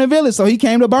loved from the village, so he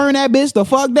came to burn that bitch the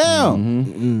fuck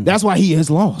down. That's why he is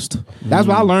lost. That's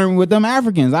what I learned with them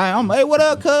Africans. I'm hey, what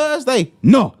up, cuz?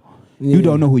 You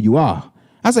don't know who you are.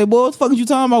 I say, boy, what the fuck is you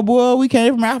talking about, boy? We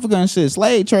came from Africa and shit,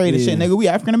 slave trade and shit, nigga. We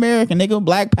African American, nigga,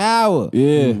 black power.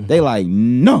 Yeah. They like,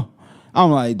 no.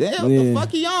 I'm like, damn, what the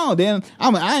fuck you on? Then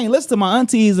I ain't listen to my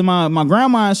aunties and my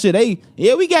grandma and shit.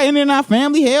 We got in our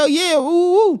family. Hell yeah,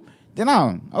 ooh. Then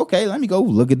okay, let me go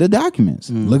look at the documents.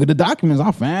 Look at the documents.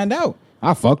 I found out.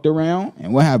 I fucked around,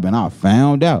 and what happened? I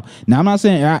found out. Now I'm not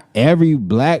saying every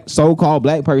so-called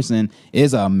black person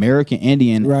is an American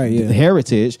Indian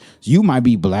heritage. You might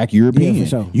be Black European. Yeah, for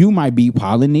sure. You might be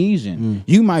Polynesian.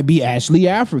 You might be actually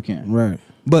African. Right.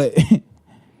 But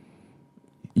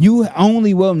you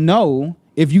only will know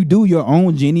if you do your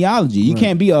own genealogy. You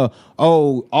can't be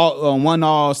one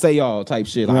all say all type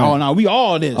shit. Like, oh no, we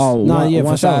all this. Oh, No, one, yeah,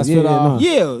 one for sure. size Yeah, fit yeah, all. no.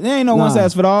 Yeah, there ain't no one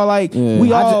size fit all. Like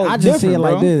we all. I just see it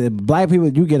like bro. this. Black people,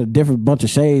 you get a different bunch of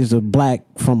shades of black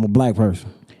from a black person.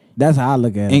 That's how I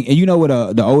look at it. And you know what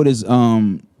the oldest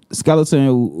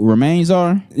skeleton remains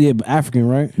are? Yeah, but African,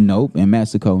 right? Nope, in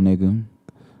Mexico, nigga.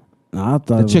 No, I thought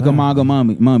The it was Chickamauga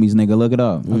mummies, nigga. Look it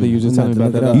up. I think you just I'm telling me about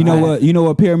about to that. look it up. You know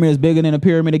what pyramid is bigger than the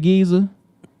pyramid of Giza?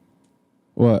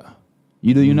 What?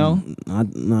 You know? Nah, I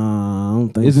don't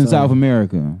think It's in so. South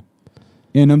America.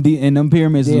 And them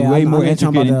pyramids is way more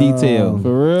intricate and detailed.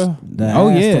 For real? The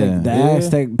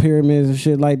Aztec pyramids and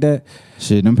shit like that.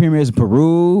 Shit, them pyramids in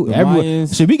Peru, everywhere.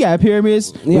 Shit, we got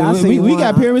pyramids. Yeah, we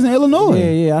got pyramids in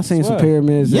Illinois. Yeah, I seen some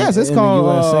pyramids. Yes, it's in called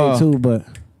the USA too. But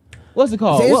what's it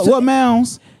called? What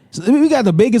mounds? We got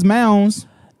the biggest mounds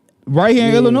right here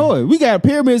in Illinois. We got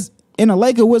pyramids in the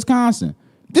lake of Wisconsin.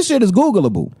 This shit is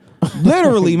Googleable.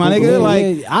 Literally, my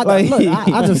nigga.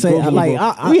 I just say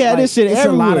we had this shit everywhere. It's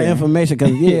a lot of information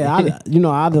because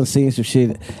I done seen some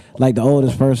shit like the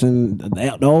oldest person,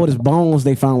 the oldest bones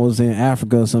they found was in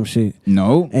Africa or some shit.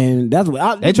 No, and that's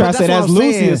what they try to say that's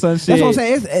Lucy or some shit. That's what I'm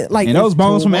saying. It's like and those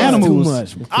bones from animals.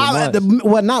 Too much.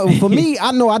 Not for me.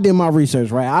 I know I did my research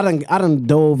right. I done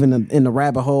dove in the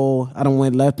rabbit hole. I done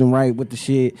went left and right with the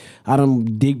shit. I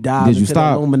done deep dived into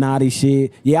the Illuminati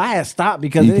shit. Yeah, I had stopped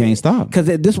because you can't stop because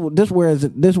this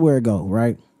where it go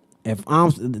right. If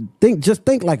if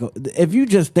you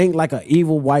just think like an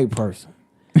evil white person,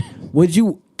 would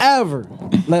you ever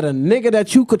let a nigga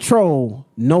that you control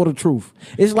know the truth?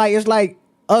 It's like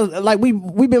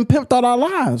we've been pimped all our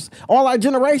lives, all our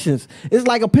generations. It's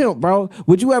like a pimp, bro.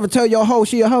 Would you ever tell your hoe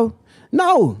she a hoe?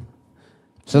 No.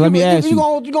 So let me ask you.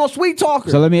 You gonna sweet talk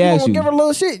her. So let me ask you. Give her a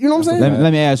little shit. You know what I'm saying?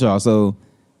 Let me ask y'all. So,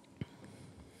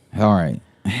 all right.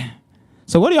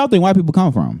 So where do y'all think white people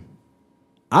come from?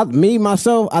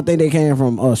 Myself, I think they came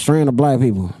from a strand of black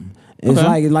people. It's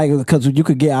like because you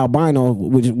could get albino,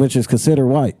 which is considered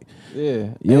white. Yeah,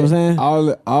 you know what I'm saying.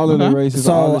 All of the races.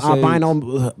 So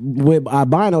with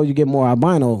albino, you get more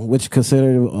albino, which is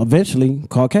considered eventually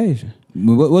Caucasian.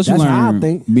 What you learn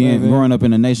growing up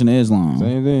in the Nation of Islam?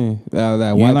 Same thing. You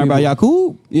learn about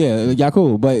Yaqub? Yeah,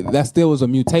 Yaqub, but that still was a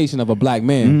mutation of a black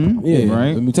man. Mm-hmm. Yeah,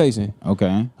 right. A mutation.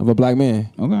 Okay. Of a black man.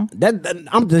 Okay. That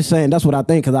I'm just saying that's what I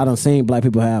think because I done seen black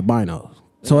people have albinos,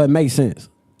 so it makes sense.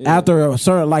 Yeah. After a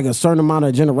certain amount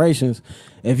of generations,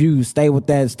 if you stay with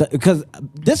that stuff, because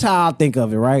this is how I think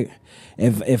of it, right?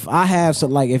 If I have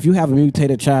if you have a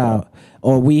mutated child.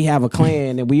 Or we have a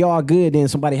clan and we all good, then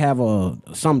somebody have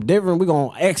something different, we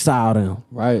gonna exile them.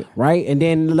 Right. Right? And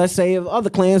then let's say if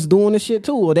other clans doing this shit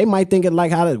too, or they might think it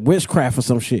like how to witchcraft or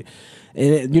some shit.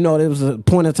 And there was a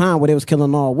point in time where they was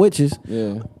killing all witches.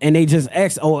 Yeah. And they just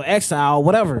exile or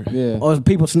whatever. Yeah. Or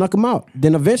people snuck them out.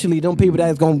 Then eventually them people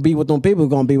that's gonna be with them people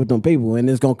gonna be with them people, and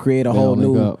it's gonna create a whole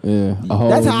new.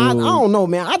 That's how I don't know,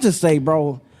 man. I just say,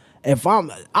 bro. That's how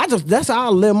I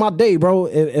live my day, bro.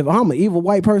 If I'm an evil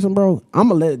white person, bro, I'm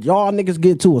gonna let y'all niggas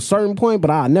get to a certain point, but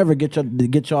I'll never get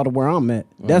y'all to where I'm at.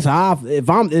 Right. That's how if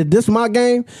this is my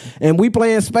game and we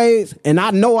playing spades and I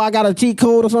know I got a cheat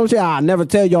code or some shit, I'll never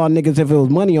tell y'all niggas if it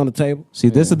was money on the table. See,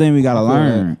 this is the thing we gotta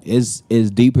learn. Is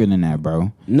deeper than that,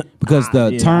 bro. Because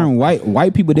the term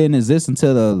white people didn't exist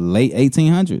until the late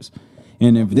 1800s.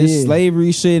 And if this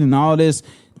slavery shit and all this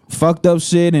fucked up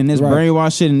shit and this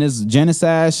brainwash shit and this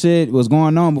genocide shit was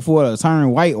going on before the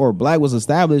term white or black was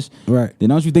established, then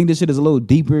don't you think this shit is a little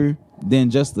deeper than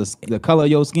just the color of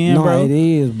your skin, bro? No, it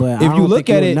is, but if you look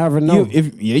at it, never know.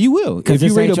 You will. If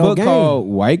you read a book called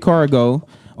White Cargo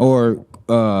or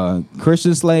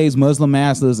Christian Slaves, Muslim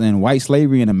Masters, and White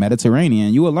Slavery in the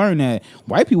Mediterranean, you will learn that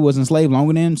white people was enslaved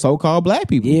longer than so-called black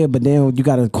people. Yeah, but then you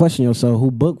got to question yourself,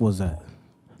 who book was that?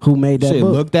 Who made that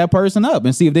book? Look that person up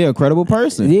and see if they're a credible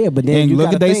person. Yeah, but then you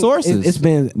look at their sources. It's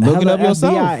been look it up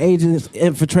yourself. FBI agents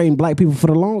infiltrating black people for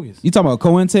the longest. You talking about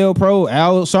COINTELPRO,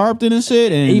 Al Sharpton and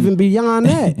shit, and even beyond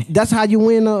that. That's how you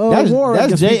win a war.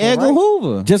 That's J. Edgar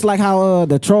Hoover. Just like how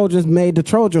the Trojans made the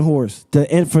Trojan horse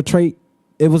to infiltrate.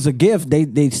 It was a gift.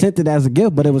 They sent it as a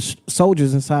gift, but it was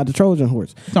soldiers inside the Trojan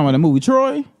horse. You talking about the movie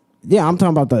Troy? Yeah, I'm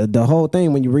talking about the whole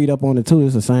thing. When you read up on it too,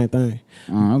 it's the same thing.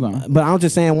 Okay. But I'm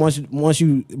just saying, once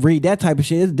you read that type of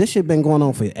shit, this shit been going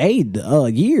on for 8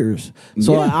 years.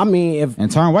 So I mean,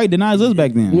 and turn white denies us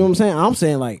back then. You know what I'm saying? I'm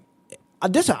saying like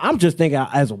this. I'm just thinking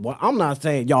I'm not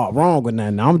saying y'all wrong or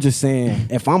nothing. I'm just saying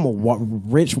if I'm a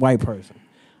rich white person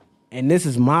and this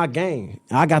is my game,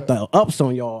 I got the ups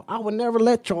on y'all. I would never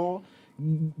let y'all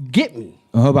get me.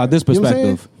 How about this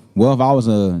perspective? You know well, if I was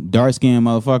a dark skinned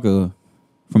motherfucker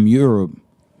from Europe,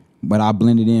 but I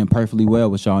blended in perfectly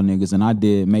well with y'all niggas, and I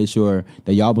made sure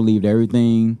that y'all believed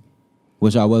everything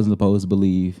which I wasn't supposed to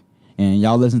believe, and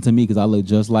y'all listen to me because I look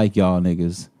just like y'all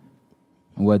niggas.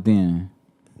 What then?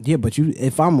 Yeah, but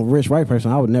if I'm a rich white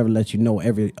person, I would never let you know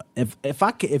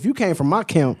if you came from my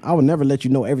camp, I would never let you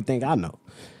know everything I know.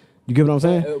 You get what I'm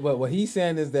saying? But what he's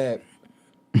saying is that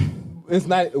it's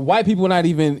not white people not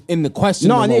even in the question.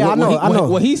 No, yeah, I know.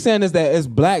 What he's saying is that it's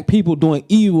black people doing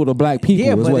evil to black people.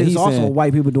 Yeah, is but what it's he's also saying.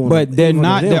 white people doing. But they're evil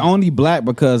not. to them. They're only black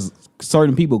because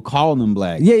certain people call them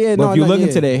black. Yeah. But if you look yeah.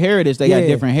 into their heritage, they got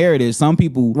different heritage. Some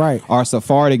people are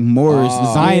Sephardic, Moorish,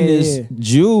 Zionist,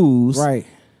 Jews. Right.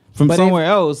 From somewhere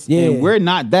else, and we're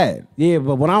not that. Yeah,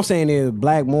 but what I'm saying is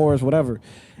black, Moors, whatever.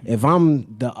 If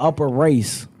I'm the upper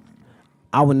race,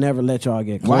 I would never let y'all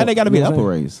get close. Why they got to be the upper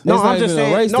race? No, It's I'm not just even a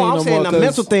saying. race No, thing I'm no saying more, the 'cause-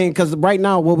 mental thing. Because right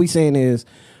now, what we saying is,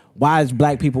 why is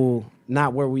black people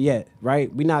not where we at?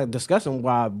 Right? We not discussing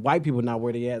why white people not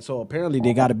where they at. So apparently,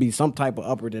 they got to be some type of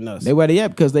upper than us. They where they at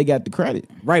because they got the credit.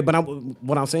 Right, but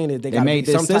what I'm saying is they got made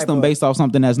be this some type system of, based off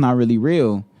something that's not really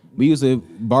real. We used to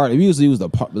use the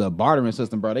bartering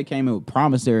system, bro. They came in with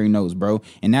promissory notes, bro,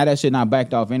 and now that shit not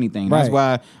backed off anything. That's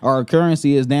why our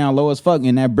currency is down low as fuck,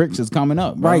 and that BRICS is coming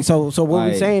up, bro. Right. So what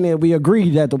we're saying is we agree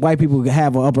that the white people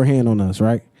have an upper hand on us,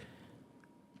 right?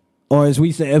 Or as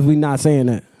we not saying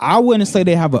that? I wouldn't say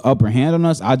they have an upper hand on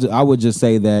us. I would just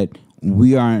say that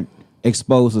we aren't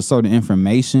exposed to certain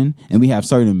information, and we have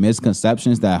certain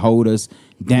misconceptions that hold us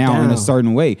down in a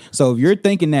certain way. So if you're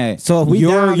thinking that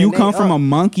you come from a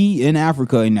monkey in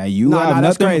Africa and that you have nothing,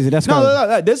 that's crazy. That's crazy.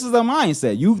 No, this is a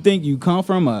mindset. You think you come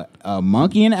from a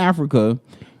monkey in Africa,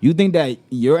 you think that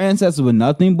your ancestors were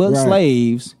nothing but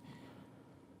slaves,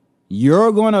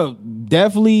 you're gonna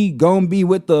definitely be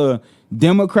with the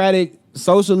democratic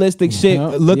socialistic shit,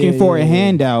 looking for a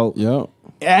handout,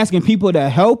 asking people to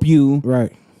help you,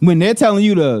 right? When they're telling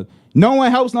you no one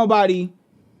helps nobody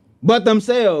but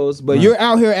themselves, but you're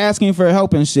out here asking for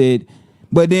help and shit,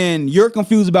 but then you're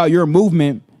confused about your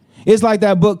movement. It's like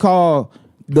that book called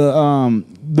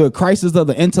The Crisis of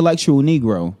the Intellectual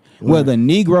Negro, where the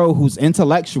Negro who's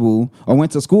intellectual or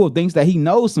went to school thinks that he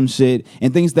knows some shit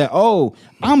and thinks that, oh,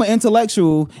 I'm an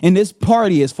intellectual and this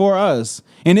party is for us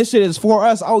and this shit is for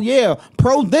us. Oh yeah,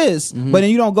 pro this. But then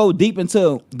you don't go deep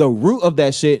into the root of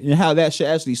that shit and how that shit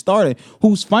actually started,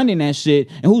 who's funding that shit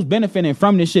and who's benefiting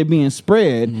from this shit being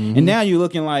spread. And now you're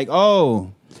looking like,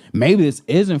 oh, maybe this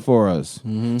isn't for us.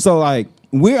 So like,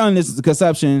 we're on this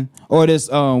conception or this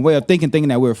way of thinking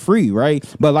that we're free, right?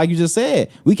 But like you just said,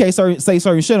 we can't say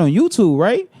certain shit on YouTube,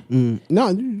 right? No,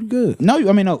 you're good. No,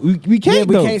 I mean, no, we can't.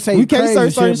 We can't say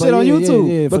certain shit on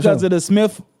YouTube because sure. of the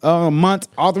Smith month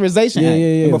authorization act.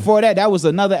 And before that was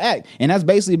another act, and that's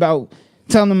basically about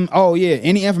telling them, oh yeah,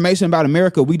 any information about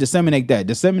America, we disseminate that.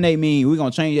 Disseminate mean we're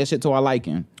gonna change that shit to our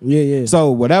liking. Yeah.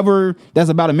 So whatever that's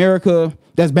about America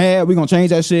that's bad, we're gonna change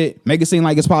that shit, make it seem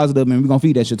like it's positive, and we're gonna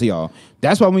feed that shit to y'all.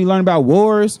 That's why when we learn about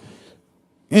wars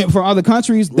from other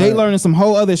countries, they learning some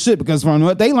whole other shit, because from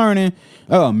what they learning,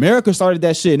 America started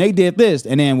that shit and they did this,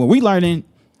 and then when we learning,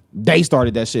 they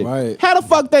started that shit. Right. How the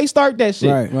fuck they start that shit?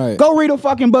 Right. Go read a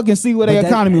fucking book and see where their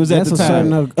economy was at the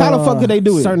time. How the fuck could they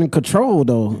do it? Certain control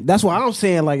though. That's why I'm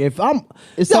saying, like, if I'm,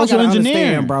 it's social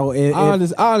engineering, bro. I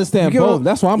understand both.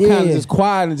 That's why I'm kind of just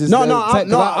quiet and just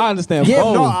I understand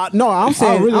both. No, I'm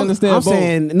saying I really understand I'm both.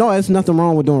 saying no. There's nothing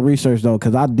wrong with doing research though,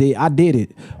 because I did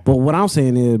it. But what I'm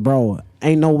saying is, bro,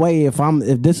 ain't no way if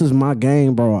this is my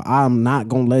game, bro, I'm not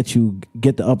gonna let you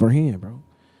get the upper hand, bro.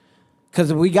 Because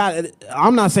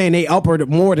I'm not saying they upper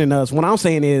more than us. What I'm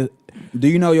saying is, do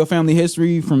you know your family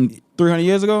history from 300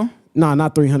 years ago? No,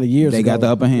 not 300 years ago. They got the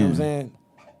upper hand. You know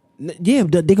what I'm saying?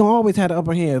 Yeah, they gonna always have the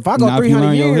upper hand. If I go Now,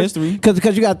 300 your years, history,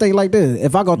 because you got to think like this.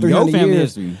 If I go 300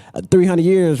 years, 300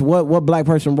 years, what black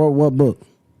person wrote what book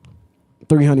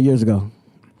 300 years ago?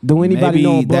 Do anybody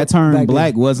know a book that term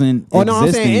black then? wasn't Oh no,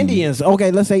 existing. I'm saying Indians.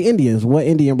 Okay, let's say Indians. What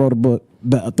Indian wrote a book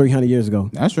 300 years ago?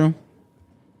 That's true.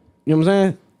 You know what I'm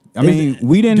saying? I mean,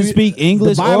 we didn't speak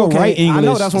English or write English. I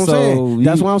know, that's what I'm saying.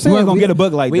 That's what I'm saying. We weren't going to get a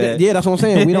book like that. Yeah, that's what I'm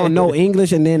saying. We don't know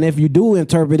English, and then if you do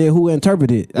interpret it, who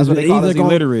interpret it? That's what they call us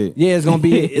illiterate. Yeah,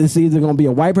 it's either going to be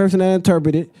a white person that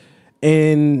interpret it,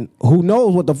 and who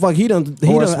knows what the fuck he done.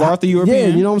 Or a swarthy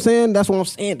European. Yeah, you know what I'm saying? That's what I'm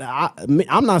saying.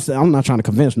 I'm not trying to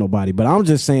convince nobody, but I'm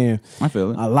just saying. I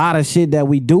feel it. A lot of shit that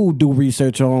we do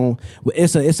research on,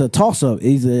 it's a toss up.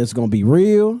 Either it's going to be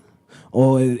real.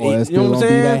 Or it's you know what I'm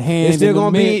saying? It's still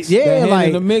gonna be like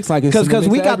in the mix, like because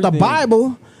we got the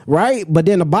Bible, right? But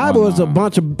then the Bible is a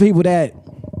bunch of people that's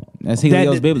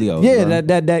Helios Biblios. Yeah,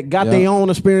 that got their own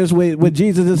experience with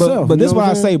Jesus himself. But this is what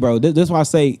I say, bro. This is why I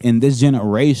say in this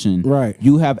generation, right,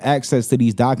 you have access to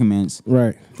these documents,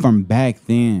 right, from back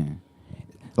then.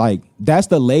 Like, that's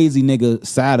the lazy nigga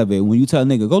side of it. When you tell a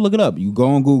nigga, go look it up, you go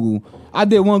on Google. I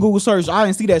did one Google search. I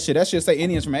didn't see that shit. That shit say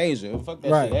Indians from Asia. Fuck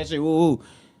that shit. That shit, woo.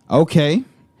 Okay,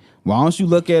 why don't you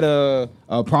look at a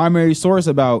primary source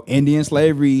about Indian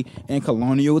slavery in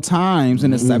colonial times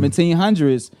in the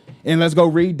 1700s, and let's go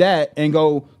read that and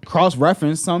go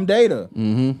cross-reference some data.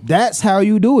 That's how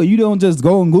you do it. You don't just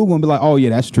go on Google and be like, oh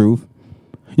yeah, that's true.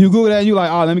 You Google that and you like,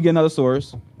 oh, let me get another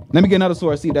source.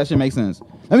 See if that shit makes sense.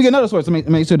 Let me get another source to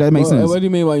make sure that makes sense. What do you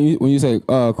mean when you say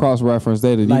cross-reference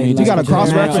data? You gotta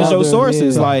cross-reference your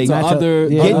sources, like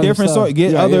get different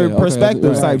get other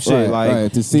perspectives type shit.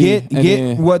 Like to see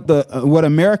get what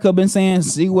America been saying,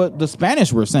 see what the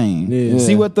Spanish were saying,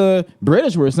 see what the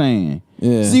British were saying.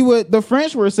 Yeah. See what the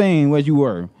French were saying, what you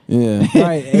were. Yeah.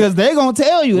 Right. Because they gonna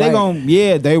tell you. They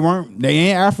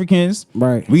ain't Africans.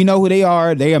 Right. We know who they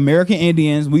are. They American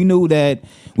Indians. We knew that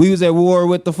we was at war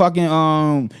with the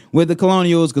fucking with the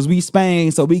colonials because we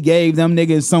Spain, so we gave them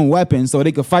niggas some weapons so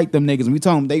they could fight them niggas. We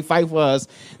told them they fight for us,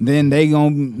 then they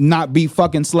gonna not be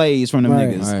fucking slaves from them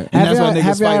niggas. Right. And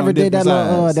have y'all ever did that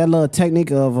little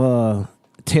technique of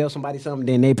tell somebody something,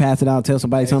 then they pass it out. Tell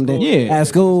somebody something at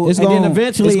school, then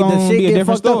eventually the shit get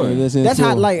fucked up.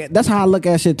 That's how I look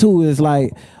at shit too. Is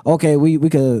like, okay, we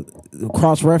could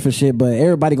cross reference shit, but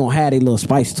everybody gonna have a little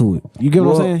spice to it. You get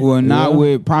what I'm saying? Well, not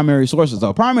with primary sources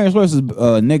though. Primary sources,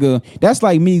 nigga, that's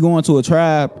like me going to a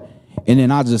tribe, and then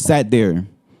I just sat there,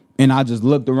 and I just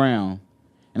looked around,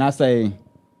 and I say,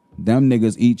 them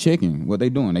niggas eat chicken. What they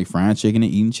doing? They frying chicken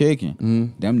and eating chicken.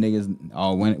 Mm-hmm. Them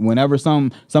niggas, whenever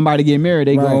somebody get married,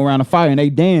 they go around the fire and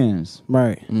they dance.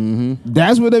 Right. Mm-hmm.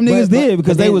 That's what them niggas did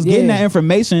because they was getting that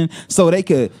information so they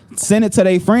could send it to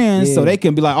their friends so they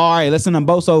can be like, all right, let's send them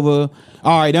both over.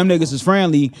 All right, them niggas is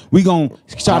friendly. We gonna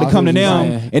try to come to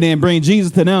them and then bring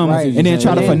Jesus to them and then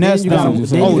try to finesse them.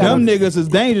 Them niggas is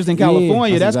dangerous in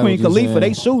California. That's Queen Khalifa.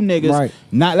 They shoot niggas. Right.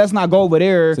 Let's not go over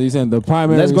there. So you saying the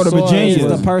primary? Let's go to Virginia.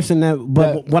 The person that.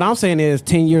 But what I'm saying is,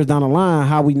 10 years down the line,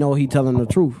 how we know he telling the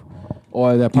truth.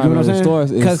 Or that primary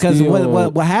source. Because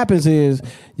what happens is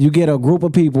you get a group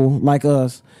of people like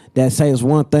us that says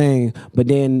one thing, but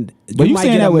then you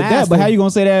saying that with that. But how you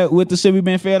gonna say that with the shit we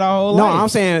been fed our whole life? No, I'm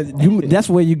saying that's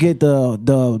where you get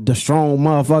the strong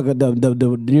motherfucker,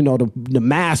 the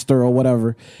master or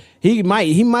whatever. He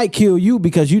might kill you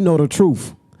because you know the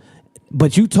truth,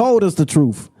 but you told us the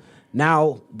truth.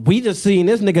 Now we just seen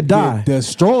this nigga die,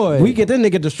 destroyed. We get this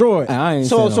nigga destroyed.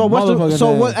 So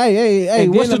what? Hey,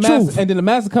 what's the truth? And then the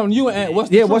master come to you and what's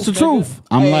the truth?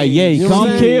 I'm like,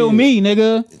 come kill me,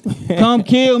 nigga. Come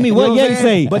kill me. What Ye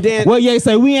say? But then what Ye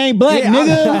say? We ain't black,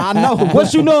 nigga. I know.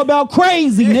 What you know about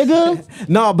crazy, nigga?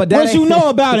 No, but what you know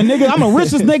about it, nigga? I'm the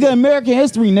richest nigga in American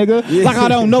history, nigga. Like I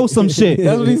don't know some shit.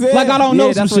 That's what he said. Like I don't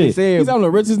know some shit. He's I'm the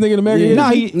richest nigga in American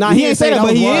history. He ain't say that,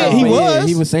 but he was.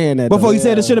 He was saying that before he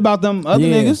said the shit about them other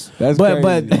niggas.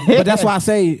 But that's why I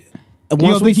say. You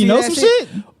don't think he knows some shit?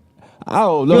 I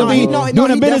don't know.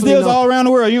 Doing the business deals all around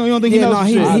the world. You don't think he knows some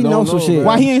shit? He knows some shit.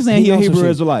 Why he ain't saying he a Hebrew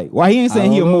Israelite? Why he ain't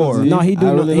saying he a Moor? No, he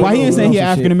do. Why he ain't saying he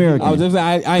African American? I was just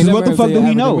saying, what the fuck do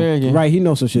he know? Right, he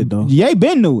knows some shit though. Ye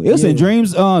been knew. It was in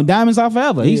Dreams, Diamonds Are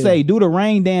Forever. He say, do the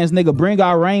rain dance, nigga. Bring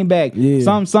our rain back.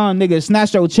 Some nigga.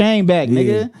 Snatch your chain back,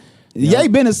 nigga. Ye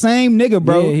been the same nigga,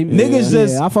 bro. Niggas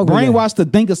just brainwashed to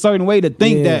think a certain way to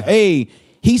think that, hey,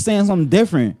 he's saying something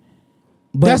different.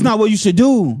 But that's not what you should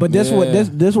do. But this what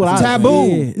I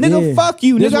taboo. Nigga, fuck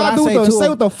you. Nigga, I say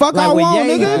what the fuck I want,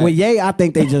 nigga. With Ye, I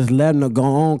think they just letting it go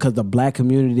on because the black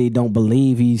community don't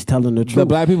believe he's telling the truth. The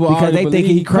black people because they think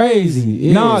he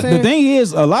crazy. No, the thing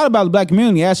is, a lot about the black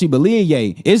community actually believe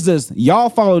Ye. It's just y'all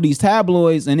follow these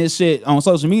tabloids and this shit on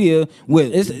social media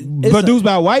with produced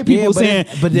by white people saying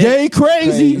Ye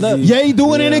crazy. Ye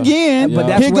doing it again.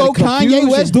 Here go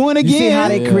Kanye West doing it again. You see how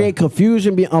they create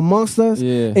confusion amongst us?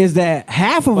 Is that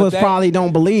half of us probably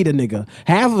don't believe the nigga.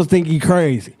 Half of us think he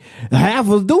crazy. Half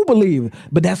of us do believe it.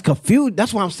 But that's confused.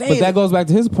 That's what I'm saying. But that goes back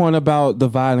to his point about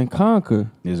divide and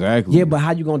conquer. Exactly. Yeah, but how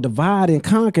you gonna divide and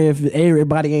conquer if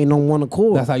everybody ain't on one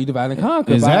accord? That's how you divide and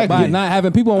conquer. Exactly. By not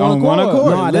having people on one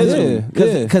accord. No, that's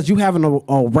it. Because you having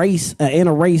a race, an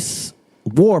inter-race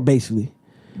war, basically.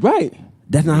 Right.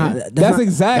 That's not how. That's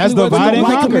exactly what divide and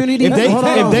conquer. Community.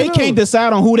 If they can't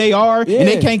decide on who they are and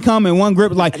they can't come in one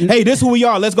grip like, hey, this who we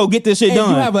are. Let's go get this shit done.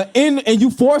 You have an in and you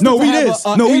force. No, we this.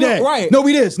 No, we that. Right. No,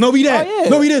 we this. No, we that.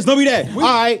 No, we this. No, we that. All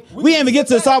right, we ain't even get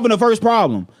to solving the first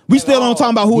problem. We still don't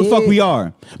talk about who the fuck we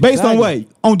are. Based on what?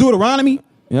 On Deuteronomy.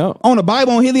 Yep. On the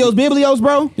Bible, on Helios Biblios,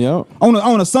 bro. Yep.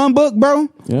 On a sun book, bro.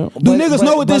 Yep. Do niggas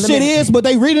know what this shit is, but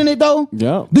they reading it though?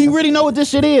 Yep. Do you really know what this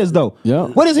shit is though? Yep.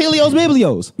 What is Helios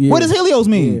Biblios? Yeah. What does Helios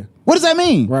mean? Yeah. What does that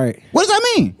mean? Right. What does that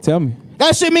mean? Tell me.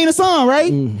 That shit mean the sun,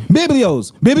 right?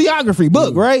 Biblios, bibliography,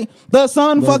 book, right? The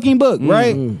sun fucking book,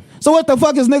 right? So what the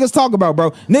fuck is niggas talking about,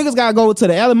 bro? Niggas gotta go to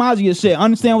the etymology of shit,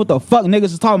 understand what the fuck niggas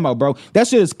is talking about, bro. That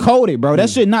shit is coded, bro. That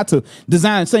shit not to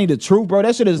design saying the truth, bro.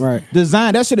 That shit is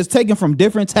designed. That shit is taken from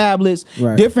different tablets,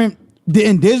 different the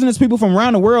indigenous people from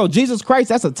around the world. Jesus Christ,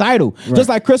 that's a title. Right. Just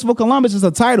like Christopher Columbus is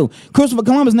a title. Christopher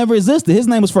Columbus never existed. His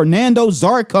name was Fernando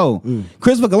Zarco.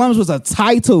 Christopher Columbus was a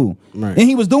title. Right. And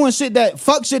he was doing shit that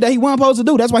he wasn't supposed to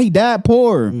do. That's why he died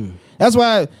poor. That's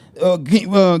why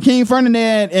King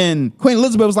Ferdinand and Queen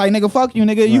Elizabeth was like, nigga, fuck you,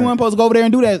 nigga. Right. You weren't supposed to go over there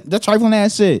and do that trifling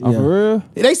ass shit. Oh, for real?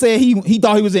 They said he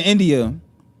thought he was in India.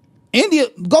 India,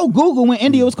 go Google when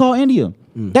India was called India.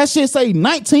 That shit say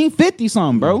 1950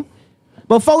 something, bro.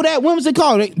 Before that, when was it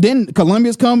called? Didn't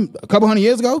Columbia's come a couple hundred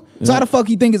years ago? So how the fuck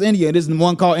you think it's India? This is the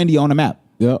one called India on the map.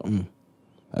 Yep.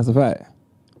 That's a fact.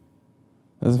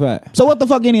 That's a fact. So what the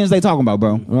fuck Indians they talking about,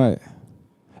 bro? Right.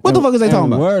 What the fuck is they talking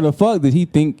about? Where the fuck did he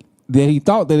think that he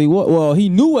thought that he was? Well, he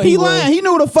knew what he was. Lying. He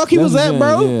knew where the fuck he was at,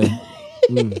 bro. Yeah.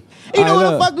 He know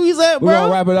where the fuck he's at, bro. We're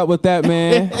gonna wrap it up with that,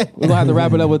 man. We're gonna have to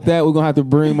wrap it up with that. We're gonna have to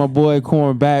bring my boy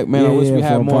Corn back, man. I wish we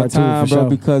had more time, bro,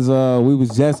 because we was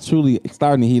just truly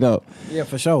starting to heat up. Yeah,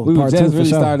 for sure. We were just really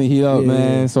starting to heat up,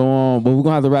 man. So but we're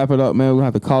gonna have to wrap it up, man. We're gonna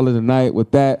have to call it a night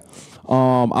with that.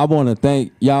 I want to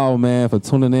thank y'all, man, for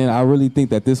tuning in. I really think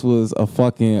that this was a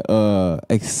fucking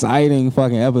exciting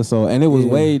fucking episode, and it was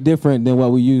way different than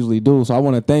what we usually do. So I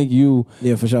want to thank you,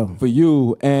 for sure, for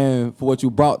you and for what you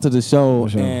brought to the show.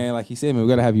 Sure. And like he said, man, we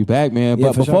gotta have you back, man.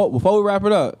 But before we wrap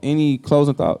it up, any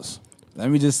closing thoughts? Let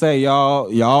me just say,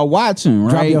 y'all watching,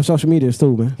 right? Drop your social medias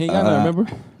too, man. He ain't got nothing,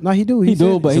 remember? No, he do. He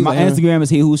do, but my Instagram is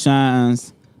He Who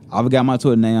Shines. I forgot my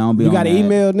Twitter name. I don't be you got an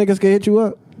email, niggas can hit you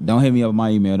up. Don't hit me up with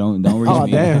my email. Don't reach me. Oh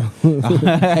damn!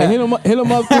 Hey, hit him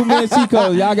up through man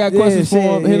Chico. Y'all got questions for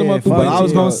him? Hit him up through. But I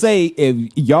was gonna say, if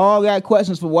y'all got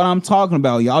questions for what I'm talking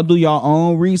about, y'all do your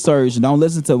own research. Don't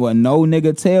listen to what no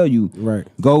nigga tell you. Right.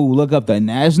 Go look up the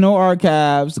National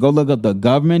Archives. Go look up the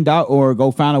government.org. Go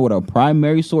find out what a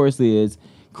primary source is.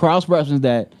 Cross-reference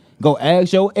that. Go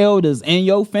ask your elders and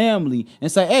your family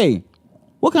and say, hey,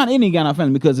 what kind of Indian got in our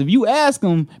family? Because if you ask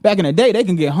them back in the day, they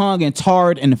can get hung and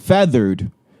tarred and feathered.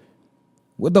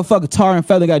 What the fuck tar and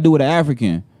feather got to do with an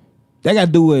African? That got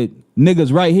to do with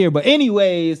niggas right here. But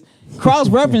anyways,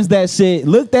 cross-reference that shit.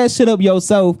 Look that shit up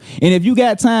yourself. And if you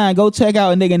got time, go check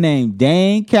out a nigga named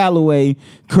Dane Calloway,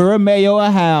 Kuramayo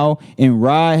Ahau, and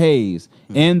Rod Hayes.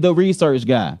 And the research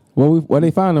guy. Where they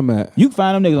find them at? You can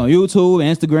find them niggas on YouTube,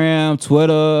 Instagram,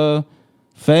 Twitter,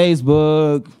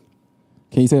 Facebook.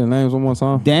 Can you say the names one more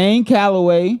time? Dane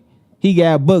Calloway. He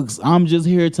got books. I'm just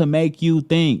here to make you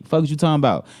think. Fuck what you talking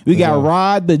about. We got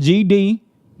Rod, the GD,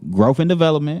 growth and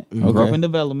development. Okay. Growth and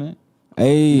development.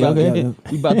 Hey, okay.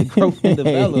 We about the growth and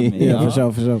development. Yeah,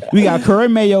 for sure. We got Curry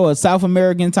Mayo, a South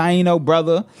American Taino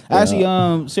brother. I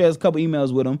actually shares a couple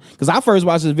emails with him because I first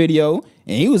watched his video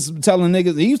and he was telling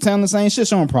niggas, he was telling the same shit,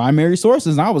 showing primary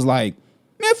sources, and I was like,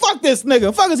 man, fuck this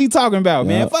nigga. Fuck is he talking about,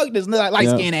 man? Fuck this light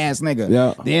skin ass nigga.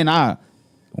 Yeah. Then I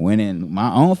went in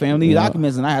my own family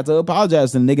documents and I had to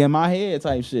apologize to the nigga in my head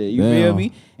type shit. You feel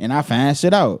me? And I found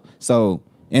shit out. So,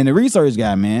 and the research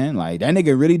guy, man, like that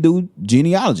nigga really do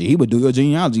genealogy. He would do your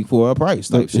genealogy for a price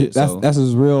type shit. That's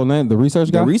his real name, the research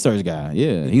guy? The research guy,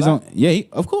 yeah. He's black?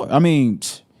 Of course. I mean,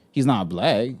 he's not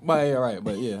black. But yeah, right,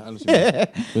 but yeah, I understand.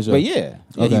 For sure. But yeah,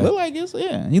 he look like this.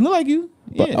 Yeah, he look like you.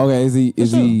 Yeah. But, okay,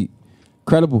 is he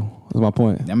credible? Is my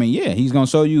point. I mean, yeah, he's gonna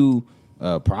show you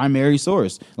a primary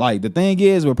source. Like the thing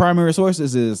is with primary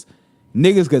sources is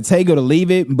niggas could take it or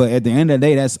leave it, but at the end of the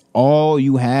day, that's all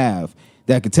you have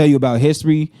that could tell you about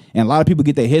history. And a lot of people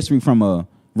get their history from a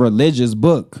religious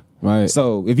book. Right.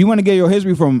 So if you want to get your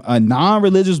history from a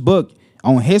non-religious book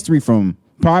on history from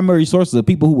primary sources of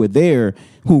people who were there,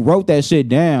 who wrote that shit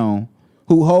down,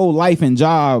 who whole life and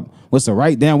job was to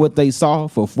write down what they saw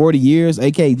for 40 years,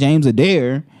 aka James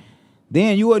Adair,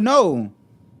 then you would know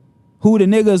who the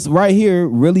niggas right here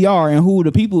really are and who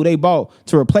the people they bought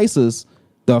to replace us,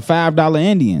 the $5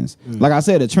 Indians. Like I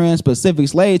said, the Trans-Pacific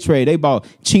slave trade, they bought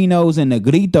Chinos and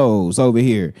Negritos over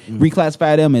here,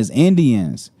 reclassified them as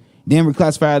Indians, then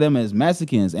reclassified them as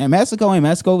Mexicans. And Mexico ain't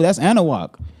Mexico, that's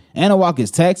Anahuac. Anahuac is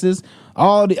Texas,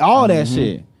 all that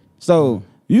shit. So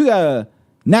you gotta,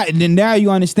 now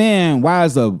you understand why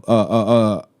is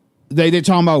they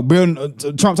talking about building,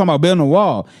 Trump talking about building a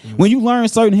wall. When you learn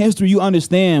certain history, you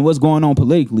understand what's going on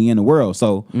politically in the world.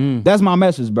 So that's my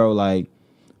message, bro. Like,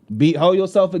 hold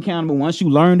yourself accountable. Once you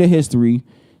learn the history,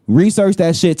 research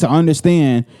that shit to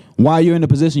understand why you're in the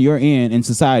position you're in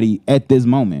society at this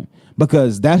moment.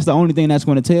 Because that's the only thing that's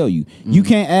going to tell you. You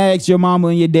can't ask your mama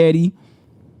and your daddy.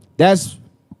 That's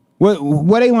where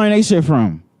they learn they shit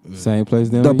from. Same place.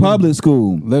 The public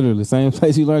school. Literally, same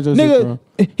place you learned your shit from.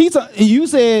 Nigga, you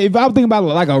said, if I'm thinking about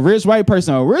like a rich white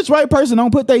person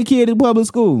don't put their kid in public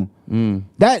school.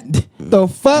 That the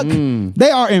fuck? They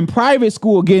are in private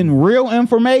school getting real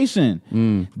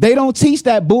information. They don't teach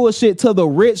that bullshit to the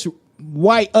rich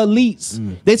white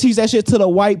elites. They teach that shit to the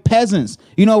white peasants.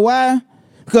 You know why?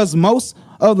 Because most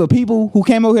of the people who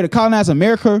came over here to colonize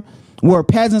America were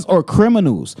peasants or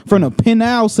criminals from the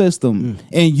penal system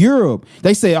in Europe.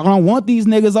 They say, I don't want these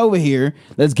niggas over here.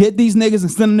 Let's get these niggas and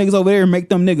send them niggas over there and make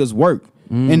them niggas work.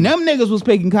 And them niggas was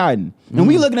picking cotton. And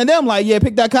we looking at them like, yeah,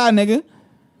 pick that cotton, nigga.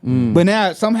 But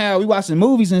now somehow we watching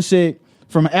movies and shit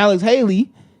from Alex Haley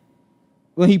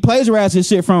when he plagiarized his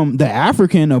shit from The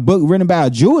African, a book written by a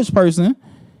Jewish person.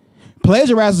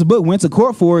 Plagiarized his book, went to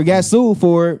court for it, got sued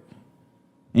for it.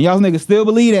 And y'all niggas still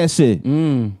believe that shit.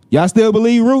 Y'all still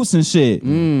believe roots and shit.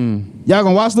 Y'all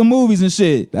gonna watch the movies and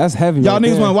shit. That's heavy. Y'all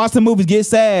niggas wanna watch the movies, get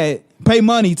sad, pay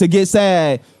money to get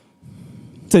sad,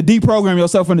 to deprogram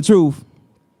yourself from the truth.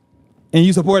 And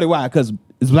you support it. Why? Because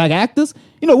it's black actors.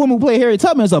 You know, woman who play Harriet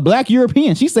Tubman is a black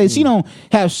European. She said she don't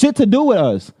have shit to do with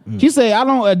us. She said, I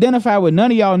don't identify with none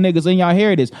of y'all niggas in y'all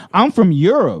heritage. I'm from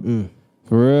Europe.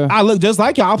 For real? I look just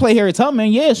like y'all. I play Harriet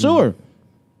Tubman. Yeah, sure.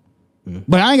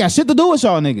 But I ain't got shit to do with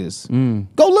y'all niggas.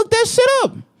 Go look that shit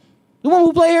up. The one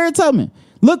who play Harriet Tubman.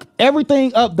 Look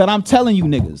everything up that I'm telling you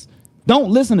niggas.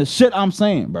 Don't listen to shit I'm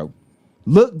saying, bro.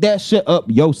 Look that shit up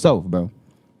yourself, bro.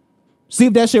 See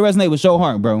if that shit resonate with your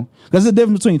heart, bro. There's a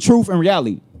difference between truth and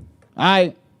reality. All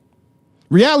right?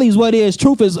 Reality is what it is.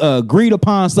 Truth is a agreed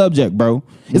upon subject, bro.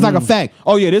 It's like a fact.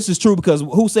 Oh, yeah, this is true because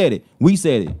who said it? We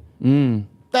said it.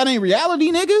 That ain't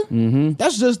reality, nigga.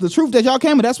 That's just the truth that y'all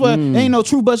came with. That's what ain't no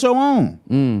truth but your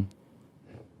own.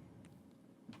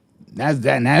 That's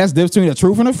that. Now that's the difference between the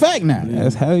truth and the fact now.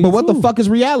 That's how. But what the fuck is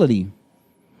reality?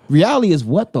 Reality is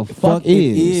what the fuck it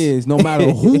is. No matter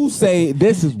who say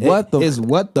this is what the is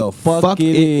what the fuck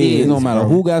it is. No matter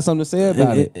who got something to say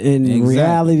about it. And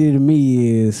reality to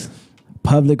me is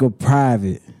public or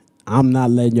private. I'm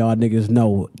not letting y'all niggas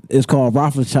know. It's called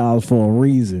Rothschilds for a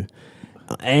reason.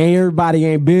 Everybody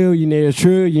ain't billionaires,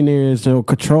 trillionaires to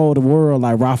control the world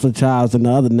like Rothschilds and the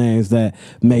other names that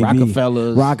may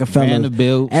Rockefellers,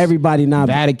 Vanderbilt, everybody not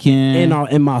Vatican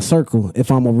in my circle.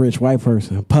 If I'm a rich white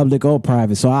person, public or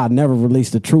private, so I never release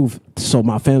the truth so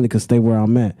my family could stay where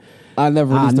I'm at. I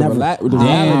never released the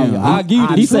reality. I'll give you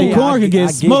the He said corn could get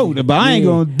smoked, but I ain't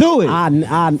gonna do it.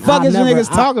 Fuck is niggas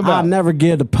talking about? I never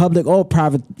give the public or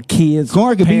private kids.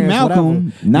 Corn could be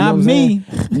Malcolm, not me.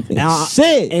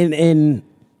 Shit. And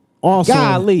also,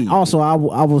 I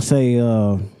will say,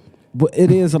 but it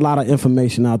is a lot of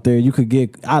information out there. You could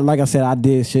get, like I said, I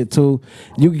did shit too.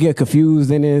 You could get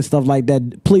confused in it and stuff like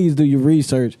that. Please do your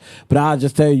research. But I'll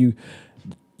just tell you,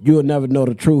 you'll never know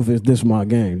the truth. Is this my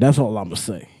game? That's all I'm gonna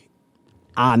say.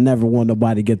 I never want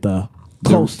nobody to get the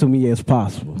close to me as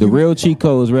possible. The real cheat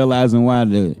code is realizing why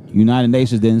the United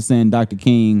Nations didn't send Dr.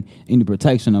 King any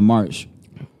protection of March.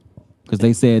 Because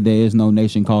they said there is no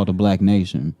nation called a black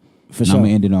nation. For sure. I'm going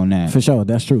to end it on that. For sure.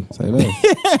 That's true. Say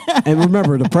that. And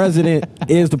remember, the president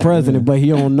is the president, but he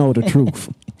don't know the truth.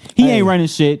 He ain't running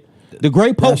shit. The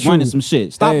great Pope running some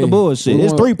shit. Stop the bullshit.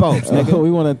 It's 3 popes, nigga.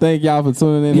 We want to thank y'all for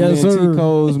tuning in. Yes, sir.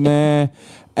 T-Codes, man.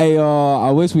 Hey,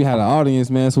 I wish we had an audience,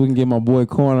 man, so we can give my boy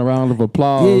Corn a round of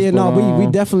applause. Yeah, we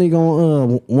definitely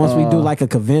gonna once we do like a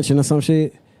convention or some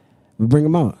shit, we bring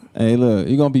him out. Hey, look,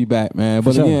 you're gonna be back, man.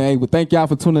 But again, hey, thank y'all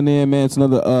for tuning in, man, to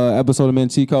another episode of Men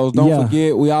Chicos. Don't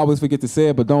forget, we always forget to say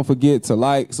it, but don't forget to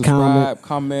like, subscribe,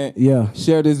 comment,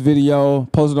 share this video,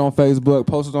 post it on Facebook,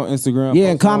 post it on Instagram.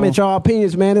 Yeah, and comment y'all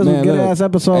opinions, man. This was a good ass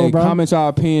episode, bro. Comment y'all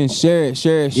opinions, share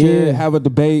it, have a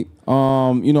debate.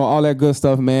 All that good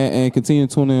stuff, man, and continue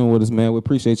tuning in with us, man. We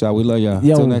appreciate y'all. We love y'all.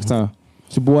 Until next time.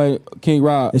 It's your boy King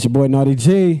Rob. It's your boy Naughty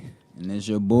G. And it's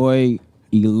your boy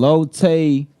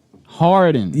Elote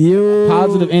Harden. Yeah.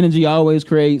 Positive energy always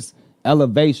creates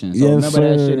elevation. So remember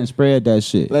that shit and spread that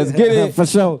shit. Let's get it. For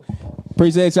sure.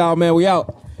 Appreciate y'all, man. We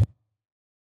out.